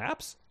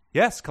 collapse?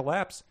 Yes,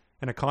 collapse.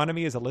 An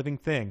economy is a living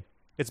thing.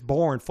 It's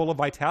born full of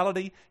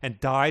vitality and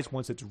dies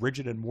once it's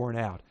rigid and worn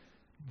out.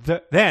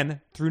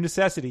 Then, through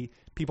necessity,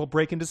 people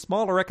break into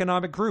smaller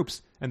economic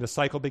groups, and the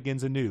cycle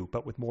begins anew,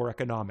 but with more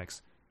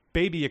economics.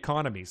 Baby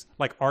economies,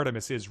 like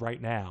Artemis is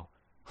right now.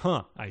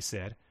 Huh, I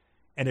said.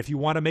 And if you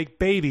want to make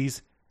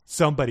babies,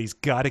 somebody's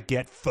got to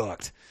get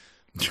fucked.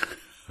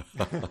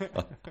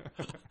 A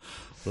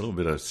little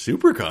bit of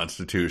super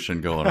constitution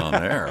going on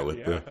there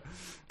with the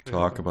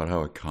talk about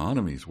how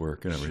economies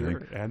work and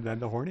everything. Sure. And then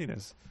the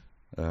horniness.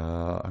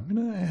 I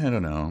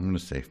don't know. I'm gonna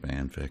say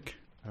fanfic.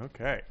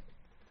 Okay.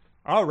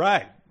 All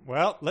right.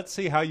 Well, let's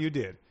see how you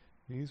did.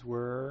 These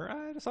were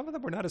some of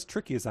them were not as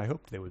tricky as I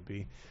hoped they would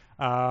be.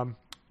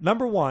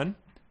 Number one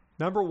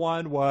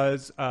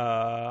was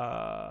Emily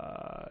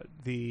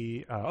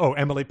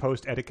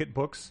Post etiquette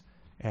books,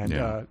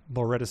 and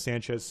Loretta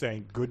Sanchez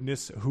saying,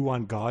 "Goodness, who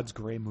on God's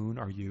gray moon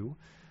are you?"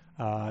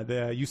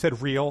 You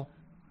said real.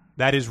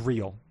 That is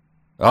real.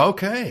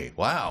 Okay.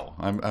 Wow.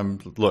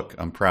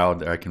 I'm proud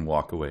that I can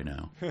walk away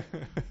now.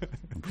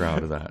 I'm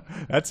proud of that.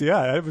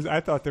 I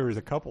thought there was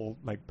a couple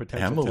like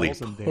potential Emily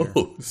tells in there.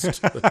 Post.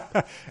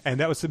 And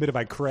that was submitted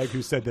by Craig,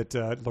 who said that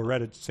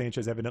Loretta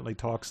Sanchez evidently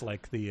talks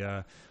like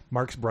the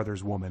Marx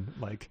Brothers woman.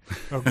 Like,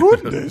 oh,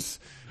 goodness.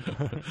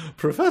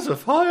 Professor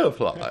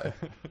Firefly.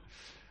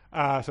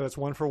 So that's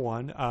 1 for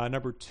 1.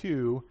 Number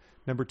two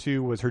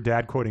was her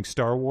dad quoting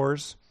Star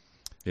Wars.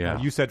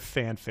 Yeah. You said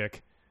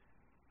fanfic.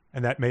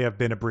 And that may have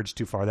been a bridge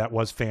too far. That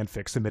was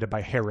fanfic submitted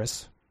by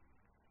Harris.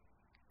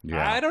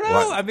 Yeah. I don't know.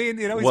 Well, I mean,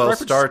 he's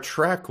Star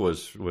Trek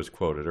was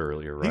quoted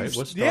earlier, right?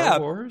 Was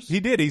Star Wars? He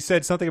did. He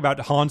said something about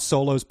Han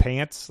Solo's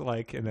pants,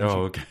 like. And then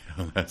okay,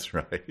 that's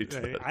right.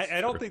 I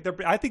don't think there.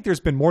 I think there's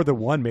been more than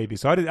one, maybe.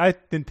 So I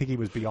didn't think he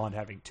was beyond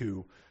having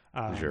 2.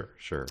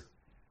 Sure.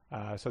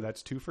 So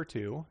that's 2 for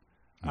 2.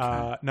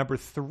 Okay. Number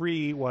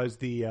 3 was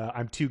the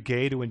I'm too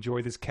gay to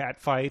enjoy this cat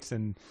fight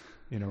and.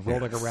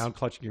 Rolling around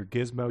clutching your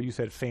gizmo. You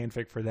said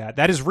fanfic for that.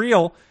 That is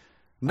real.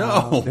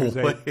 No, there's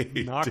a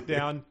wait.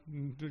 knockdown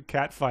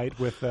cat fight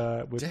with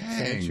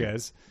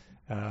Sanchez,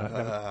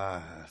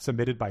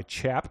 submitted by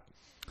Chap.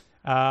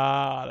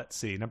 Let's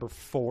see, number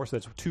 4. So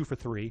that's 2 for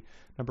 3.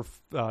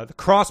 The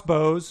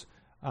crossbows.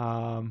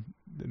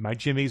 My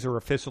jimmies are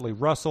officially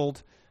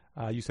rustled.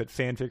 You said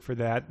fanfic for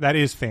that. That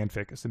is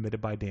fanfic submitted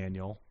by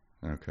Daniel.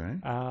 Okay.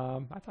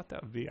 I thought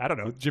that would be, I don't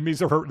know,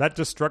 Jimmy's over. That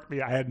just struck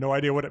me. I had no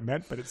idea what it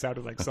meant, but it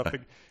sounded like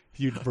something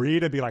you'd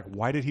read and be like,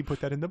 why did he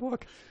put that in the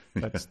book?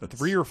 That's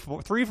 3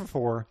 for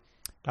 4.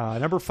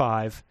 Number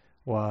 5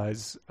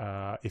 was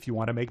if you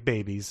want to make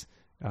babies,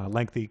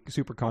 lengthy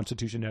super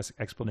constitution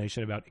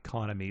explanation about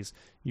economies.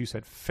 You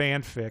said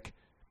fanfic.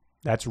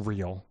 That's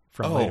real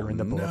from later in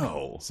the book.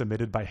 No.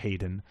 Submitted by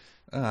Hayden.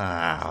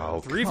 Oh,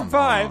 3 for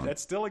 5.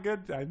 That's still a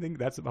good, I think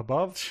that's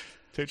above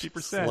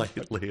 50%.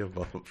 Slightly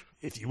above.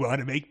 If you want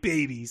to make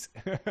babies.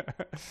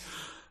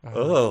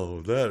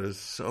 That is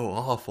so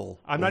awful.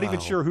 I'm not even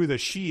sure who the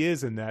she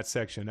is in that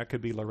section. That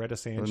could be Loretta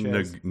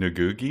Sanchez.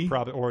 Nagugi?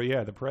 Probably,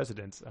 or the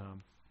president.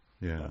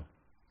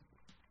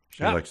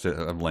 She likes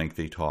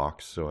lengthy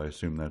talks, so I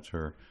assume that's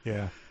her.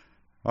 Yeah.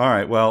 All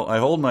right. Well, I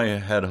hold my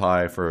head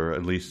high for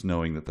at least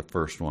knowing that the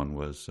first one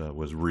was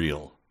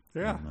real.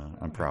 Yeah. And,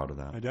 I'm proud of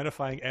that.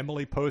 Identifying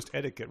Emily Post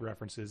etiquette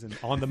references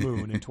on the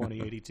moon in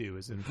 2082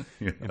 is an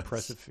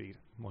impressive feat.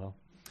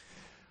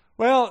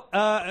 Well,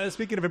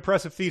 speaking of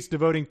impressive feats,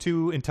 devoting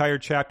 2 entire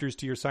chapters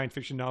to your science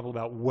fiction novel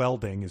about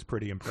welding is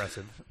pretty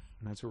impressive.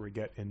 And that's where we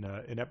get in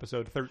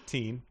episode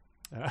 13.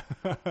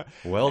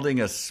 Welding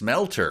a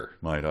smelter,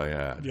 might I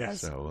add.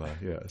 Yes. So,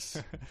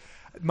 yes.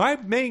 My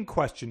main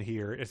question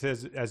here, it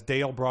says, as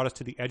Dale brought us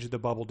to the edge of the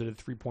bubble, did a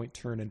 3-point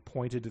turn and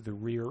pointed to the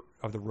rear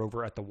of the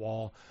rover at the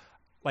wall.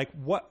 Like,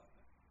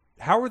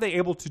 how were they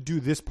able to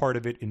do this part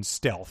of it in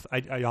stealth?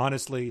 I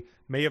honestly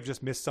may have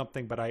just missed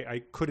something, but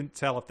I couldn't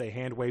tell if they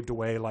hand waved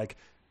away like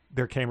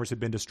their cameras had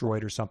been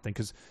destroyed or something,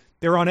 because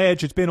they're on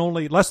edge. It's been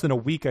only less than a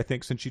week, I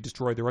think, since she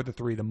destroyed their other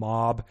 3. The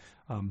mob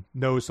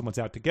knows someone's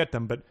out to get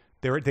them, but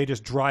they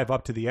just drive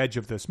up to the edge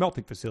of the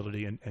smelting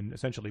facility and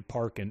essentially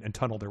park and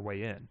tunnel their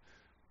way in.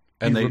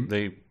 And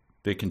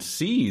they can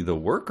see the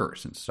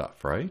workers and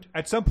stuff, right?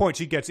 At some point,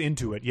 she gets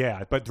into it,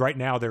 yeah. But right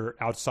now, they're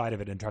outside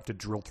of it and have to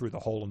drill through the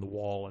hole in the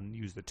wall and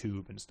use the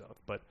tube and stuff.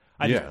 But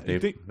I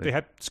think they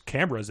have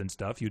cameras and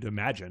stuff, you'd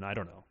imagine. I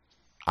don't know.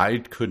 I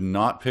could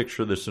not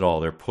picture this at all.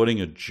 They're putting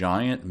a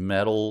giant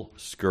metal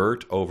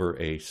skirt over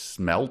a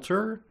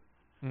smelter.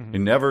 Mm-hmm. It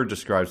never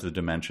describes the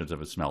dimensions of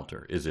a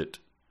smelter. Is it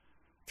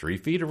 3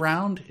 feet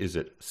around? Is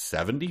it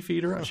 70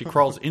 feet around? She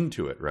crawls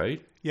into it,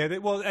 right? Yeah,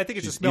 well, I think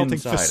it's She's a smelting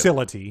inside of it.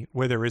 facility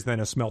where there is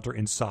then a smelter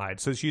inside.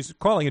 So she's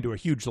crawling into a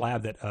huge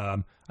lab that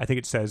I think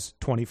it says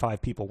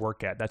 25 people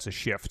work at. That's a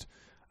shift.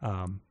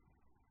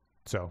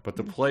 But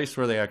the place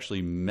where they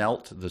actually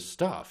melt the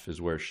stuff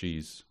is where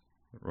she's,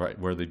 right,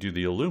 where they do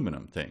the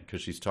aluminum thing,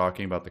 because she's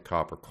talking about the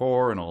copper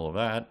core and all of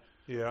that.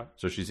 Yeah.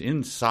 So she's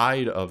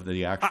inside of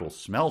the actual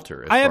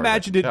smelter. I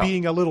imagined it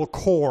being a little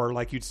core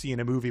like you'd see in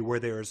a movie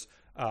where there's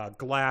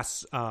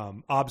glass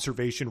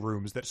observation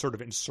rooms that sort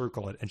of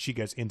encircle it, and she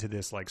gets into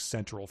this like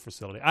central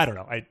facility. I don't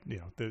know.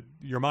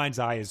 Your mind's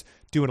eye is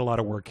doing a lot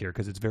of work here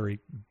because it's very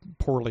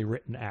poorly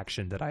written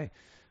action that I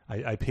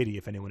pity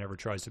if anyone ever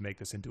tries to make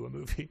this into a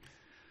movie.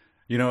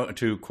 You know,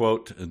 to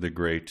quote the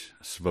great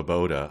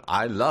Svoboda,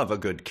 I love a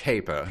good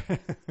caper.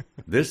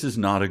 This is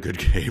not a good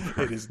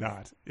caper. It is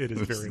not. It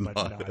is very much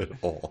not at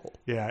all.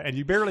 Yeah, and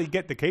you barely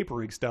get the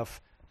capering stuff.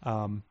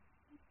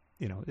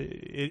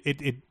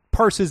 It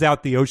parses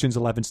out the Ocean's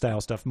 11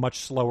 style stuff much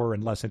slower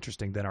and less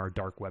interesting than our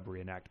dark web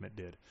reenactment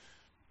did.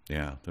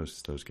 Yeah,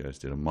 those guys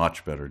did a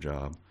much better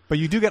job. But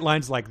you do get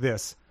lines like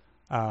this.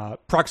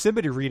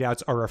 Proximity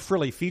readouts are a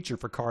frilly feature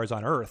for cars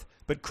on Earth,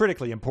 but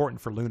critically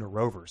important for lunar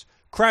rovers.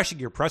 Crashing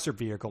your presser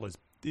vehicle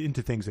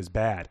into things is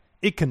bad.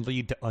 It can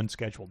lead to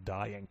unscheduled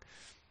dying.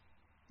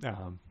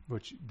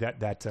 Which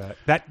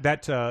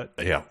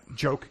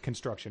joke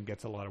construction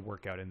gets a lot of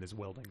work out in this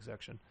welding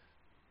section.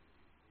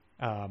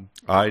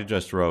 I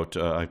just wrote,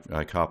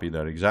 I copied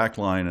that exact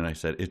line, and I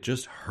said, it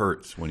just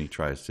hurts when he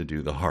tries to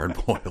do the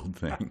hard-boiled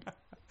thing.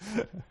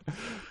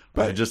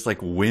 But I just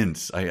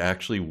wince. I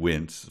actually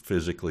wince,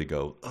 physically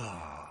go,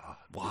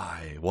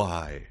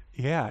 why?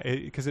 Yeah,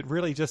 because it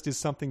really just is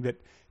something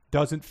that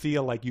doesn't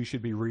feel like you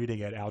should be reading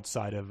it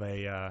outside of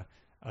a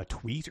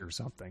tweet or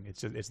something.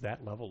 It's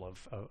that level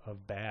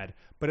of bad.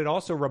 But it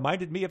also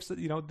reminded me of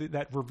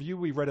that review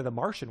we read of The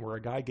Martian where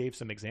a guy gave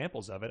some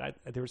examples of it.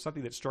 There was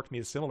something that struck me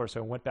as similar,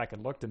 so I went back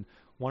and looked, and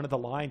one of the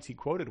lines he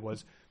quoted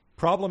was,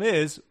 "Problem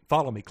is,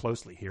 follow me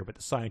closely here, but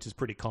the science is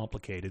pretty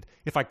complicated.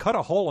 If I cut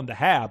a hole in the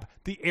hab,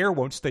 the air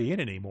won't stay in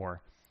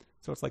anymore."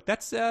 So it's like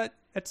that's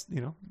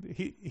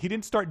he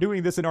didn't start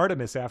doing this in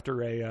Artemis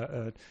after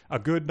a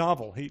good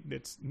novel.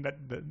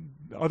 The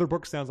other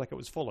book sounds like it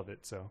was full of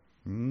it. So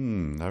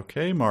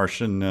okay,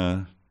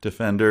 Martian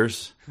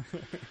defenders,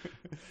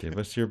 give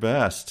us your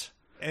best.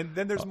 And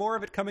then there's more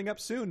of it coming up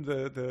soon.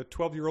 The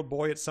 12-year-old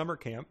boy at summer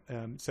camp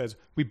says,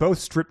 "We both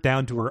stripped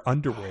down to her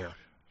underwear."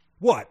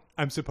 What?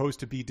 I'm supposed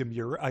to be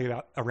demure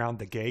around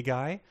the gay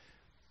guy?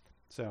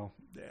 So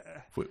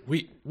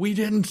we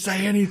didn't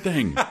say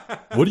anything.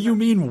 What do you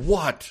mean,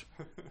 what?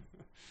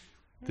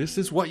 This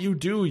is what you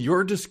do.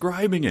 You're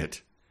describing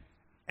it.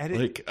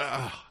 And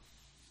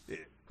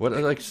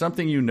what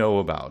something you know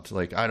about?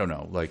 I don't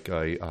know.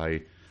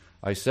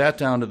 I sat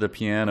down to the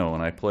piano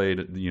and I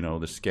played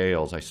the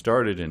scales. I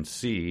started in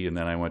C and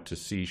then I went to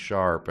C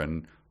sharp.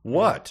 And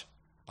what?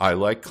 I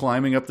like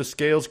climbing up the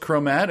scales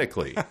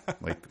chromatically.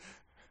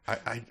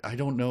 I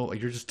don't know.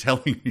 You're just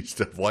telling me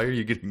stuff. Why are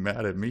you getting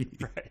mad at me?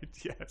 Right.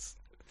 Yes.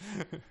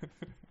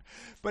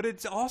 But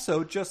it's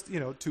also just,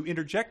 to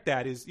interject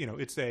that is,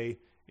 it's a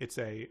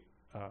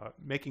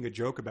making a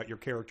joke about your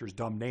character's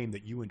dumb name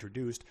that you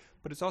introduced.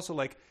 But it's also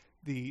like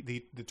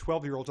the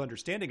 12-year-old's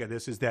understanding of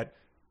this is that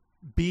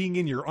being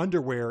in your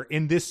underwear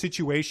in this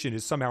situation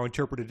is somehow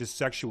interpreted as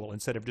sexual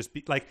instead of just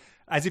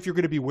as if you're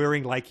going to be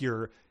wearing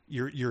your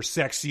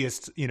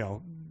sexiest,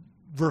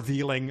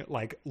 revealing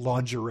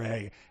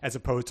lingerie as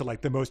opposed to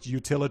the most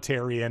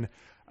utilitarian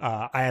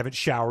I haven't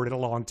showered in a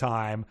long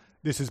time,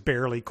 this is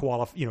barely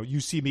qualified,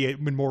 you see me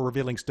in more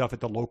revealing stuff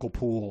at the local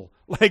pool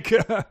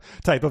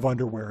type of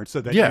underwear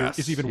so that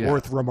it's even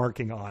worth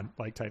remarking on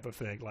type of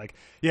thing.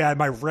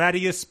 My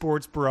rattiest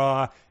sports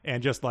bra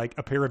and just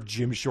a pair of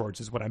gym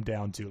shorts is what I'm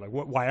down to.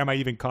 Why am I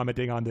even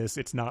commenting on this?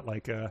 It's not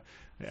I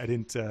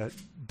didn't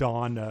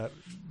don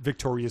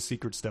Victoria's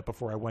Secret stuff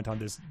before I went on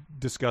this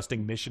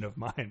disgusting mission of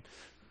mine.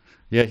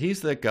 Yeah,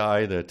 he's that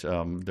guy that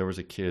there was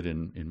a kid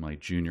in my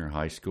junior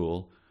high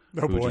school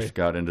who just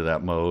got into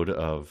that mode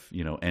of,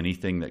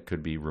 anything that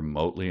could be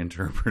remotely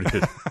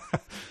interpreted,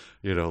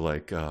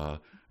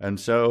 and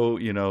so,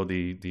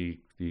 the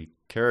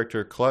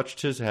character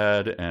clutched his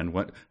head and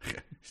went, he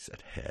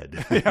said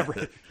head, yeah,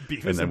 right.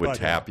 And then would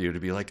tap you to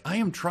be like, I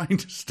am trying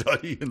to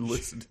study and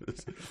listen to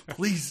this.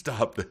 Please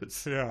stop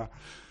this. Yeah.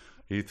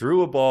 He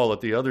threw a ball at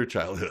the other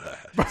child.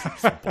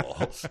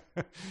 Balls.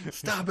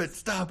 Stop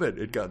it.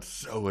 It got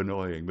so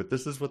annoying. But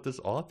this is what this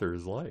author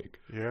is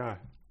like. Yeah.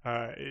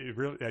 It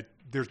really,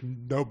 there's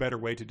no better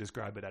way to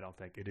describe it, I don't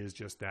think. It is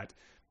just that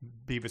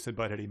Beavis and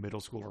Butthead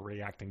middle school are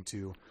reacting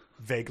to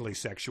vaguely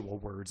sexual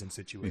words and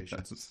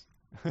situations.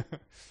 Yes.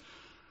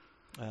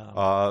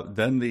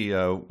 Then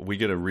we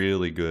get a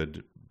really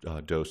good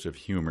dose of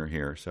humor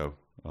here. So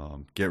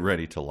get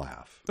ready to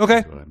laugh. Okay.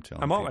 That's what I'm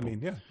telling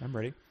people. I'm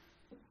ready.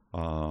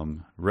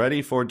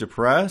 Ready for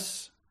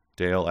depress?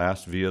 Dale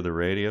asked via the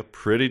radio.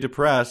 Pretty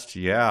depressed.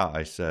 Yeah,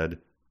 I said.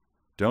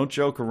 Don't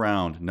joke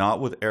around. Not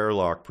with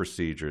airlock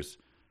procedures.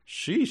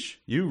 Sheesh,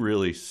 you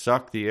really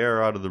suck the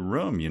air out of the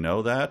room, you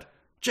know that?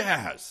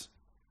 Jazz!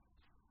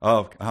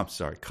 Oh, I'm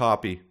sorry.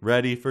 Copy.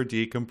 Ready for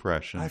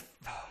decompression.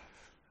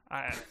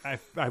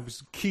 I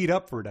was keyed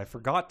up for it. I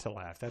forgot to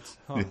laugh. That's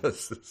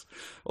Yes.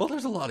 Well,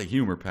 there's a lot of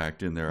humor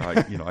packed in there.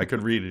 I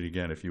could read it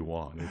again if you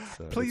want.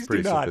 Please it's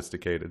pretty do not.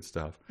 sophisticated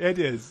stuff. It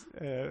is.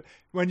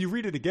 When you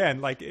read it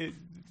again,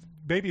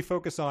 maybe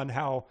focus on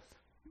how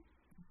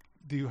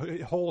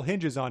the whole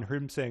hinges on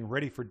him saying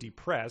 "ready for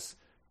depress,"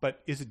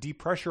 but is it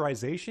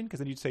depressurization? Because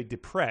then you'd say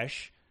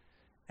depress,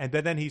 and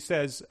then he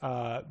says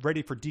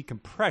 "ready for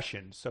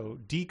decompression." So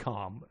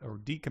decom or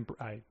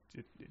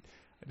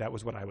that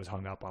was what I was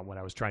hung up on when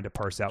I was trying to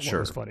parse out what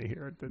was funny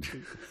here.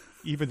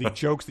 Even the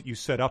jokes that you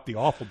set up, the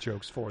awful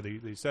jokes for the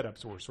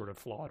setups were sort of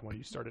flawed when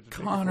you started to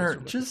Connor,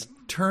 just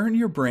turn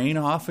your brain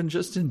off and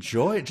just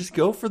enjoy it. Just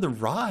go for the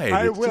ride.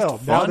 I it's will.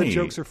 Just now funny. the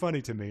jokes are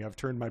funny to me. I've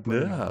turned my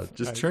brain off.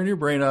 Just turn your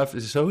brain off.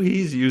 So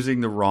he's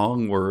using the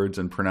wrong words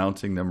and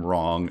pronouncing them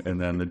wrong,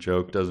 and then the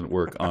joke doesn't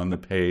work on the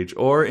page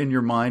or in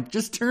your mind.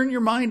 Just turn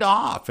your mind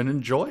off and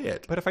enjoy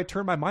it. But if I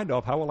turn my mind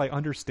off, how will I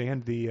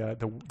understand the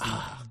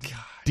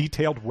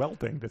detailed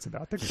welding that's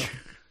about to go?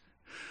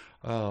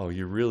 Oh,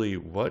 you really,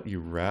 what?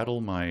 You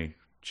rattle my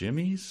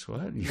jimmies?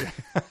 What?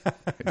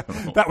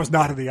 That was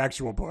not in the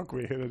actual book.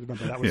 Remember,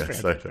 that was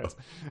Yes, fanfic.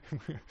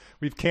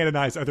 We've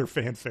canonized other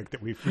fanfic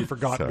that we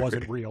forgot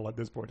wasn't real at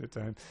this point in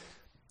time.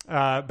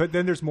 But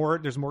then there's more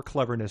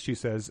cleverness. She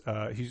says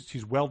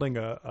she's welding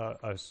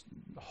a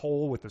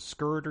hole with a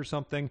skirt or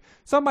something.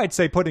 Some might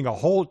say putting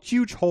a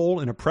huge hole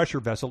in a pressure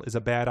vessel is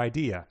a bad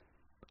idea.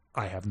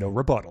 I have no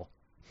rebuttal.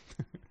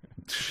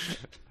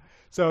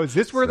 So is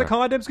this where the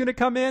condom's going to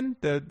come in?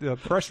 The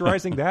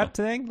pressurizing that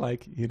thing?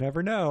 Like, you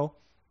never know.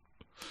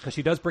 Because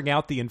she does bring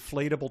out the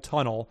inflatable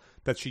tunnel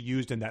that she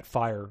used in that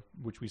fire,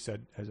 which we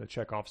said as a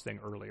Chekhov's thing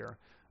earlier.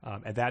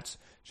 And that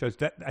shows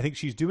that I think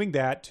she's doing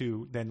that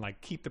to then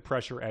keep the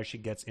pressure as she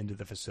gets into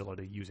the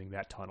facility using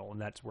that tunnel,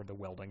 and that's where the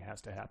welding has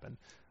to happen.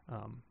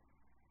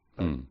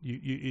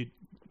 You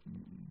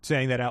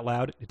saying that out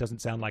loud, it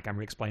doesn't sound like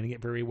I'm explaining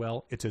it very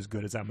well. It's as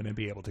good as I'm going to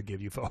be able to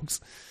give you folks.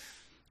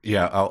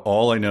 Yeah,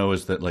 all I know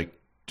is that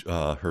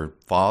her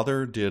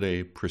father did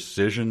a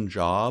precision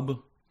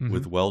job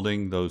with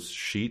welding those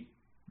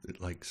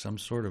some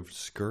sort of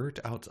skirt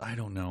out. I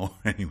don't know.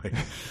 Anyway,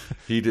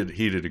 he did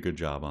a good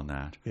job on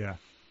that. Yeah,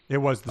 it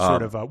was the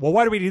sort of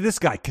why do we need this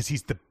guy? Because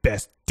he's the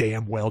best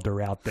damn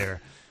welder out there.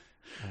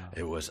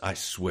 It was. I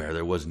swear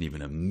there wasn't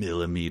even a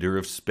millimeter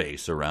of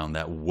space around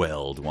that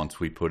weld once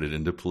we put it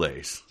into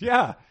place.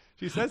 Yeah,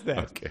 she says that.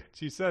 Okay.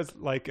 She says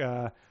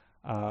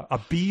a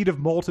bead of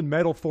molten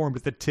metal formed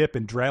at the tip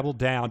and traveled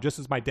down. Just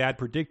as my dad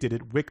predicted,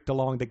 it wicked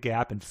along the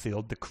gap and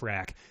filled the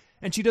crack.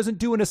 And she doesn't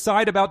do an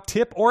aside about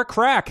tip or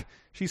crack.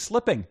 She's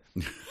slipping.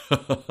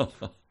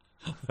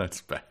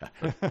 That's bad.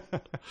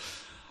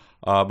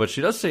 But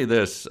she does say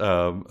this.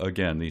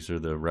 Again, these are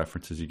the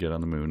references you get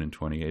on the moon in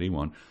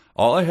 2081.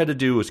 All I had to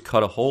do was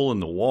cut a hole in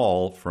the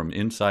wall from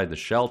inside the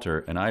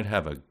shelter, and I'd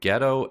have a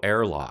ghetto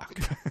airlock.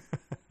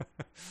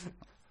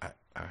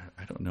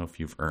 I don't know if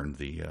you've earned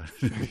the.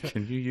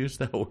 Can you use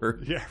that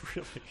word? Yeah,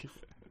 really.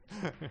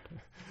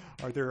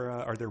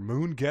 Are there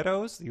moon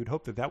ghettos? You'd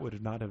hope that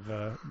would not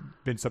have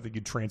been something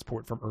you'd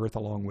transport from Earth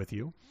along with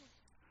you.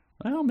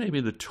 Well, maybe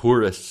the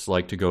tourists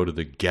like to go to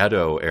the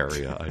ghetto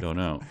area. I don't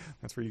know.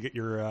 That's where you get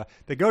your.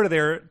 They go to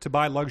there to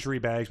buy luxury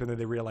bags, but then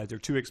they realize they're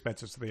too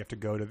expensive, so they have to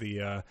go to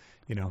the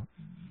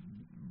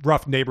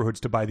rough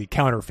neighborhoods to buy the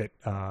counterfeit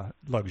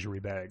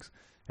luxury bags.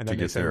 And then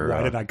they say,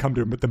 "Why did I come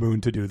to the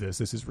moon to do this?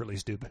 This is really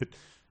stupid."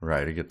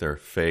 Right, to get their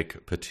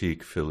fake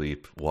Patek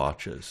Philippe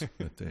watches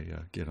that they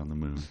get on the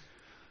moon.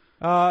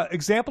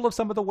 Example of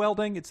some of the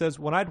welding, it says,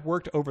 when I'd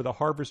worked over the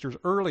harvesters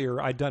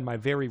earlier, I'd done my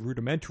very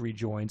rudimentary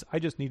joins. I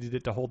just needed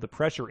it to hold the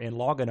pressure in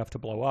long enough to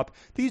blow up.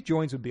 These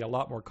joins would be a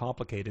lot more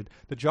complicated.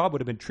 The job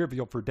would have been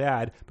trivial for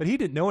Dad, but he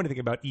didn't know anything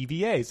about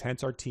EVAs,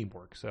 hence our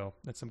teamwork. So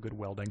that's some good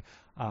welding.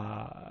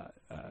 And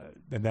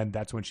then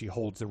that's when she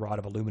holds the rod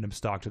of aluminum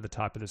stock to the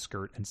top of the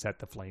skirt and set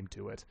the flame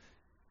to it.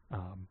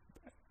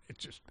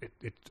 It's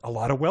a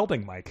lot of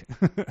welding, Mike.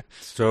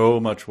 So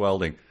much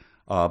welding.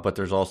 But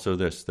there's also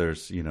this.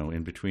 There's,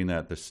 in between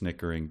that, the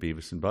snickering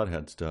Beavis and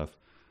Butthead stuff.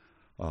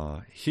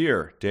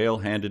 Here, Dale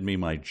handed me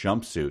my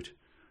jumpsuit.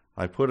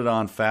 I put it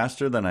on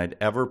faster than I'd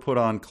ever put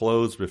on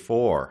clothes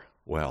before.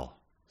 Well,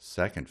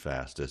 second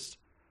fastest.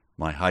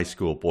 My high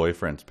school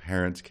boyfriend's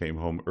parents came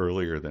home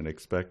earlier than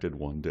expected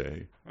one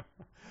day.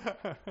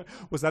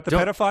 Was that the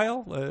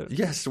pedophile?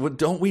 Yes. Well,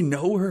 don't we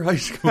know her high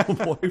school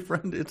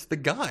boyfriend? It's the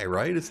guy,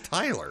 right? It's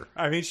Tyler.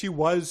 I mean, she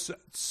was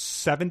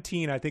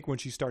 17, I think, when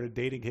she started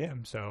dating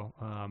him. So,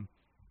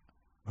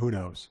 who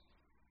knows?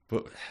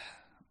 But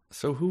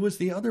so who was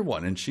the other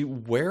one? And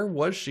where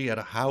was she at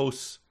a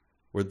house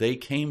where they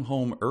came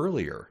home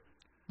earlier?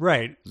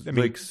 Right. I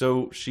mean,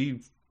 so she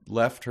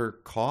left her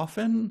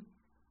coffin?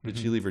 Did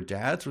she leave her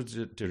dad's?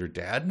 Did her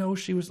dad know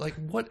she was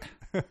what?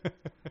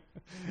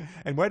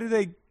 And why did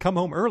they come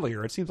home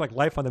earlier? It seems like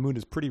life on the moon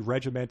is pretty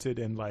regimented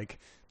and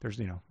there's,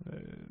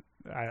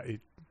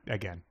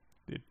 again,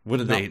 What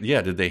did they?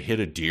 Yeah, did they hit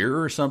a deer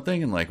or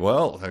something? And like,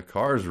 well, that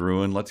car's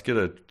ruined. Let's get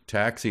a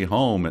taxi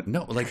home. And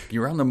no, like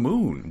you're on the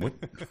moon. What?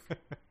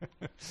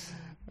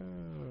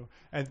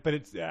 But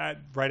it's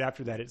right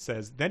after that. It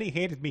says, "Then he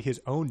handed me his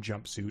own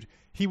jumpsuit.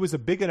 He was a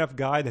big enough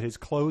guy that his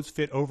clothes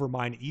fit over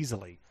mine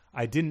easily.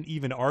 I didn't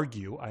even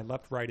argue. I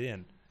leapt right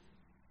in."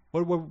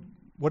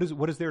 What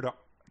is there to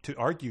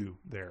argue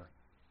there?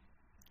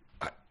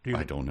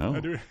 I don't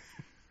know.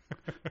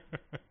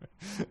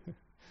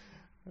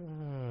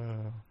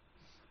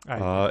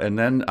 And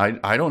then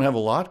I don't have a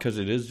lot because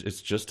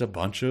it's just a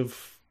bunch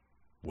of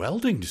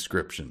welding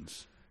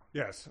descriptions.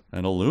 Yes.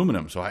 And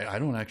aluminum. So I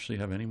don't actually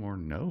have any more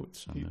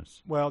notes on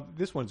this. Well,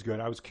 this one's good.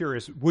 I was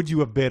curious, would you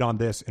have bid on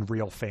this in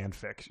real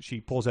fanfic?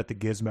 She pulls out the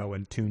gizmo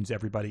and tunes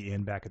everybody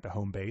in back at the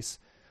home base.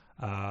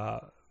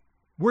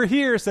 "We're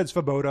here," said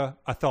Svoboda.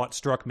 A thought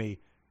struck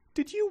me.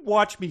 "Did you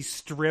watch me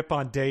strip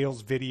on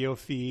Dale's video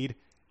feed?"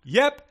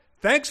 "Yep.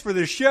 Thanks for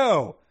the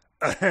show."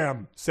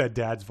 "Ahem," said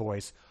Dad's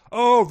voice.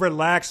 "Oh,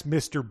 relax,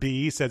 Mr.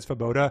 B," said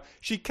Svoboda.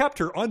 "She kept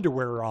her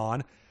underwear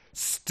on."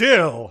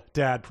 "Still,"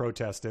 Dad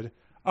protested.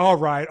 All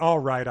right,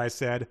 I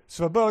said.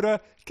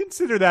 "Svoboda,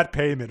 consider that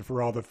payment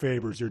for all the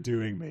favors you're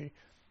doing me."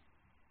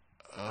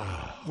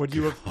 Would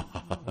you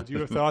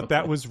have thought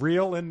that was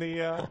real in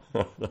the...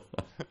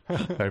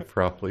 I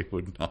probably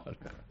would not.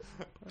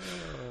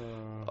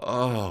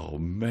 Oh,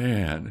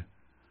 man.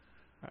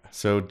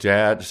 So,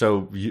 Dad,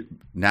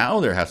 now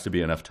there has to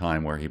be enough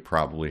time where he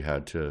probably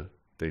had to...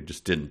 They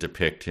just didn't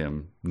depict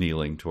him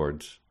kneeling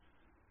towards...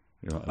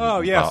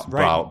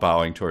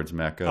 bowing towards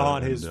Mecca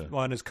on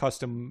his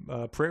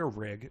custom prayer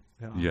rig.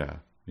 Yeah.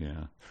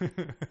 Yeah.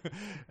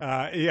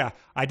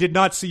 I did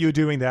not see you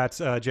doing that,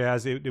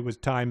 Jazz. It was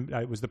time.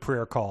 It was the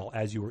prayer call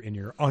as you were in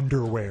your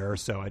underwear,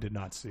 so I did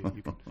not see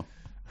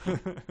you.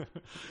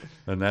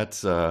 And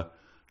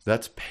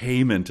that's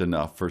payment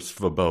enough for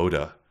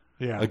Svoboda.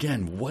 Yeah.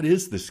 Again, what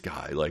is this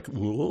guy? Like,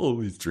 whoa,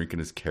 he's drinking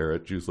his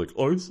carrot juice. Like,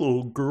 I saw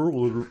a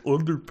girl in her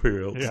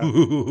underpants.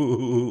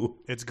 Yeah.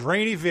 It's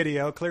grainy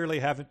video. Clearly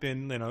haven't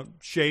been,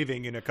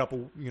 shaving in a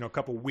couple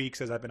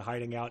weeks as I've been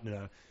hiding out in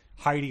a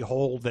hidey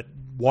hole that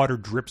water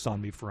drips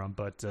on me from.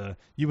 But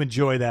you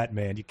enjoy that,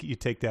 man. You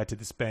take that to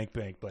the spank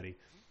bank, buddy.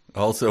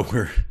 Also,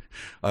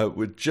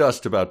 we're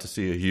just about to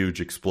see a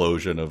huge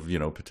explosion of,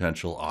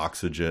 potential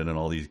oxygen and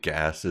all these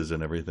gases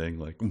and everything.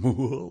 Like,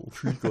 whoa,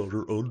 she got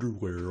her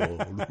underwear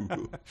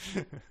on.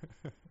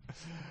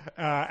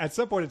 At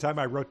some point in time,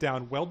 I wrote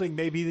down welding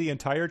may be the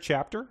entire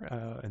chapter,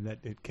 and that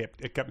it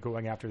kept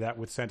going after that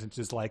with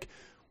sentences like,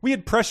 "We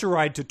had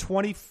pressurized to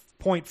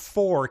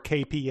 20.4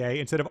 kPa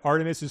instead of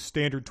Artemis's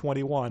standard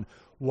 21.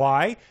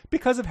 Why?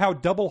 Because of how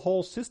double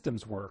hole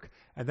systems work."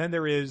 And then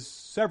there is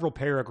several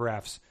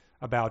paragraphs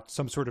about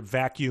some sort of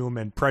vacuum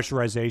and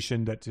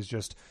pressurization that is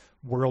just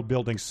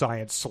world-building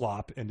science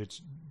slop, and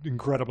it's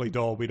incredibly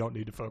dull. We don't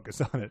need to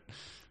focus on it.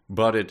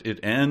 But it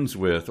ends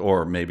with,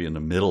 or maybe in the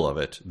middle of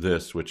it,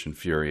 this, which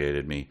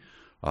infuriated me.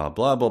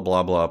 Blah, blah,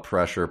 blah, blah,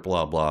 pressure,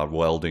 blah, blah,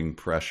 welding,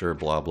 pressure,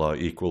 blah, blah,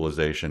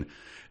 equalization.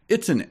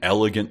 It's an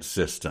elegant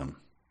system.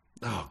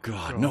 Oh,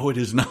 God, no, it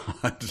is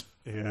not.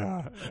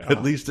 Yeah.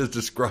 At least as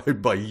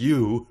described by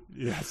you.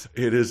 Yes.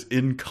 It is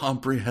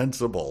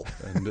incomprehensible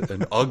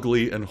and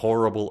ugly and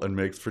horrible and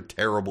makes for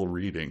terrible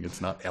reading. It's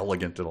not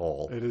elegant at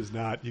all. It is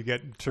not. You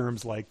get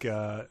terms like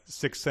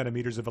 6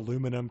 centimeters of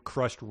aluminum,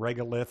 crushed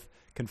regolith,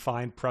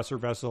 confined pressure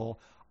vessel,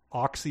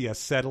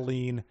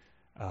 oxyacetylene.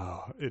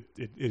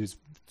 It is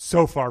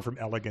so far from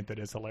elegant that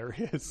it's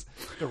hilarious.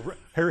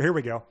 Here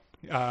we go.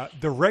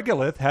 The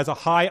regolith has a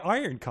high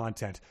iron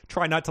content.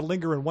 Try not to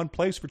linger in one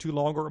place for too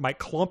long or it might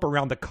clump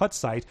around the cut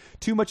site.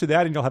 Too much of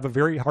that and you'll have a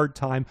very hard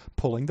time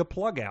pulling the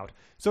plug out.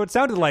 So it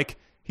sounded like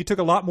he took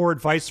a lot more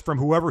advice from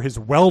whoever his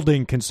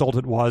welding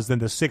consultant was than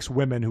the 6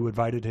 women who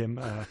advised him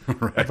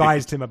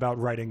about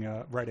writing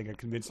a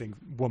convincing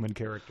woman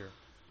character.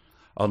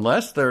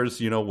 Unless there's,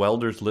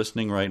 welders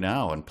listening right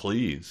now, and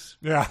please.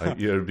 Yeah.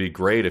 It would be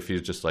great if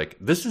he's just like,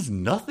 this is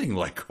nothing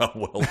like how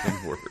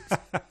welding works.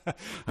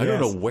 I don't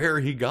know where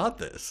he got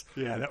this.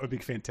 Yeah, that would be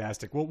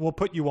fantastic. We'll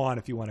put you on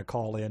if you want to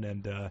call in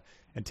and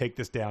take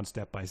this down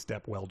step by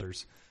step,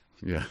 welders.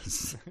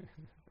 Yes.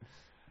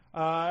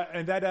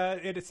 And that I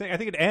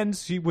think it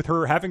ends with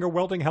her having her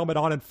welding helmet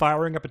on and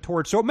firing up a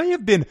torch. So it may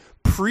have been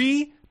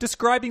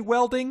pre-describing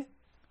welding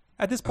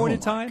at this point in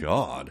time. Oh, my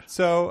God.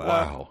 So,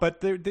 wow.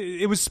 But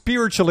it was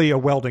spiritually a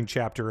welding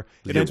chapter.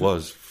 It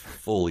was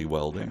fully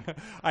welding.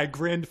 I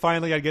grinned.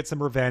 Finally, I get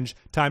some revenge.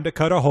 Time to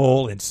cut a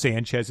hole in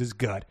Sanchez's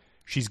gut.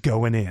 She's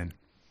going in.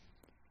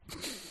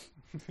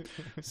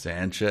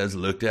 Sanchez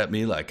looked at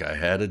me like I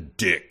had a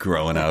dick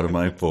growing out of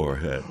my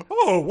forehead.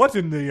 Oh, what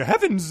in the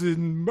heavens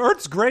in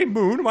Earth's gray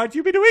moon might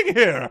you be doing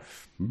here?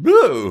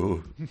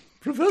 Boo!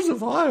 Professor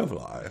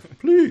Firefly,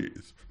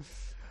 please.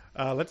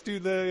 Let's do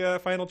the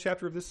final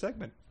chapter of this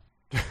segment.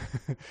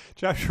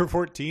 Chapter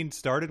 14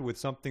 started with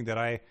something that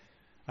I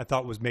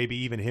thought was maybe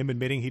even him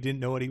admitting he didn't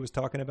know what he was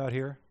talking about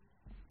here.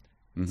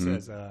 It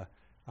says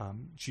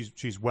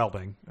she's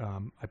welding.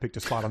 I picked a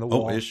spot on the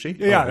wall. Oh, is she?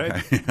 Yeah, oh,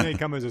 okay. it may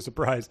come as a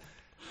surprise.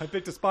 I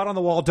picked a spot on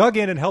the wall, dug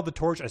in, and held the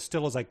torch as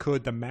still as I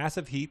could. The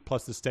massive heat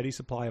plus the steady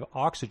supply of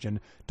oxygen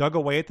dug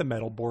away at the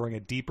metal, boring a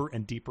deeper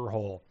and deeper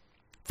hole.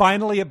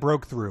 Finally, it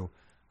broke through.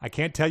 I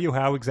can't tell you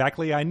how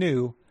exactly I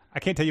knew. I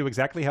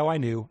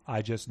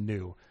just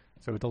knew.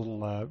 So with a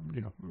little,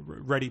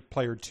 Ready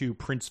Player 2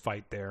 Prince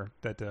fight there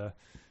that,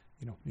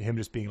 him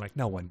just being like,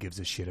 no one gives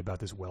a shit about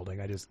this welding.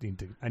 I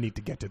need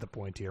to get to the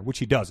point here, which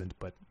he doesn't,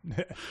 but.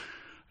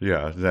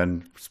 Yeah,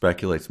 then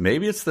speculates,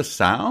 maybe it's the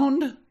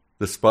sound?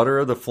 The sputter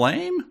of the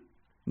flame?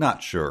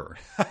 Not sure.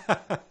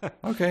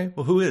 Okay,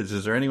 well, who is?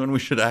 Is there anyone we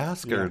should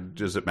ask, or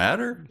does it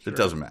matter? Sure. It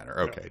doesn't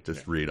matter. Okay,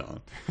 just read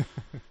on.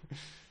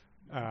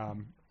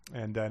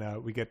 And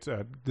then we get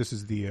this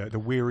is the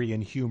weary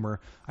and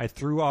humor. I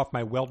threw off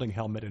my welding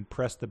helmet and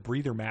pressed the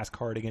breather mask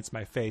hard against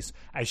my face.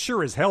 I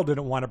sure as hell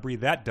didn't want to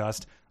breathe that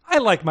dust. I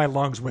like my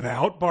lungs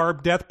without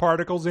barbed death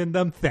particles in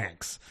them.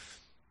 Thanks.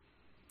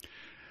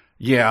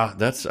 Yeah,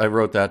 I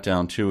wrote that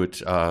down too.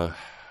 It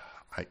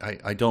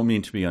I don't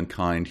mean to be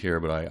unkind here,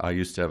 but I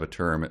used to have a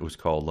term. It was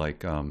called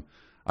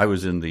I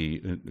was in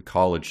the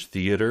college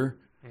theater.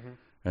 Mm-hmm.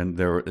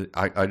 And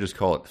I just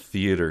call it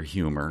theater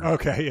humor.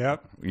 Okay,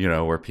 yep.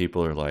 Where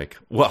people are like,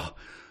 well,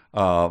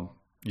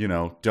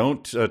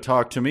 don't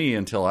talk to me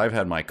until I've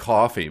had my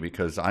coffee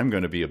because I'm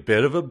going to be a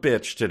bit of a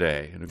bitch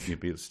today. And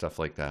it'd be stuff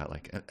like that.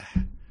 Like,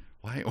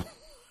 why?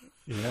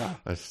 Yeah.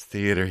 That's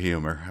theater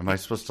humor. Am I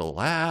supposed to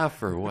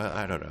laugh or what?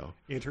 I don't know.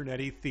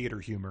 Internet-y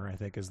theater humor, I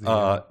think, is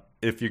the...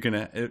 If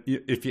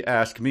you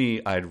ask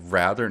me, I'd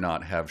rather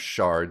not have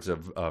shards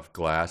of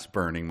glass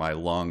burning my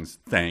lungs.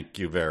 Thank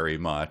you very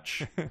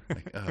much.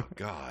 Like, oh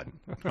God.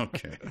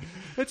 Okay.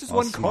 It's just I'll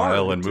one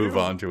smile card, and move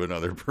on to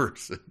another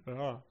person.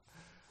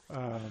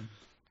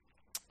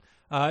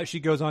 She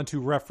goes on to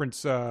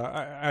reference.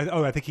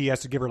 I think he has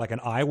to give her like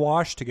an eye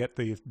wash to get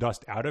the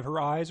dust out of her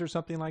eyes or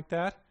something like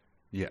that.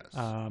 Yes.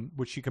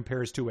 Which she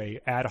compares to a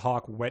ad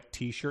hoc wet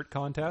T-shirt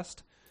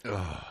contest.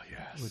 Oh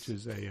yes. Which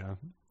is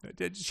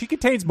she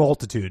contains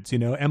multitudes,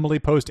 Emily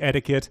Post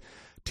etiquette,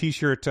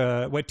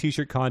 wet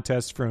T-shirt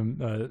contest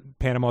from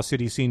Panama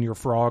City Senior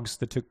Frogs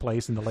that took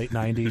place in the late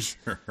 90s.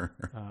 Sure.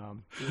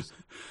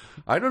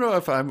 I don't know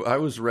if I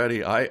was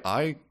ready.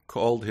 I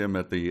called him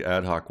at the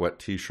ad hoc wet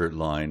T-shirt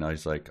line. I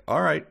was like,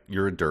 all right,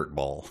 you're a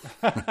dirtball.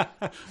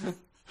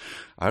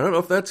 I don't know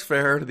if that's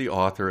fair to the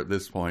author at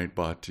this point,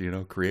 but,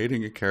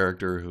 creating a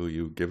character who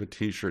you give a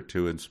T-shirt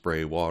to and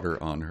spray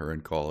water on her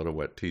and call it a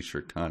wet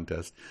T-shirt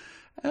contest.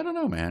 I don't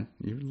know, man.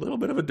 You're a little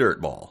bit of a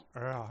dirtball.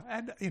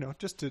 And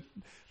just to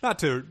not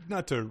to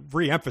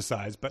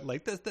reemphasize, but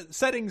like the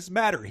settings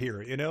matter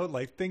here.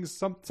 Like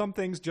some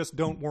things just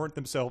don't warrant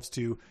themselves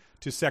to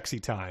sexy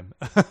time.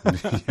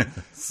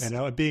 Yes.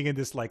 And being in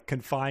this like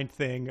confined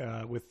thing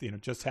with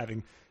just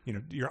having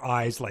your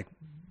eyes like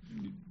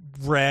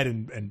red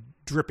and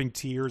dripping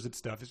tears and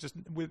stuff. It's just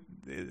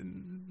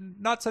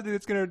not something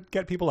that's going to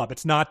get people up.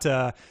 It's not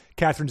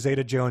Catherine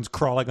Zeta-Jones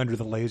crawling under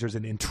the lasers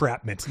in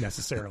Entrapment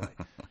necessarily.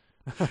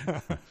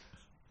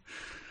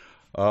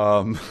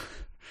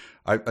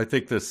 I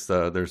think there's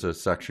a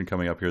section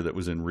coming up here that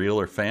was in real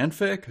or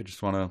fanfic. I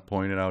just want to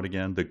point it out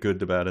again. The good,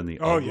 the bad, and the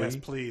ugly. Oh, yes,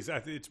 please.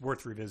 It's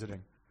worth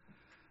revisiting.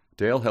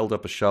 Dale held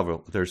up a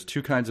shovel. There's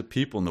two kinds of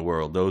people in the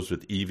world, those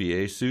with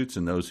EVA suits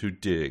and those who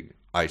dig.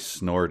 I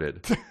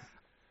snorted.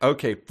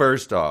 Okay,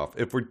 first off,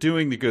 if we're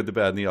doing the good, the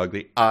bad, and the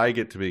ugly, I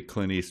get to be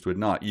Clint Eastwood,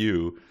 not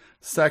you.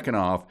 Second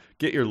off,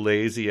 get your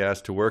lazy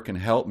ass to work and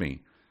help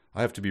me.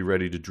 I have to be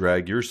ready to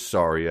drag your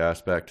sorry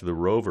ass back to the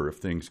rover if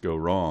things go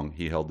wrong.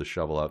 He held the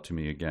shovel out to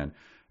me again.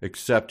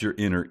 Accept your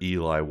inner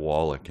Eli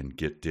Wallach and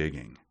get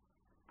digging.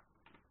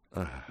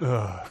 And,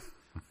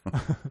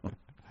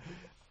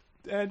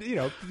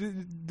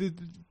 the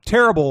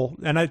terrible,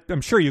 and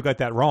I'm sure you got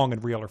that wrong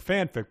in real or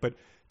fanfic, but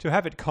to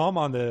have it come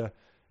on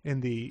in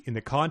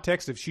the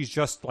context of she's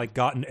just like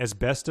gotten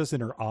asbestos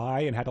in her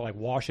eye and had to like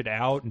wash it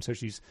out, and so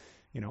she's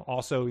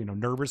also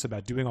nervous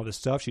about doing all this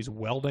stuff. She's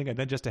welding, and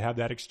then just to have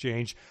that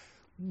exchange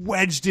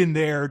wedged in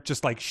there,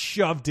 just like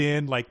shoved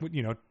in, like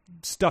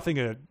stuffing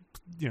a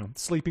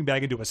sleeping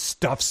bag into a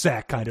stuff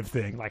sack kind of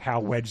thing. Like how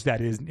wedged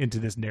that is into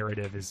this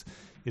narrative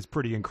is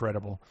pretty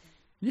incredible.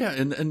 Yeah,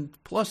 and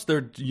plus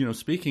they're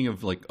speaking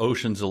of like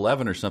Ocean's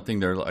 11 or something,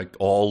 they're like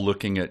all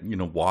looking at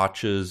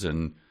watches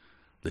and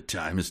the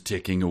time is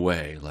ticking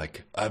away.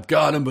 Like I've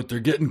got them, but they're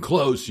getting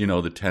close.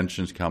 The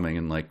tension's coming,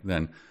 and like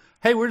then.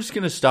 Hey, we're just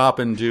going to stop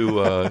and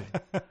do a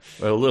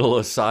little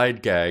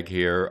aside gag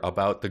here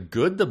about the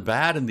good, the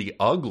bad, and the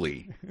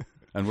ugly.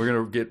 And we're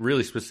going to get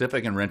really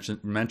specific and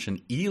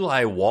mention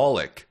Eli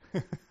Wallach.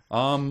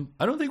 I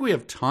don't think we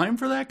have time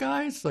for that,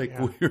 guys. Like,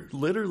 we're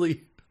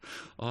literally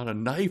on a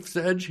knife's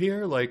edge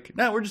here. Like,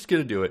 we're just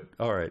going to do it.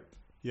 All right.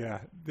 Yeah,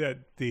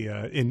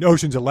 in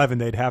Ocean's 11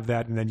 they'd have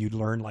that, and then you'd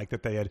learn like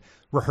that they had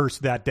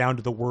rehearsed that down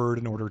to the word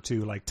in order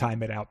to like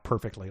time it out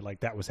perfectly.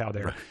 Like that was how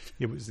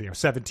it was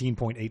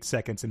 17.8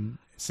 seconds, and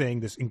saying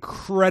this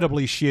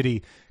incredibly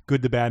shitty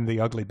good, the bad, and the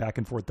ugly back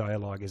and forth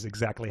dialogue is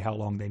exactly how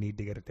long they need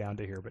to get it down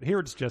to here. But here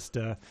it's just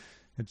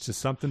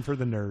something for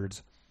the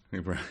nerds.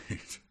 Right.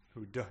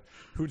 who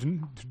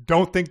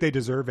don't think they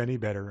deserve any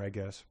better, I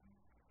guess.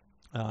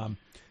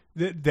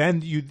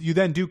 Then you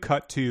then do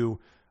cut to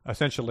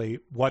essentially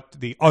what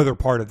the other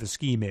part of the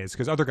scheme is,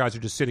 because other guys are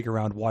just sitting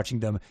around watching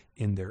them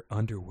in their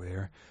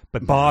underwear.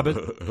 But Bob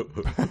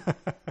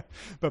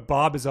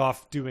is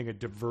off doing a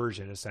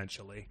diversion,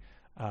 essentially,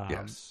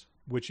 yes,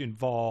 which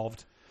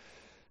involved.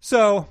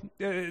 So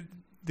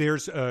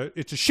it's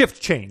a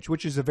shift change,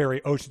 which is a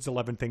very Ocean's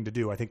 11 thing to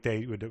do. I think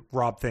they would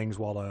rob things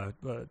while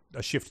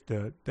a shift.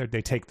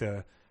 They take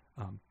the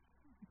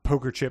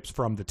poker chips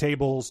from the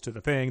tables to the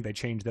thing. They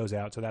change those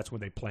out, so that's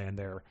when they plan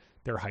their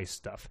heist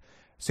stuff.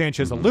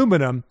 Sanchez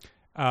Aluminum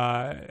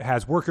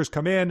has workers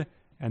come in,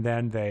 and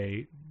then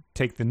they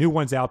take the new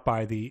ones out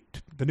by the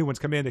new ones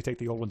come in. They take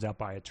the old ones out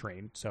by a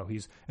train. So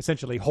he's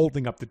essentially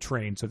holding up the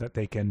train so that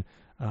they can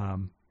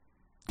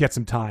get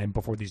some time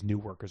before these new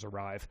workers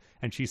arrive.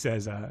 And she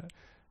says,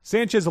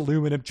 Sanchez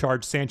Aluminum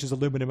charged Sanchez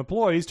Aluminum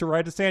employees to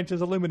ride a Sanchez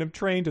Aluminum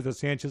train to the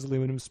Sanchez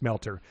Aluminum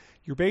smelter.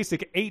 Your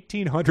basic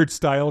 1800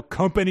 style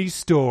company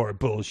store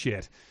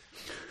bullshit.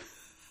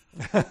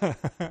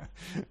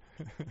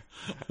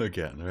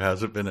 Again, there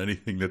hasn't been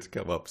anything that's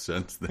come up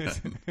since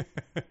then.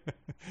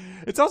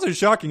 It's also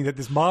shocking that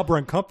this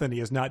mob-run company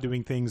is not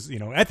doing things,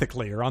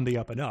 ethically or on the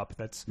up and up.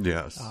 That's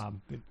yes.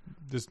 It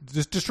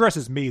just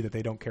distresses me that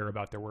they don't care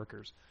about their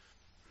workers.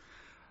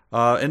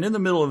 And in the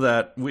middle of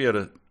that, we had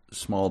a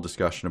small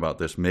discussion about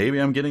this. Maybe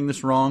I'm getting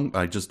this wrong.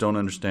 I just don't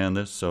understand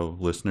this. So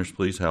listeners,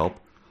 please help.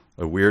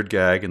 A weird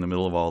gag in the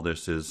middle of all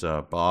this is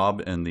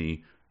Bob and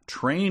the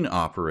train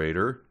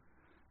operator.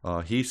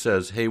 He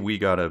says, hey, we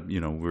got to,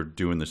 we're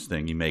doing this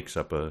thing. He makes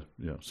up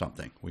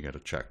something. We got to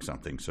check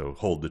something. So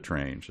hold the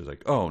train. She's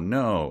like, oh,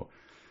 no.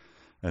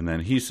 And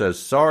then he says,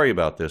 sorry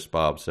about this,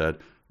 Bob said.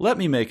 Let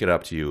me make it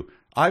up to you.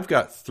 I've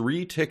got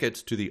 3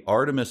 tickets to the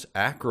Artemis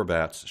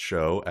Acrobats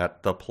show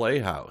at the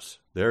Playhouse.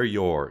 They're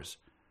yours.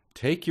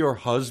 Take your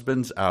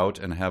husbands out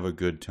and have a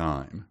good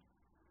time.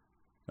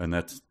 And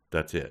that's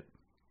it.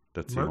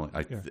 That's the only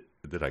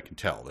that I can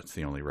tell. That's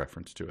the only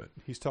reference to it.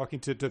 He's talking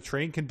to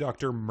train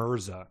conductor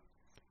Mirza.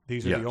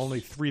 These are the only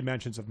 3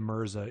 mentions of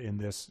Mirza in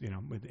this,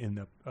 in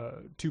the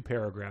 2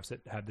 paragraphs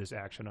that have this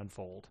action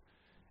unfold.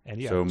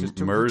 And so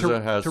Mirza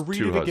has to read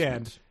 2 it husbands.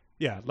 again.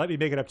 Yeah, let me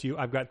make it up to you.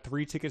 I've got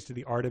 3 tickets to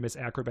the Artemis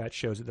Acrobat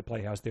shows at the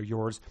Playhouse. They're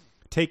yours.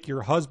 Take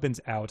your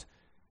husbands out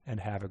and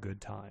have a good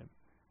time.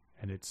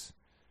 And it's,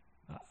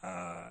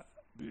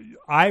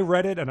 I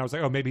read it and I was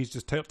like, oh, maybe he's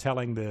just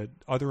telling the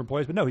other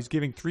employees. But no, he's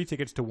giving 3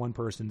 tickets to one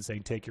person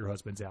saying, take your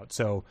husbands out.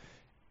 So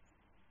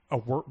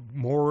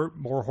more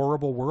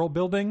horrible world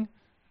building.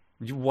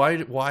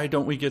 Why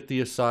don't we get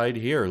the aside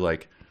here?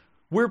 Like,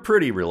 we're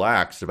pretty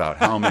relaxed about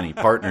how many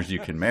partners you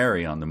can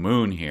marry on the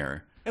moon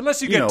here.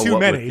 Unless you get too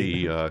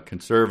many. With the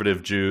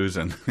conservative Jews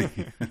and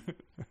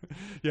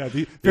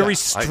the very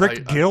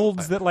strict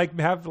guilds that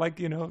have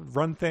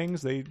run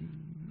things. They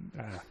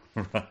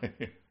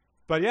right.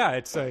 But yeah,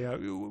 it's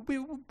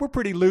we're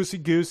pretty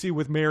loosey goosey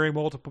with marrying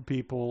multiple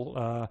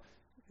people.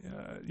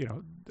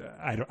 The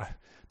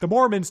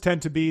Mormons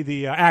tend to be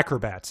the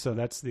acrobats, so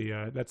that's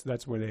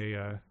where they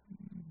right.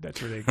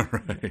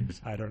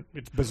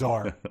 It's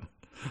bizarre.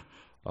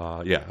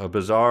 A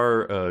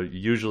bizarre.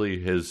 Usually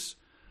his,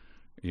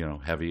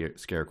 heavy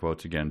scare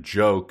quotes again.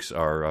 Jokes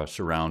are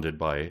surrounded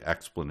by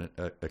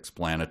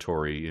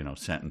explanatory,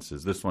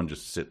 sentences. This one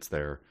just sits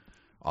there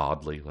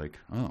oddly, like,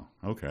 oh,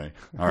 okay,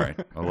 all right,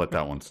 I'll let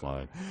that one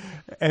slide.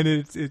 And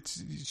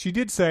it's she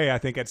did say, I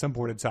think at some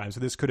point in time, so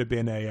this could have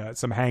been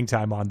some hang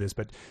time on this,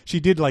 but she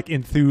did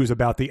enthuse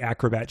about the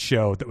acrobat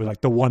show that was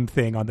the one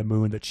thing on the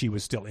moon that she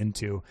was still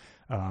into,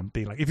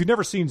 being like, if you've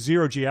never seen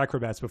Zero G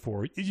acrobats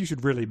before, you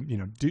should really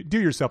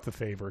do yourself the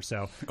favor.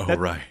 So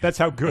right, that's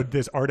how good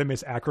this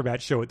Artemis acrobat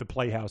show at the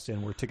Playhouse is,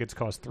 where tickets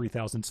cost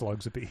 3,000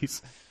 slugs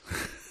apiece.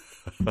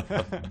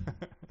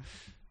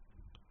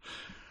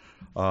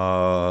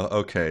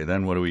 Okay,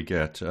 then what do we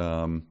get?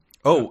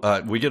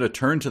 We get a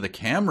turn to the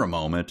camera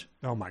moment.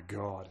 Oh my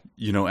God!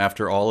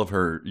 After all of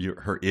her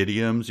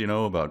idioms,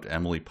 about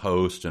Emily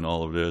Post and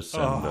all of this,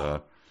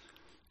 and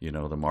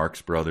the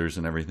Marx Brothers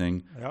and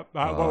everything. Yep.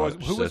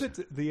 Who was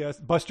it? The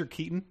Buster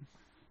Keaton.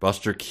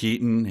 Buster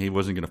Keaton. He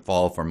wasn't going to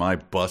fall for my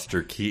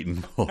Buster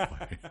Keaton boy.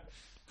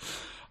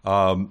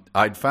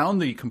 I'd found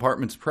the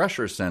compartment's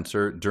pressure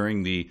sensor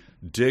during the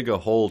dig a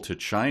hole to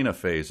China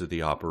phase of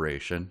the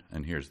operation.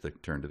 And here's the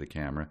turn to the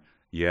camera.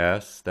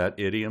 Yes, that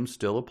idiom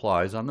still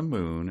applies on the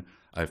moon.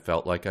 I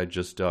felt like I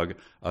just dug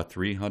a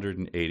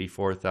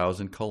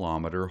 384,000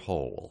 kilometer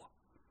hole.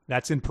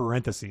 That's in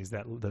parentheses,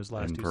 those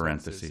last 2 sentences. In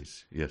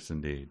parentheses, yes,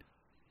 indeed.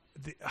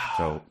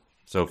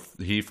 So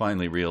he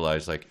finally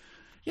realized, if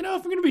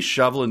I'm going to be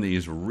shoveling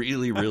these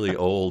really, really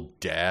old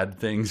dad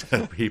things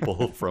at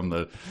people from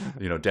the,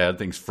 dad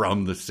things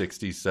from the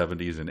 60s,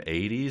 70s, and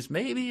 80s,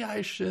 maybe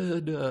I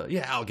should,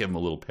 I'll give him a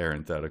little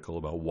parenthetical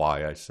about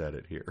why I said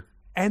it here.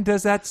 And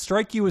does that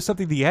strike you as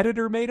something the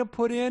editor made him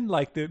put in?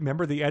 Like,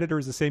 remember, the editor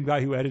is the same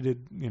guy who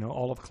edited,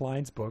 all of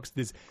Klein's books.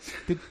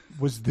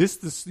 Was this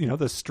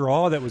the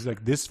straw that was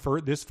like this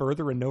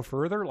further and no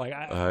further? Like,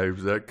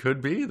 that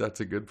could be. That's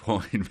a good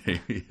point.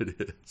 Maybe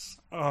it is.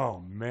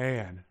 Oh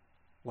man,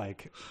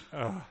 like,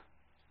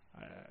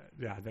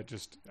 yeah, that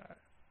just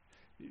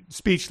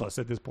speechless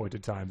at this point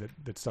in time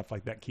that stuff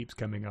like that keeps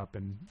coming up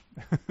and.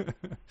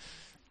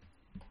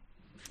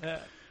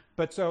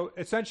 But so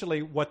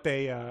essentially what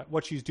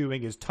she's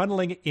doing is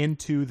tunneling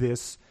into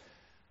this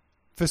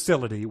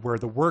facility where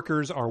the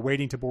workers are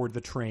waiting to board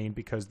the train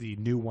because the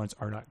new ones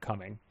are not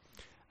coming.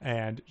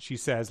 And she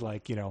says,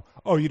 like,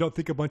 oh, you don't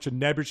think a bunch of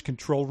nebbish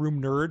control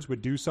room nerds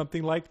would do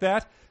something like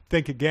that?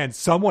 Think again.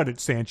 Someone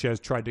at Sanchez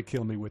tried to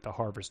kill me with the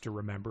harvester,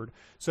 remembered.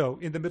 So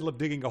in the middle of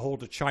digging a hole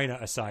to China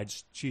aside,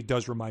 she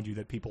does remind you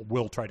that people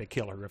will try to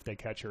kill her if they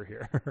catch her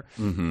here.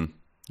 Mm-hmm.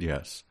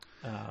 Yes.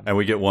 And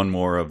we get one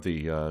more of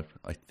the,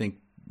 I think,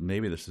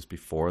 maybe this is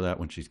before that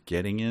when she's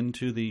getting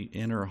into the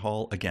inner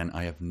hall. Again,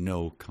 I have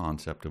no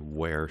concept of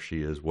where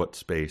she is, what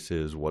space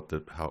is,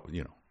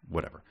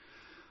 whatever.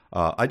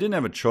 I didn't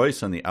have a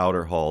choice on the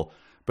outer hall,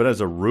 but as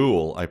a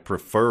rule, I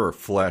prefer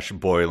flesh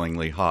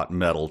boilingly hot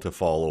metal to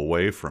fall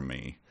away from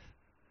me.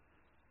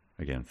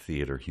 Again,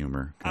 theater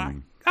humor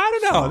coming. I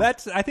don't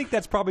know. I think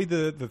that's probably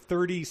the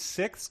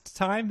 36th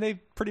time they've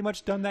pretty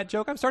much done that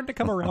joke. I'm starting to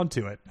come around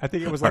to it. I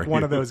think it was like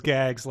one of those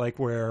gags, like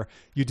where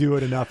you do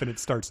it enough and it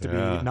starts to be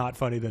not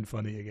funny, then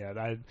funny again.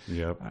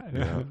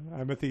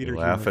 I'm a theater. You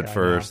laugh at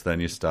first,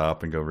 then you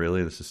stop and go,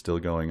 "Really? This is still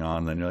going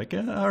on?" Then you're like,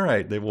 "Yeah, all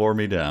right, they wore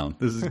me down.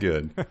 This is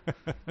good."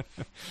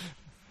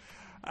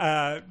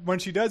 When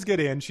she does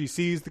get in, she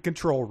sees the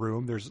control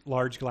room. There's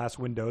large glass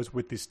windows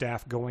with the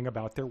staff going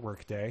about their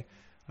workday.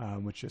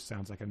 Which just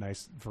sounds like a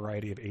nice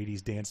variety of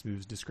 80s dance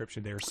moves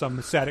description there.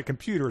 Some sat at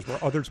computers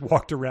where others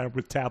walked around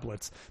with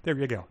tablets. There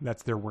you go.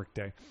 That's their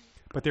workday.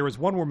 But there was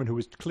one woman who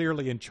was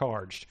clearly in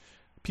charge.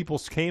 People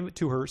came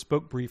to her,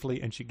 spoke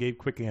briefly, and she gave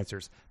quick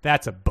answers.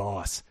 That's a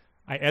boss.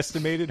 I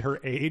estimated her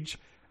age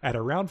at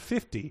around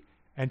 50,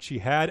 and she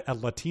had a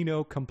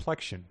Latino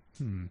complexion.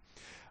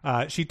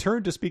 She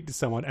turned to speak to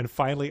someone, and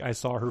finally I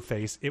saw her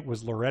face. It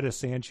was Loretta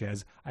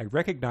Sanchez. I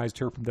recognized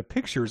her from the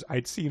pictures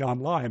I'd seen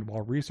online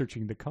while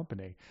researching the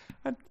company.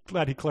 I'm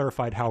glad he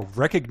clarified how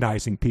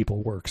recognizing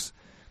people works.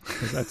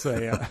 That's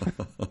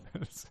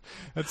that's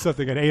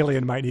something an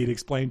alien might need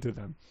explained to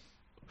them.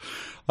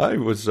 I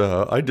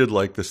did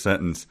like the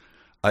sentence.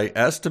 I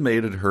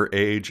estimated her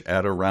age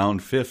at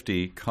around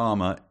 50,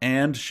 comma,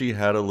 and she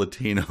had a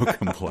Latino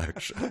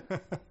complexion.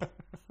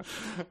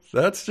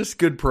 That's just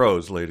good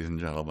prose, ladies and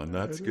gentlemen.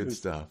 That's good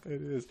stuff.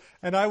 It is.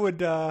 And I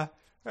would, I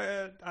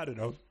don't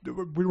know,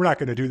 we're not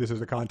going to do this as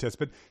a contest,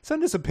 but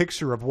send us a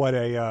picture of what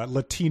a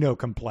Latino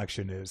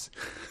complexion is.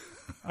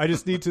 I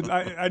just need to,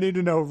 I need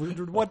to know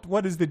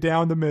what is the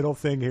down the middle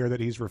thing here that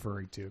he's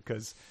referring to?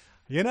 Because,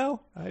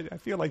 I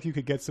feel like you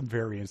could get some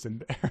variance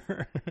in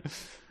there.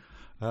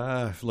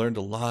 I've learned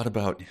a lot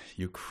about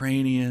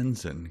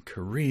Ukrainians and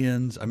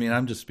Koreans. I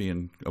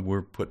mean,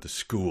 we're put to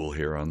school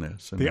here on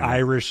this. The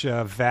Irish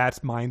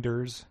vat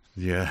minders.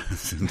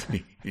 Yes,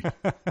 indeed.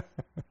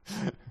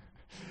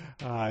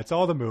 It's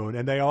all the moon,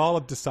 and they all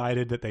have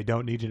decided that they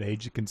don't need an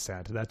age of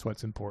consent. That's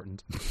what's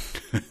important.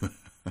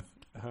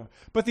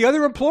 But the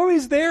other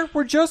employees there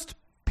were just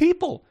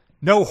people.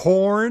 No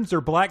horns or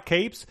black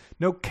capes,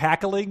 no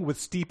cackling with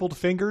steepled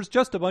fingers,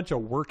 just a bunch of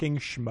working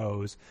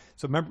schmoes.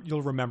 So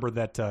you'll remember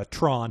that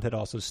Tron had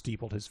also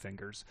steepled his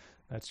fingers.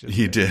 That's just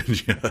he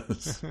did,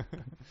 yes.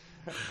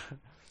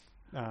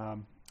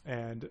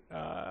 And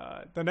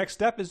the next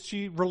step is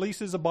she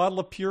releases a bottle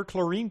of pure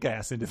chlorine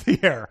gas into the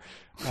air.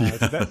 Yes.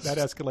 So that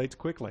escalates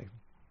quickly.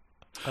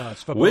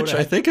 Which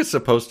I think is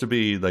supposed to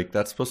be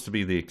that's supposed to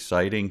be the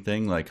exciting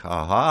thing. Like,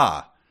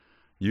 haha,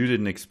 you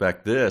didn't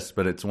expect this,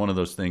 but it's one of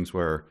those things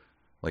where,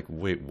 like,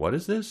 wait, what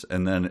is this?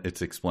 And then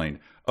it's explained.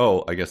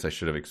 Oh, I guess I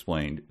should have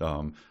explained.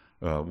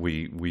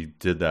 We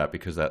did that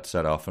because that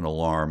set off an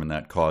alarm and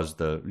that caused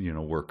the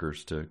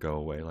workers to go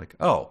away. Like,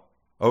 oh,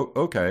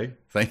 okay.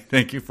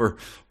 Thank you for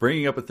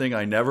bringing up a thing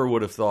I never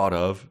would have thought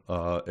of.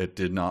 It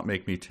did not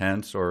make me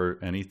tense or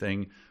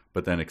anything,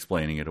 but then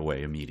explaining it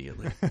away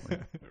immediately.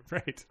 Like,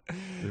 right.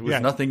 There was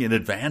nothing in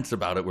advance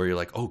about it where you're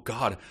like, oh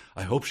God,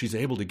 I hope she's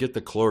able to get the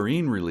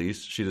chlorine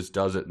release. She just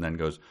does it and then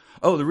goes,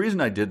 oh, the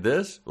reason I did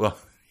this, well.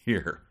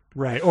 Here.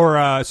 Right. Or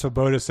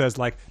Svoboda says,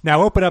 like,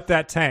 now open up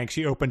that tank.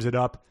 She opens it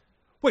up.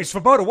 Wait,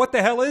 Svoboda, what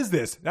the hell is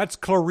this? That's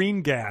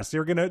chlorine gas.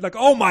 You're going to, like,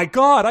 oh my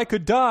God, I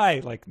could die.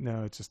 Like,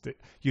 no, it's just,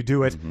 you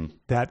do it. Mm-hmm.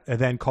 That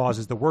then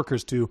causes the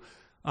workers to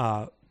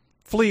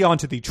flee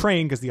onto the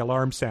train because the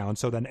alarm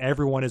sounds. So then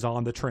everyone is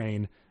on the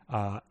train,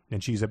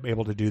 and she's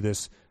able to do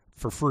this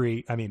for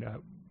free. I mean,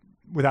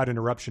 without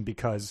interruption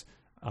because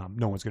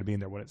no one's going to be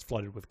in there when it's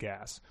flooded with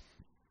gas.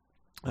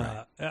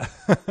 Right.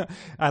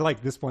 I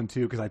like this one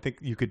too because I think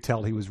you could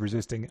tell he was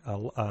resisting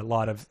a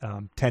lot of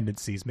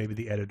tendencies. Maybe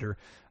the editor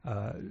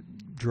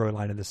drew a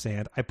line in the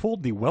sand. I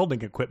pulled the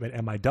welding equipment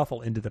and my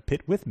duffel into the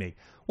pit with me.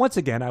 Once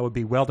again, I would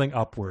be welding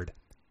upward.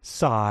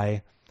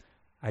 Sigh.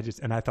 I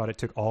thought it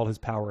took all his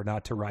power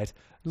not to write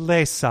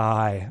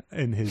 "Lesai"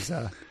 in his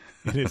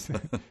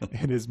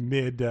in his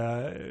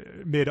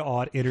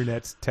mid-odd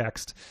internet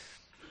text.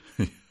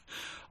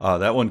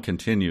 That one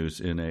continues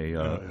in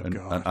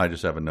I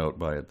just have a note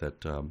by it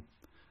that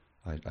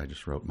I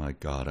just wrote, "My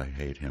God, I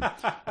hate him."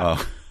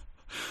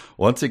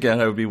 Once again,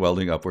 I would be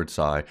welding upward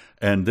psi,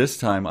 and this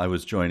time I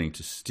was joining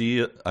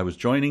steel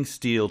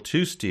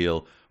to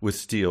steel with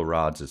steel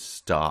rods as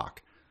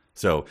stock.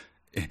 So,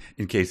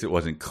 in case it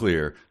wasn't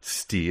clear,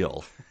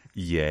 steel,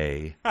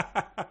 yay!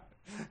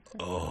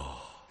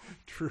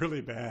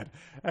 Truly bad.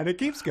 And it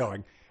keeps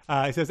going.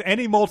 It says,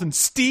 any molten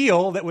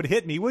steel that would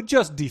hit me would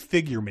just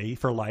defigure me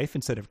for life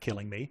instead of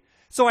killing me.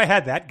 So I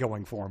had that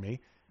going for me.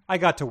 I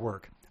got to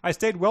work. I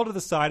stayed well to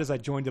the side as I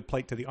joined the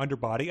plate to the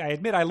underbody. I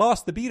admit I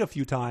lost the beat a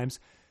few times,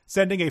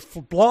 sending a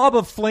blob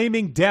of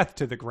flaming death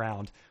to the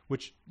ground,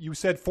 which you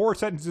said 4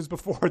 sentences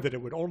before that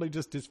it would only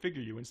just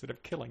disfigure you instead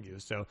of killing you.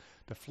 So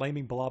the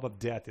flaming blob of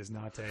death is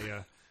not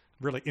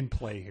really in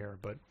play here.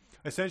 But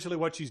essentially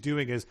what she's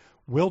doing is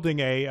welding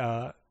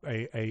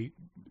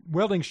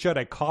welding shut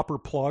a copper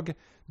plug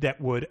that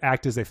would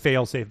act as a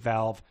fail-safe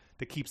valve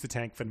that keeps the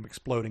tank from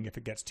exploding if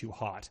it gets too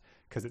hot,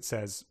 because it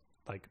says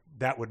like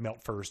that would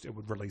melt first, it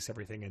would release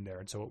everything in there,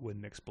 and so it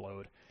wouldn't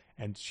explode.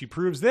 And she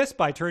proves this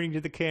by turning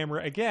to the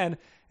camera again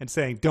and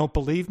saying, "Don't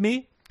believe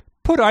me?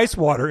 Put ice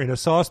water in a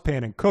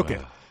saucepan and cook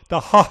it.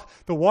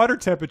 The water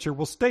temperature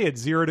will stay at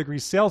 0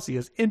 degrees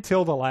Celsius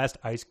until the last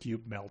ice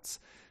cube melts."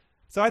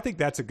 So I think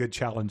that's a good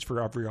challenge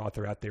for every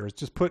author out there, is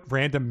just put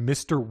random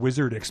Mr.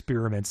 Wizard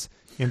experiments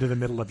into the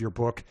middle of your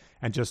book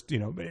and just,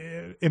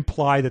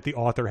 imply that the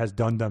author has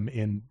done them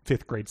in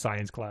 5th grade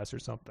science class or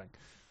something.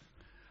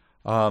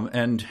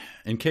 And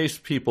in case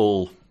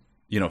people,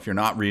 if you're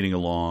not reading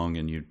along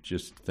and you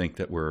just think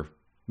that we're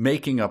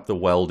making up the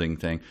welding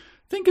thing,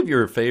 think of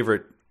your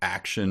favorite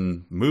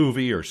action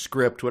movie or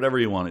script, whatever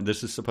you want.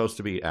 This is supposed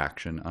to be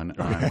action, and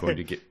I'm going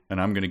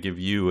to give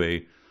you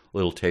a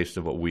little taste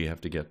of what we have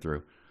to get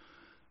through.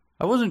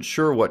 I wasn't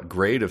sure what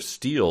grade of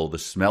steel the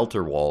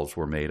smelter walls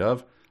were made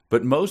of,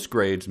 but most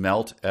grades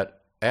melt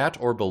at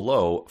or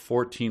below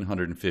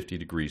 1450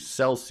 degrees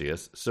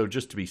Celsius. So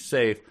just to be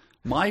safe,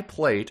 my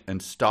plate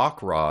and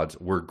stock rods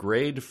were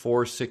grade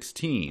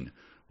 416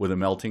 with a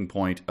melting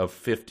point of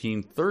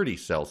 1530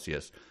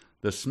 Celsius.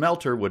 The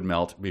smelter would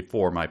melt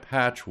before my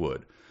patch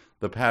would.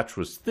 The patch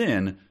was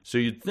thin, so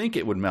you'd think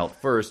it would melt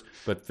first,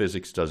 but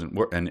physics doesn't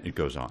work, and it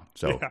goes on.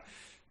 So. Yeah.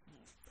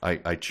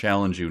 I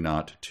challenge you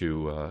not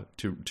to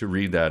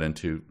read that and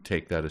to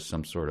take that as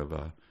some sort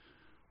of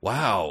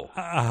wow.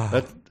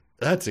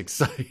 That's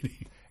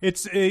exciting.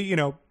 It's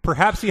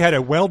perhaps he had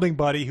a welding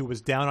buddy who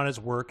was down on his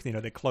work.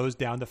 They closed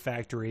down the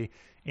factory.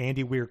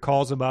 Andy Weir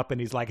calls him up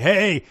and he's like,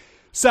 "Hey,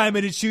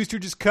 Simon and Schuster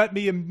just cut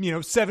me a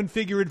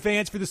 7-figure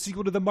advance for the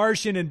sequel to The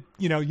Martian, and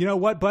you know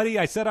what, buddy?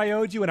 I said I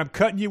owed you, and I'm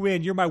cutting you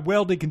in. You're my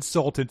welding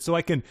consultant, so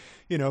I can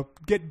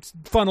get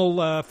funnel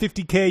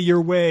 $50K your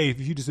way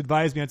if you just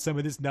advise me on some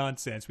of this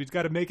nonsense. We've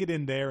got to make it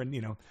in there, and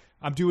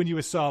I'm doing you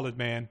a solid,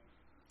 man."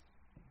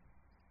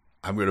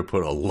 I'm going to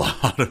put a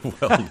lot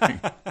of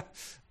welding,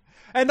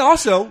 and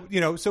also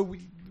so.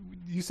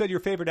 You said your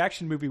favorite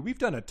action movie. We've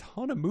done a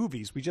ton of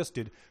movies. We just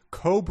did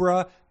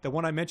Cobra, the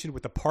one I mentioned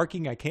with the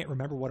parking. I can't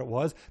remember what it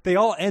was. They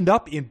all end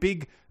up in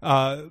big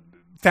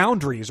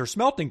foundries or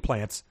smelting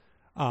plants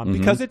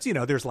because it's,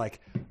 there's like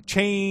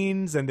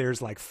chains and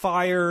there's like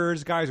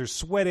fires. Guys are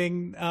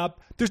sweating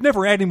up. There's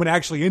never anyone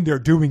actually in there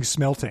doing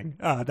smelting.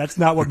 That's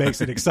not what makes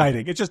it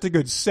exciting. It's just a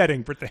good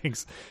setting for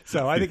things.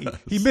 So I think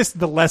he missed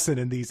the lesson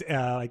in these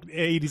like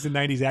 80s and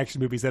 90s action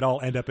movies that all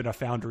end up in a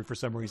foundry for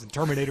some reason.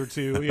 Terminator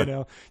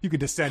 2, you can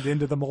descend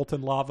into the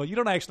molten lava. You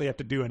don't actually have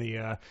to do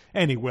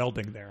any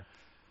welding there.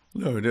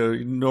 No,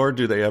 nor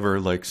do they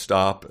ever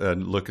stop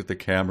and look at the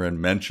camera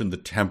and mention the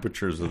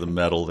temperatures of the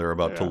metal they're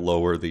about to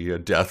lower the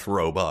death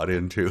robot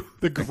into.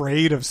 The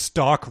grade of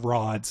stock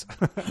rods.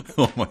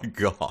 Oh my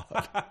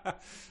God.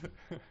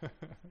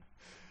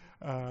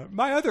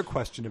 My other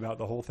question about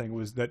the whole thing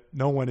was that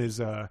no one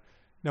is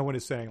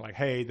saying like,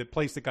 "Hey, the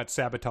place that got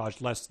sabotaged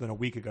less than a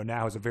week ago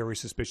now has a very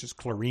suspicious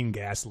chlorine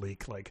gas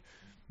leak."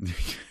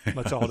 Yes.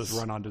 Let's all just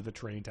run onto the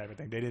train type of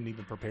thing. They didn't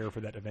even prepare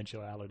for that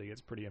eventuality. It's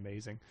pretty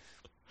amazing.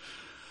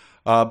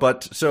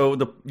 But so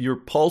your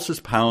pulse is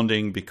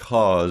pounding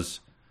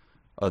because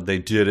they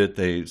did it.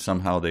 They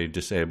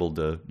disabled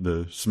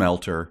the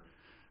smelter,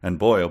 and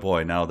boy, oh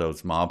boy, now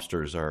those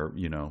mobsters are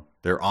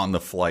they're on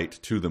the flight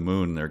to the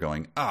moon. They're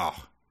going, "Oh,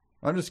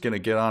 I'm just going to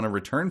get on a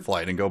return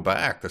flight and go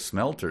back." The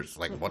smelter's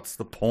like, what's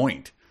the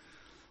point?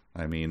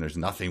 I mean, there's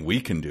nothing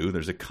we can do.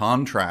 There's a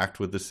contract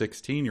with the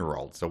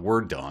 16-year-old, so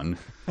we're done.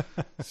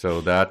 So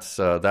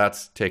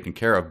that's taken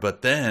care of.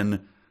 But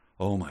then,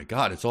 oh my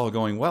God, it's all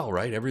going well,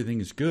 right? Everything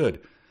is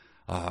good.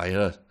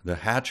 The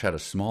hatch had a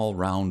small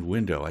round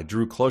window. I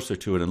drew closer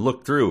to it and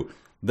looked through.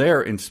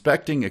 There,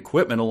 inspecting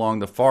equipment along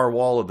the far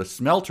wall of the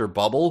smelter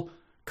bubble,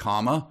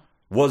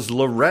 was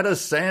Loretta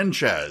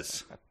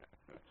Sanchez.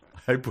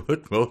 I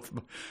put both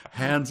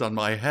hands on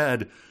my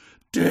head.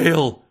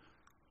 "Dale,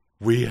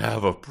 we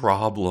have a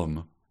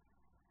problem."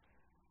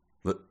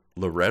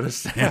 Loretta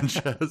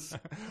Sanchez.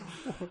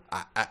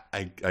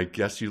 I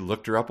guess you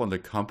looked her up on the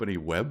company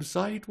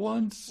website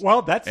once.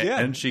 Well, that's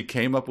and she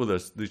came up with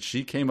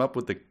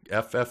the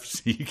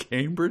FFC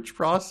Cambridge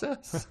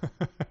process.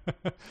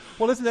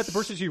 Well, isn't that the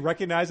person she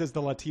recognized as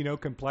the Latino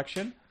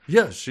complexion?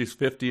 Yes, she's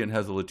 50 and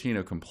has a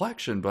Latino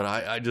complexion, but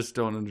I just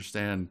don't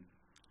understand.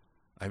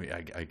 I mean,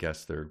 I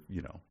guess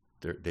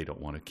they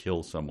don't want to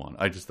kill someone.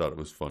 I just thought it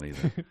was funny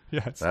that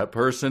yes. that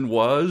person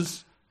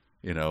was.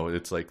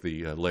 It's like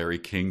the Larry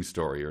King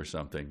story or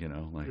something,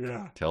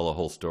 tell a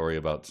whole story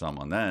about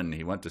someone. Then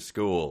he went to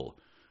school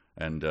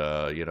and, in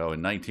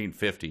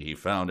 1950, he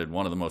founded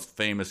one of the most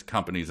famous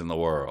companies in the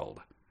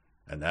world.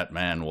 And that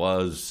man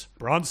was...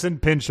 Bronson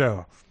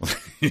Pinchot.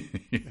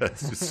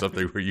 It's just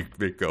something where you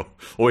go,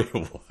 wait,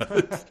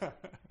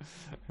 what?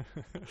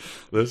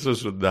 This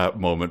was that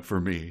moment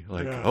for me.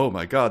 Oh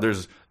my God,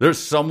 there's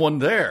someone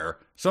there.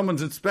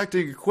 Someone's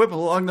inspecting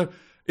equipment along the...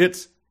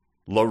 It's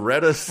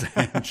Loretta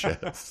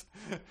Sanchez.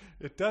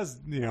 It does,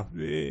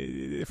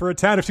 for a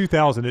town of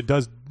 2,000, it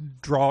does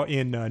draw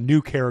in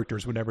new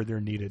characters whenever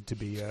they're needed to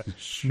be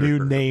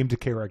new named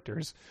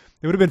characters.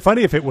 It would have been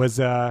funny if it was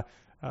William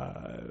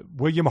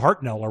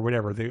Hartnell or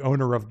whatever, the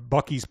owner of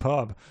Bucky's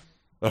Pub.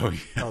 Oh,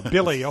 yeah. Or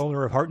Billy,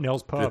 owner of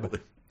Hartnell's Pub.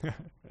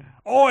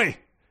 Oi!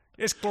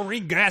 This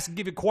chlorine gas can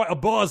give you quite a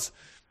buzz.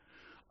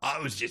 I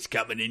was just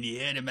coming in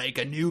here to make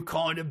a new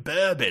kind of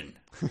bourbon.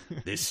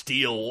 The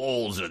steel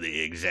walls are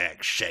the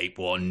exact shape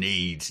one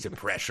needs to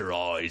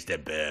pressurize the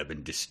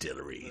bourbon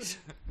distilleries.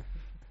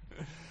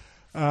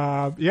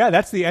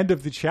 That's the end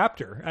of the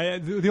chapter.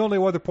 The only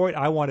other point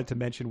I wanted to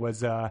mention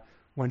was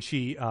when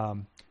she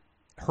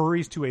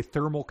hurries to a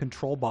thermal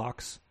control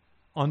box,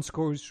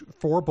 unscrews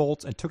 4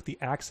 bolts, and took the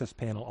access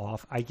panel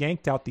off. I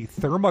yanked out the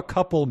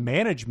thermocouple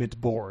management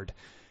board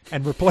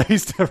and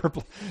produced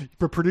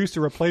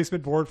a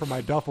replacement board for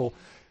my duffel.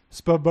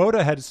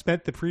 Svoboda had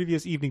spent the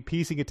previous evening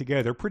piecing it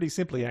together pretty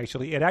simply,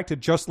 actually. It acted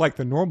just like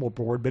the normal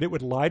board, but it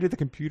would lie to the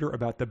computer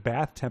about the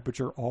bath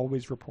temperature,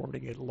 always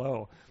reporting it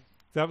low.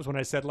 That was when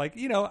I said,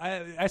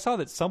 I saw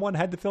that someone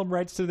had the film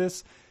rights to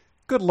this.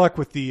 Good luck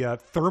with the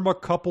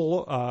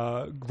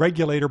thermocouple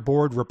regulator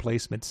board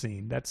replacement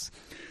scene. That's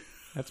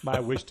my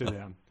wish to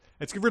them.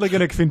 It's really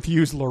going to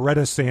confuse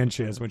Loretta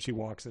Sanchez when she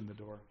walks in the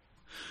door.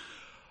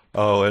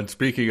 Oh, and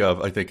speaking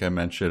of, I think I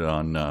mentioned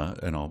on,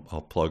 and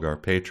I'll plug our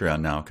Patreon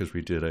now because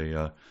we did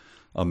a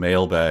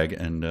mailbag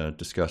and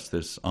discussed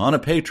this on a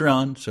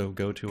Patreon. So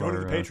go to the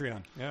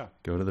Patreon,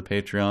 go to the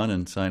Patreon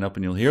and sign up,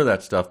 and you'll hear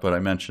that stuff. But I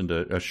mentioned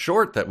a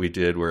short that we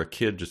did where a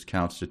kid just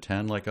counts to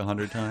 10 like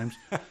 100 times.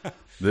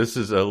 This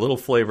is a little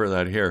flavor of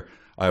that here.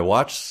 I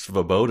watched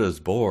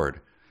Svoboda's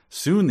board.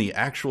 Soon the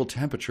actual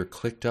temperature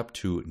clicked up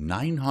to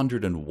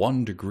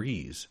 901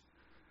 degrees.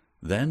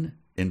 Then,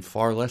 in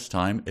far less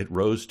time, it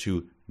rose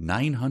to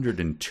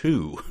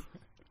 902,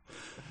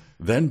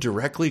 then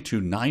directly to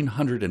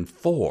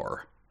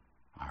 904.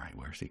 All right,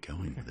 where's he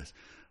going with this?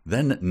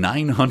 Then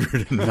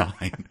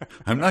 909.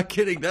 I'm not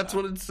kidding. That's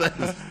what it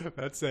says.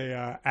 That's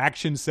a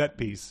action set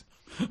piece.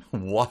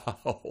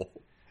 Wow.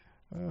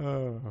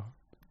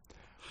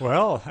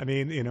 Well, I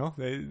mean,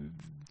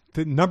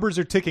 the numbers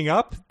are ticking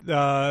up.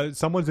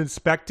 Someone's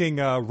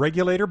inspecting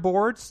regulator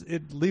boards.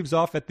 It leaves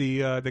off at the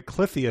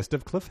cliffiest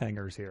of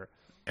cliffhangers here.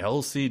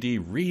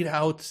 LCD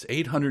readouts,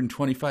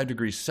 825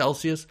 degrees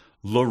Celsius.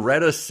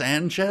 Loretta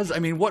Sanchez. I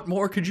mean, what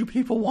more could you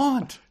people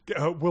want?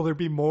 Will there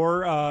be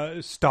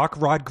more stock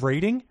rod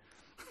grading?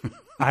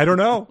 I don't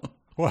know.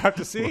 We'll have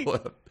to see.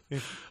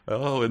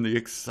 And the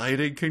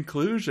exciting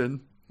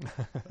conclusion.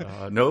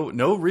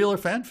 No real or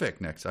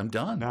fanfic next. I'm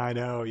done. I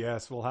know.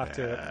 Yes, we'll have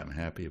to. I'm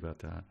happy about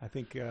that. I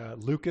think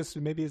Lucas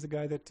maybe is the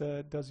guy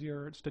that does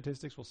your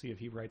statistics. We'll see if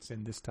he writes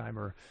in this time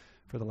or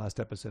for the last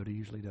episode. He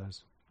usually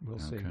does. We'll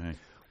see.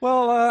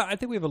 Well, I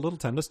think we have a little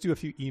time. Let's do a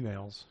few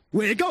emails.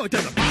 We're going to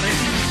the party.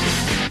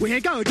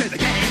 We're going to the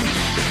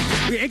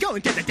game. We're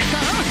going to the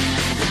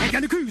disco. We're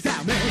going to cruise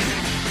out, man.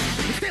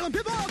 We're stealing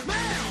people's mail.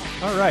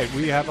 All right.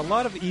 We have a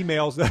lot of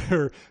emails that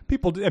are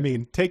people,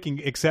 taking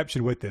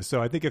exception with this.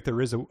 So I think if there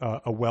is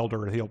a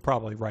welder, he'll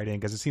probably write in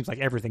because it seems like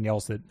everything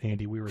else that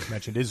Andy Weaver's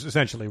mentioned is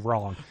essentially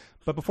wrong.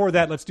 But before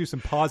that, let's do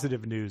some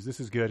positive news. This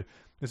is good.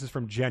 This is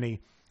from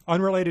Jenny.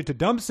 Unrelated to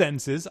dumb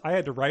sentences, I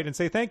had to write and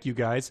say thank you,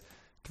 guys.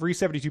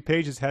 372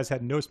 pages has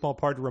had no small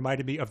part in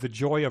reminding me of the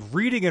joy of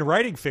reading and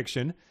writing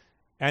fiction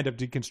and of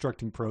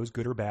deconstructing prose,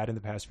 good or bad, in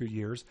the past few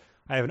years.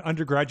 I have an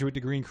undergraduate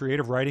degree in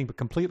creative writing, but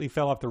completely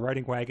fell off the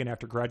writing wagon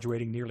after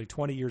graduating nearly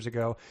 20 years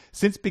ago.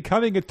 Since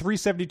becoming a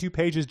 372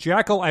 pages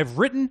jackal, I've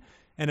written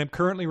and am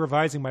currently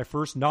revising my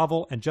first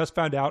novel and just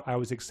found out I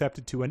was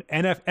accepted to an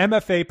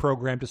MFA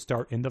program to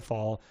start in the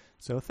fall.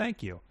 So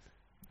thank you.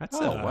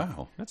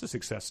 Wow. That's a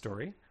success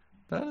story.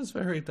 That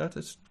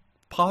is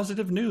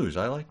positive news.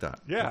 I like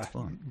that. Yeah. That's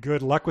fun.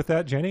 Good luck with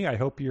that, Jenny. I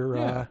hope you're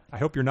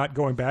not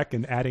going back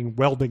and adding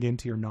welding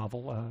into your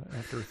novel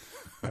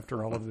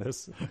after all of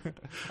this.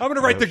 I'm going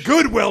to write the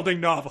good welding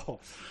novel.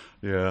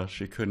 Yeah,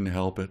 she couldn't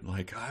help it.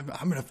 Like,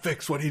 I'm going to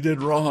fix what he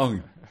did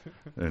wrong.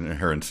 And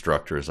her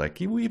instructor is like,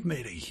 we've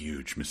made a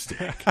huge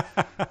mistake.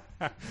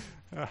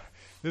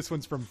 This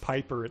one's from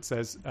Piper. It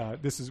says,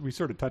 we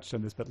sort of touched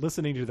on this, but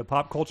listening to the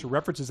pop culture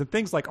references and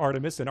things like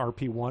Artemis and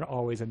RP1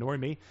 always annoy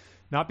me.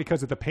 Not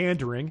because of the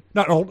pandering,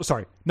 not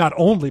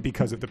only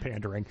because of the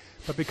pandering,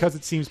 but because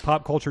it seems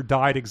pop culture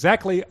died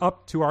exactly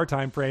up to our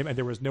time frame and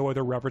there was no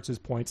other references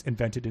points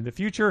invented in the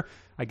future.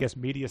 I guess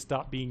media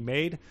stopped being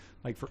made.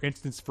 Like, for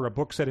instance, for a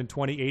book set in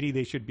 2080,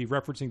 they should be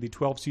referencing the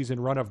 12-season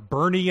run of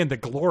Bernie and the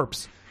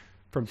Glorps.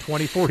 From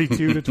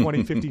 2042 to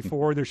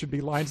 2054, there should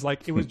be lines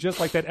like, it was just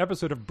like that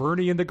episode of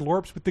Bernie and the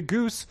Glorps with the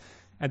goose,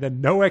 and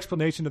then no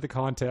explanation of the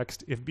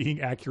context if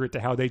being accurate to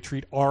how they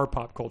treat our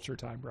pop culture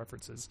time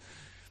references.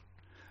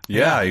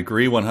 Yeah, I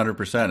agree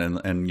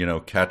 100%. And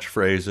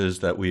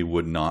catchphrases that we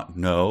would not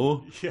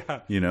know,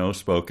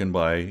 spoken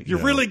by... You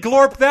really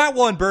glorped that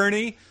one,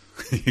 Bernie!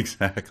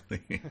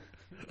 Exactly.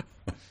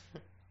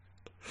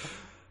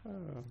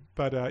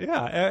 But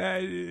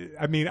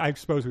I mean, I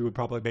suppose we would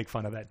probably make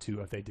fun of that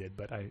too if they did.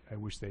 But I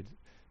wish they'd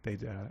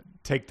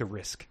take the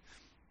risk.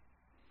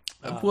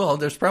 Well,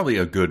 there's probably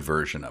a good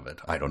version of it.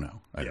 I don't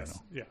know. I don't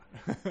know.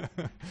 Yeah,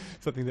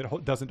 something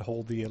that doesn't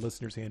hold the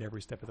listener's hand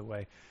every step of the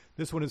way.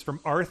 This one is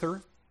from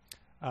Arthur.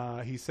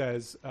 He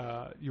says,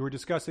 you were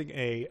discussing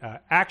a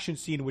action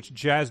scene in which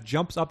Jazz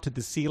jumps up to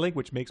the ceiling,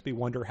 which makes me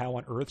wonder how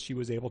on earth she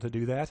was able to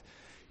do that.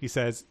 He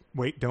says,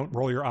 wait, don't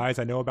roll your eyes.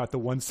 I know about the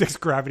 1/6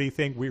 gravity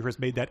thing. Weir has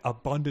made that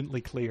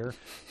abundantly clear.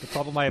 The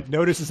problem I have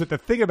noticed is that the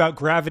thing about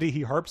gravity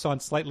he harps on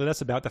slightly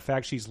less about the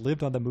fact she's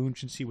lived on the moon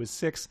since she was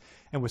 6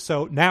 and is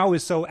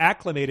so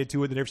acclimated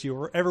to it that if she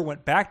ever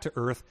went back to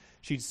Earth,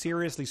 she'd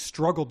seriously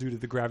struggle due to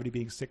the gravity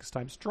being 6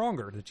 times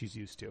stronger than she's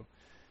used to.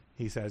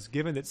 He says,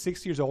 given that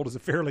 6 years old is a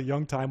fairly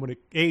young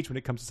age when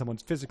it comes to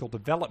someone's physical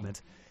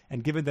development,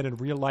 and given that in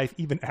real life,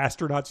 even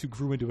astronauts who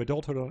grew into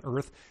adulthood on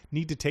Earth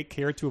need to take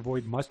care to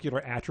avoid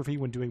muscular atrophy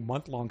when doing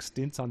month-long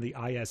stints on the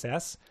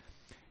ISS,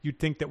 you'd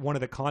think that one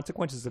of the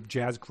consequences of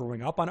Jazz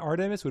growing up on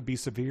Artemis would be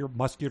severe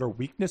muscular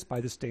weakness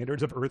by the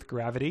standards of Earth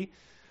gravity.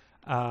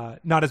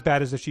 Not as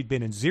bad as if she'd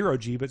been in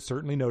 0G, but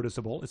certainly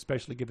noticeable,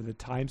 especially given the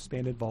time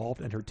span involved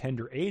and her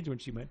tender age when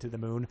she went to the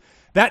moon.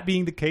 That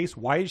being the case,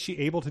 why is she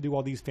able to do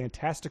all these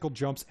fantastical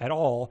jumps at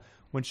all,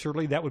 when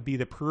surely that would be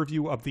the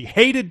purview of the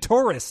hated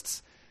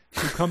tourists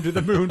who come to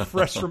the moon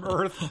fresh from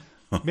Earth?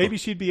 Maybe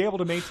she'd be able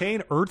to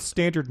maintain Earth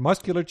standard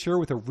musculature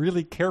with a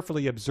really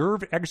carefully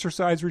observed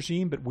exercise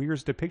regime, but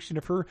Weir's depiction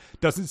of her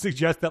doesn't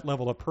suggest that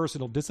level of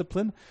personal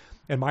discipline.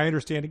 And my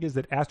understanding is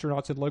that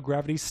astronauts in low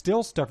gravity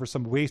still suffer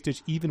some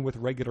wastage even with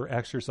regular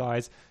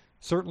exercise.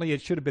 Certainly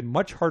it should have been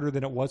much harder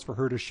than it was for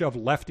her to shove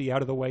Lefty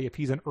out of the way if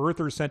he's an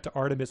Earther sent to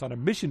Artemis on a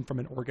mission from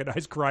an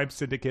organized crime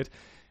syndicate.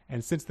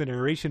 And since the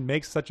narration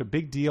makes such a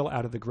big deal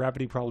out of the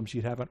gravity problem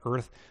she'd have on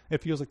Earth,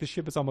 it feels like the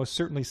ship has almost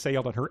certainly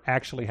sailed on her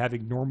actually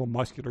having normal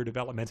muscular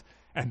development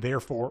and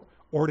therefore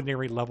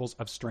ordinary levels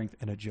of strength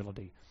and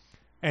agility.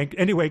 And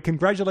anyway,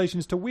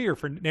 congratulations to Weir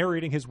for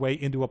narrating his way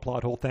into a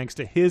plot hole thanks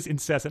to his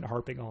incessant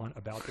harping on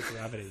about the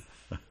gravity.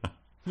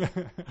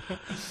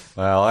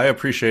 Well, I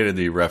appreciated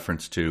the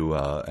reference to,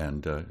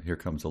 and here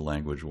comes a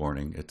language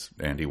warning. It's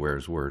Andy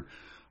Weir's word.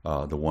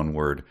 The one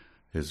word,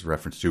 his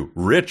reference to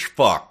rich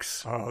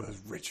fucks. Oh,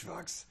 those rich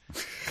fucks.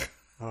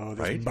 Oh, those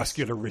right?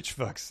 muscular rich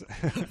fucks.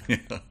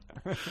 Yeah.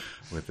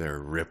 With their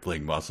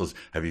rippling muscles.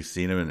 Have you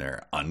seen them in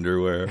their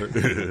underwear?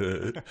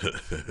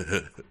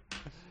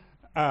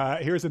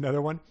 Here's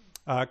another one.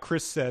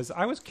 Chris says,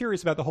 I was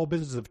curious about the whole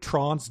business of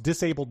Tron's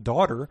disabled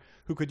daughter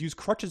who could use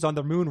crutches on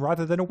the moon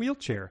rather than a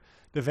wheelchair.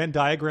 The Venn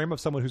diagram of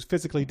someone who's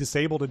physically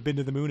disabled and been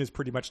to the moon is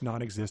pretty much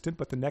non-existent,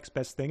 but the next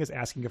best thing is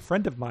asking a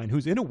friend of mine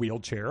who's in a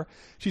wheelchair.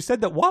 She said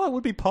that while it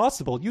would be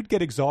possible, you'd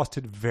get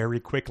exhausted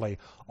very quickly.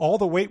 All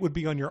the weight would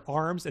be on your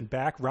arms and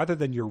back rather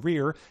than your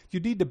rear.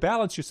 You'd need to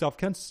balance yourself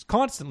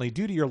constantly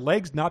due to your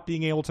legs not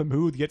being able to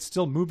move, yet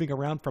still moving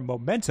around from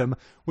momentum,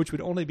 which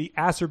would only be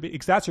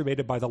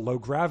exacerbated by the low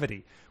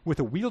gravity. With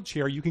a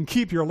wheelchair, you can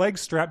keep your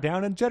legs strapped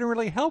down and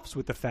generally helps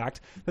with the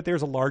fact that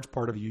there's a large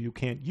part of you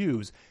can't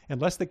use.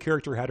 Unless the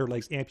character had her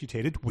legs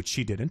amputated, which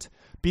she didn't,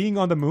 being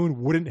on the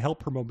moon wouldn't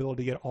help her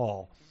mobility at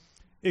all.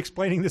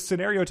 Explaining this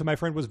scenario to my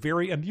friend was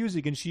very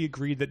amusing, and she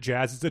agreed that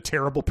Jazz is a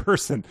terrible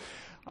person.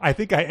 I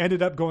think I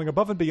ended up going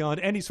above and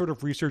beyond any sort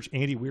of research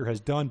Andy Weir has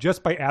done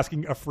just by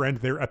asking a friend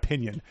their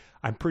opinion.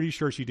 I'm pretty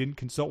sure she didn't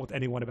consult with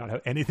anyone about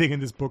how anything in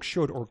this book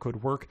should or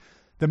could work.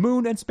 The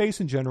moon and space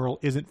in general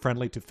isn't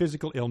friendly to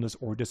physical illness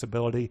or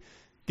disability.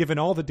 Given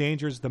all the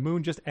dangers, the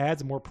moon just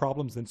adds more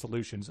problems than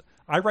solutions.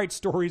 I write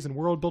stories and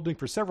world building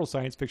for several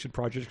science fiction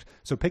projects,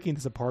 so picking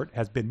this apart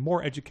has been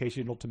more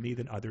educational to me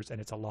than others, and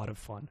it's a lot of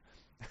fun.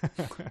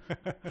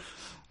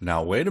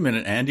 Now, wait a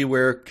minute. Andy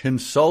Weir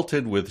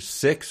consulted with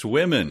 6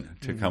 women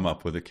to come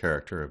up with a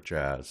character of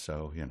Jazz,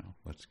 so,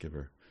 let's give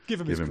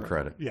him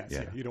credit. Yes,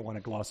 yeah. You don't want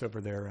to gloss over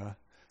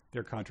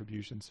their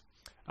contributions.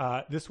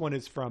 This one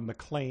is from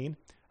McLean.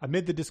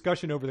 Amid the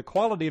discussion over the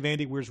quality of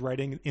Andy Weir's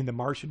writing in The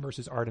Martian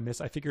versus Artemis,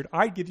 I figured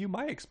I'd give you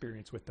my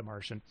experience with The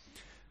Martian.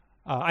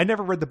 I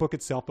never read the book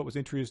itself, but was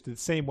introduced the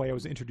same way I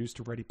was introduced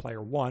to Ready Player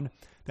One.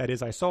 That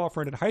is, I saw a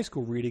friend in high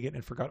school reading it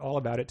and forgot all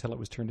about it till it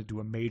was turned into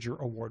a major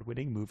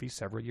award-winning movie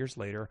several years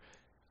later.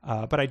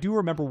 But I do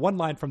remember one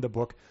line from the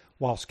book.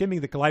 While skimming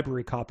the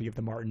library copy of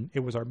the Martin, it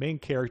was our main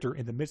character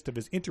in the midst of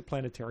his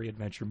interplanetary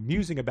adventure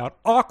musing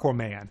about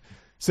Aquaman,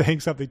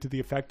 saying something to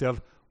the effect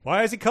of,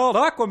 "Why is he called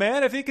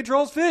Aquaman if he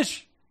controls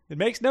fish? It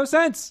makes no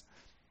sense."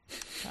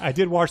 I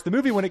did watch the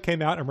movie when it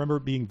came out and remember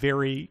it being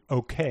very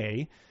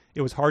okay.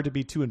 It was hard to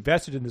be too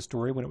invested in the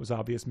story when it was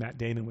obvious Matt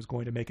Damon was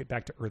going to make it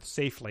back to Earth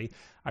safely.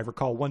 I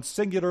recall one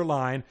singular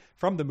line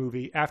from the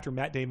movie after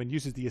Matt Damon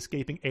uses the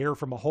escaping air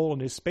from a hole in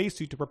his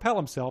spacesuit to propel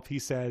himself. He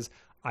says,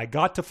 "I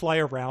got to fly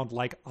around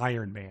like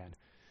Iron Man."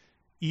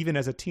 Even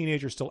as a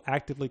teenager still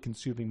actively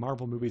consuming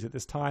Marvel movies at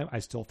this time, I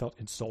still felt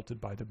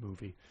insulted by the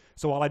movie.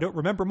 So while I don't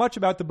remember much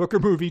about the book or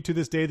movie to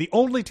this day, the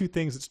only two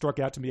things that struck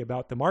out to me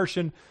about The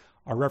Martian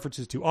are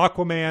references to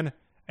Aquaman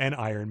and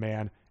Iron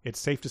Man. It's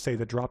safe to say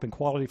the drop in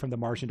quality from The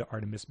Martian to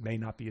Artemis may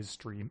not be as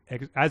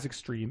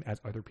extreme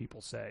as other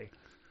people say.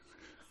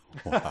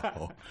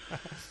 Wow.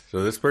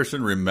 So this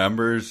person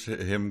remembers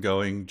him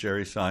going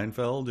Jerry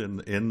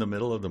Seinfeld in the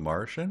middle of The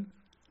Martian?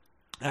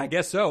 I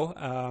guess so.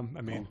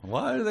 I mean,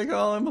 why do they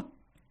call him?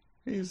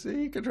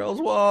 He controls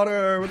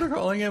water, but they're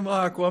calling him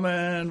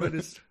Aquaman, but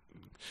it's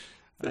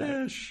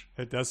fish.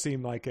 It does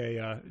seem like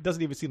it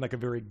doesn't even seem like a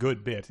very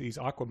good bit. He's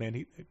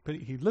Aquaman.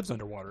 He lives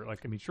underwater. Like,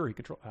 I mean, sure,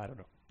 I don't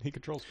know. He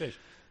controls fish.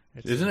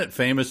 Isn't it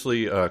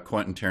famously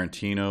Quentin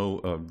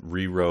Tarantino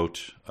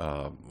rewrote,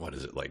 what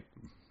is it, like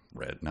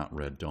not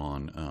Red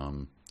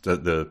Dawn,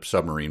 the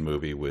submarine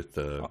movie with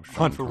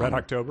Hunt for Red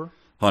October?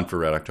 Hunt for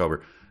Red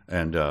October.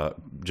 And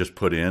just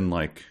put in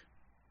like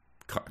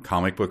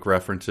comic book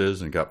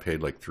references and got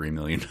paid like $3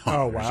 million.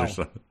 Oh, wow.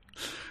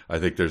 I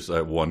think there's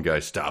one guy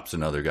stops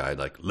another guy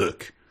like,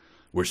 "Look,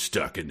 we're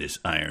stuck in this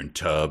iron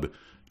tub.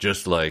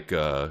 Just like,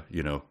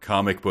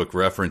 comic book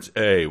reference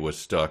A was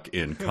stuck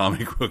in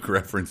comic book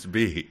reference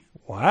B."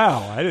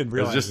 Wow, I didn't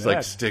realize it just that.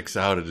 Like sticks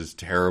out. It is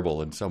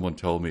terrible. And someone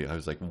told me, I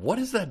was like, "What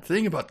is that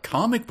thing about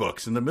comic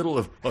books in the middle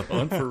of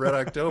Hunt for Red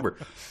October?"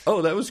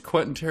 Oh, that was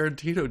Quentin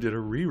Tarantino did a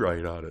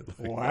rewrite on it.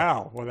 Like,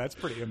 wow, well, that's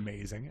pretty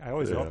amazing. I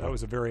always thought that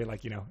was a very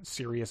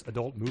serious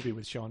adult movie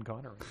with Sean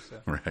Connery.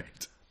 So.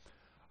 Right.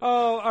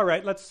 Oh, all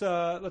right. Let's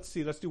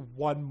see. Let's do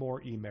one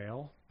more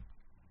email.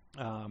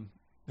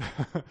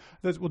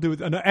 We'll do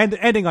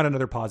ending on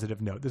another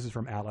positive note. This is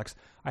from Alex.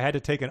 "I had to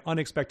take an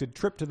unexpected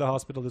trip to the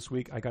hospital this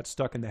week. I got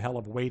stuck in the hell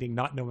of waiting,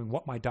 not knowing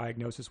what my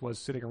diagnosis was,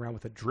 sitting around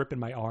with a drip in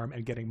my arm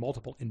and getting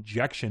multiple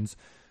injections.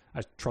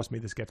 Trust me,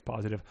 this gets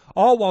positive.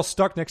 All while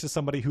stuck next to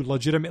somebody who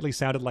legitimately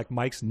sounded like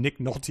Mike's Nick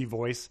Nolte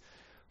voice.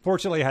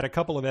 Fortunately, I had a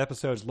couple of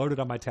episodes loaded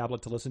on my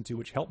tablet to listen to,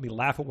 which helped me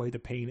laugh away the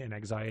pain and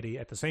anxiety.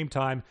 At the same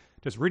time,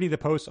 just reading the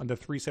posts on the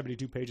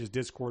 372 pages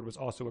Discord was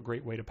also a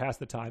great way to pass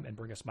the time and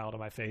bring a smile to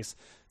my face.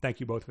 Thank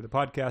you both for the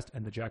podcast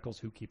and the jackals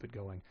who keep it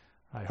going.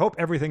 I hope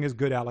everything is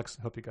good, Alex.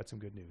 Hope you got some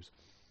good news."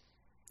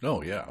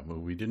 Oh, yeah. Well,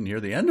 we didn't hear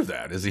the end of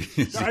that. Is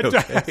he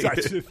okay?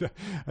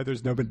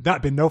 There's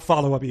not been no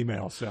follow-up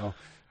email, so...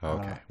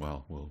 Okay,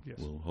 well, we'll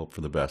hope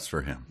for the best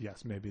for him.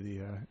 Yes,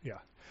 maybe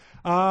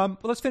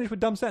let's finish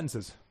with dumb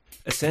sentences.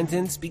 A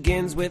sentence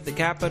begins with a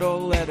capital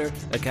letter.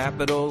 A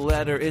capital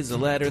letter is a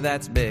letter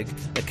that's big.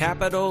 A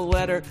capital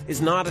letter is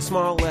not a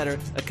small letter.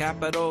 A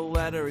capital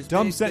letter is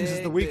Dumb big, sentences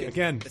of the week, big.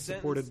 again,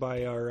 supported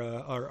by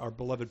our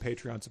beloved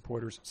Patreon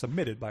supporters,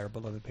 submitted by our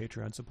beloved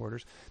Patreon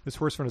supporters. This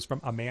first one is from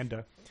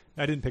Amanda.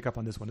 I didn't pick up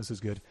on this one. This is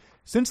good.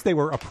 "Since they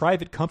were a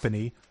private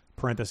company,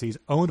 parentheses,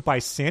 owned by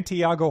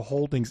Santiago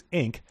Holdings,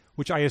 Inc.,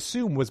 which I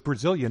assume was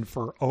Brazilian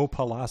for O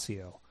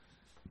Palacio."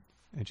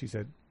 And she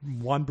said,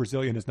 "1,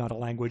 Brazilian is not a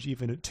language.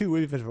 Even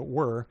if it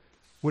were,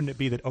 wouldn't it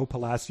be that O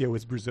Palacio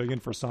is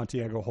Brazilian for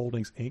Santiago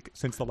Holdings, Inc.,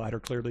 since the latter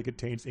clearly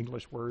contains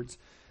English words?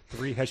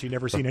 3, has she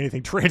never seen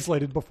anything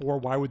translated before?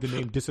 Why would the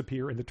name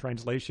disappear in the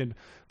translation?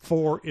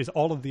 4, is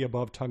all of the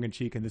above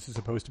tongue-in-cheek, and this is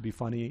supposed to be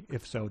funny?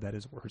 If so, that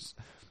is worse."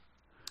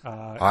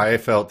 I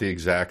felt the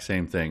exact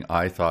same thing.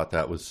 I thought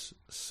that was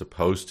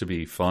supposed to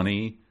be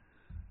funny,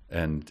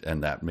 and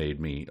that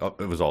made me...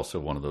 it was also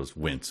one of those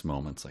wince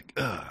moments, like,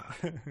 ugh.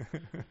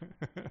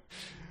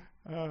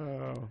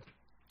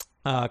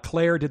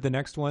 Claire did the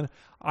next one.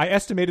 "I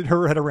estimated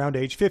her at around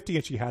age 50,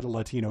 and she had a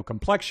Latino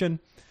complexion."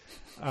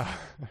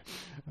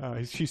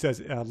 She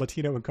says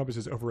Latino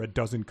encompasses over a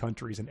dozen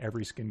countries and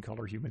every skin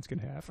color humans can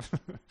have.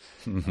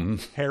 Mm-hmm.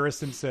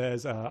 Harrison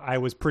says, "I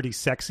was pretty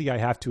sexy, I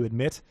have to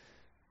admit."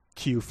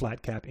 Q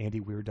flatcap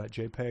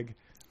andyweird.jpg.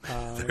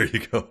 There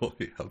you go.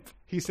 Yep.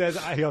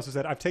 He also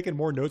said, "I've taken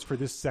more notes for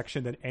this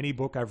section than any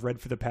book I've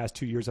read for the past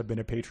 2 years. I've been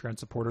a Patreon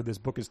supporter. This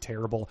book is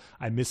terrible.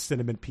 I miss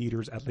Cinnamon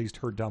Peters. At least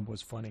her dumb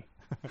was funny."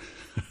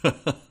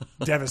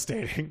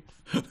 Devastating.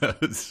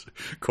 That's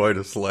quite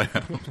a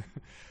slam.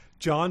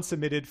 John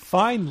submitted,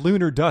 "Fine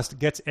lunar dust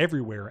gets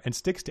everywhere and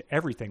sticks to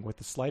everything with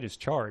the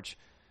slightest charge."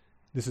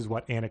 This is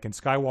what Anakin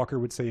Skywalker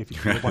would say if you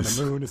live on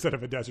the moon instead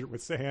of a desert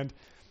with sand.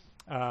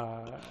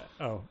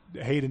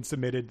 Hayden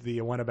submitted the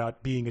one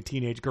about being a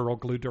teenage girl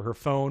glued to her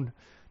phone,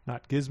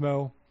 not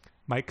Gizmo.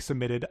 Mike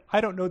submitted,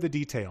 "I don't know the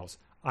details.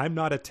 I'm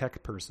not a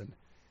tech person."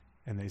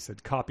 And they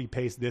said, "Copy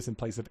paste this in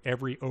place of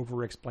every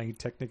over-explained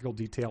technical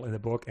detail in the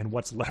book, and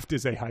what's left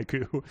is a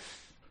haiku."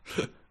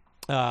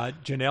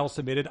 Janelle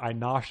submitted, I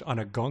noshed on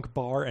a gunk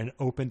bar and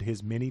opened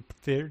his mini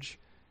fridge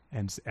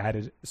and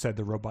said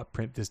the robot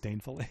print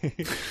disdainfully.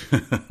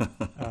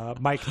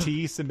 Mike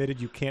T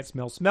submitted, you can't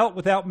smell smelt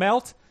without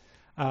melt.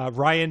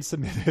 Ryan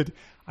submitted,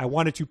 I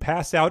wanted to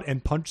pass out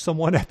and punch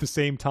someone at the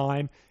same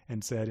time,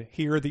 and said,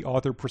 here the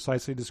author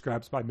precisely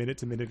describes my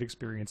minute-to-minute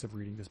experience of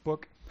reading this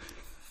book.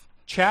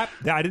 Chap,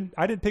 I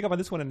didn't pick up on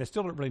this one, and I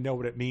still don't really know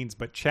what it means,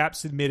 but Chap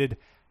submitted,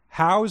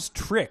 how's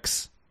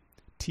tricks?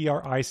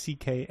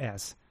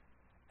 Tricks.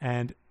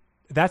 And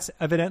that's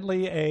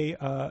evidently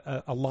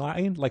a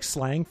line, like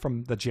slang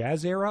from the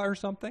jazz era or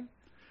something.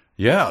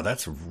 Yeah,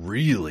 that's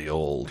really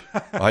old.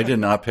 I did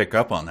not pick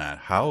up on that.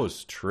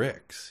 How's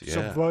tricks? Yeah.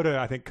 So Voda,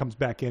 I think, comes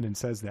back in and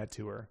says that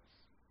to her.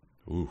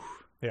 Ooh.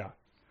 Yeah.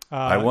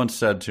 I once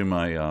said to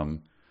my,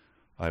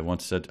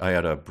 I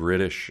had a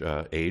British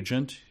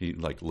agent. He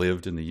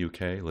lived in the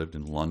UK, lived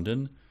in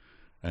London,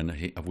 and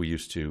I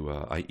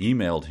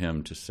emailed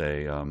him to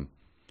say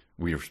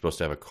we were supposed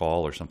to have a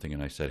call or something,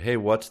 and I said, hey,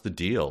 what's the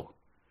deal?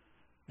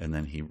 And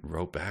then he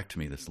wrote back to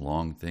me this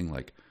long thing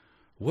like,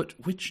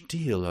 which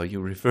deal are you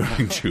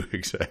referring to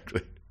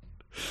exactly?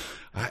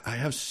 I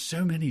have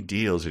so many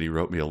deals, and he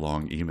wrote me a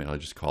long email. I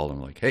just called him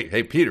like,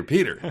 hey,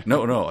 Peter.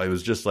 No, I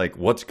was just like,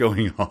 what's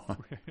going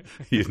on?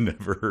 He had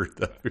never heard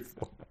that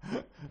before.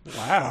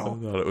 Wow.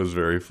 I thought it was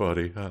very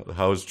funny.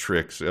 How's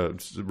tricks?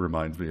 It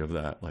reminds me of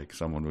that. Like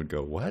someone would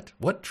go, what?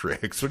 What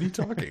tricks? What are you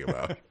talking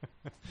about?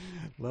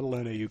 Let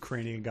alone a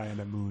Ukrainian guy on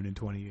the moon in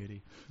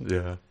 2080.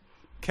 Yeah.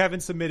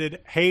 Kevin submitted,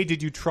 hey,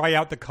 did you try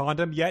out the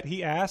condom yet?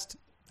 He asked.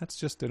 That's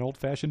just an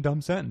old-fashioned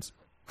dumb sentence.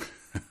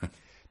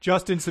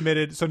 Justin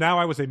submitted, so now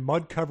I was a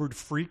mud-covered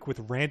freak with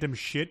random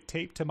shit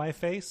taped to my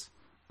face.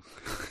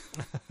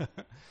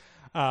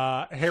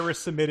 Harris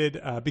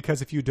submitted,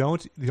 because if you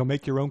don't, you'll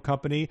make your own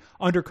company,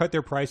 undercut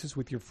their prices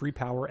with your free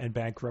power, and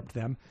bankrupt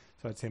them.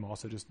 So that's him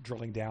also just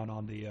drilling down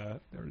on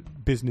the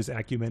business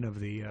acumen of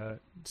the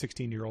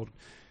 16-year-old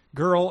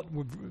girl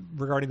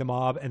regarding the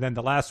mob. And then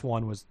the last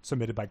one was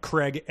submitted by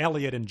Craig,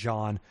 Elliot, and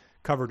John,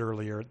 covered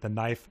earlier. The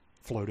knife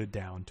floated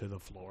down to the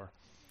floor.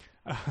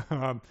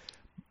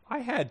 I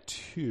had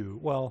two.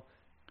 Well,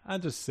 I'll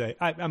just say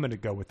I'm going to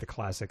go with the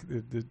classic,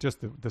 the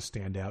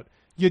standout.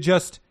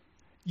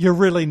 You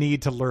really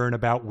need to learn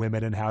about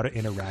women and how to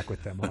interact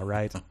with them. All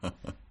right.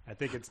 I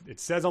think it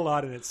says a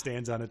lot and it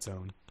stands on its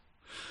own.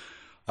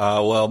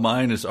 Well,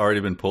 mine has already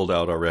been pulled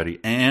out already,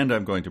 and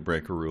I'm going to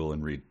break a rule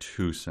and read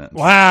two sentences.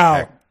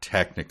 Wow.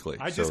 Technically.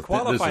 I just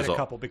qualified a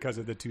couple because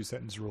of the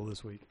 2-sentence rule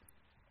this week.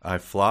 I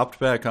flopped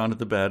back onto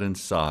the bed and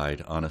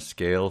sighed. On a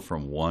scale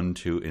from 1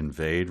 to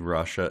invade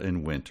Russia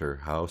in winter,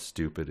 how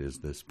stupid is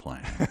this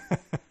plan?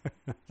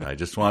 I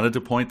just wanted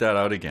to point that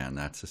out again.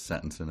 That's a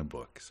sentence in a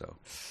book. So,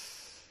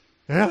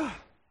 yeah.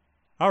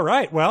 All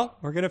right. Well,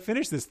 we're going to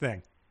finish this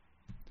thing.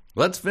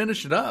 Let's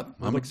finish it up.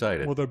 I'm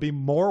excited. Will there be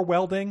more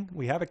welding?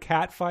 We have a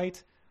cat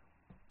fight.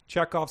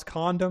 Chekhov's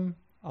condom.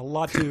 A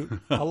lot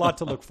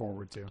to look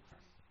forward to.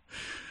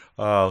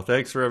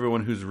 Thanks for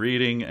everyone who's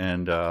reading,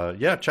 and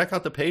check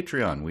out the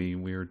Patreon.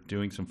 We're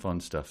doing some fun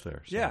stuff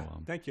there. So, yeah,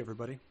 thank you,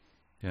 everybody.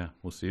 Yeah,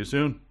 we'll see you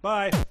soon.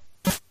 Bye.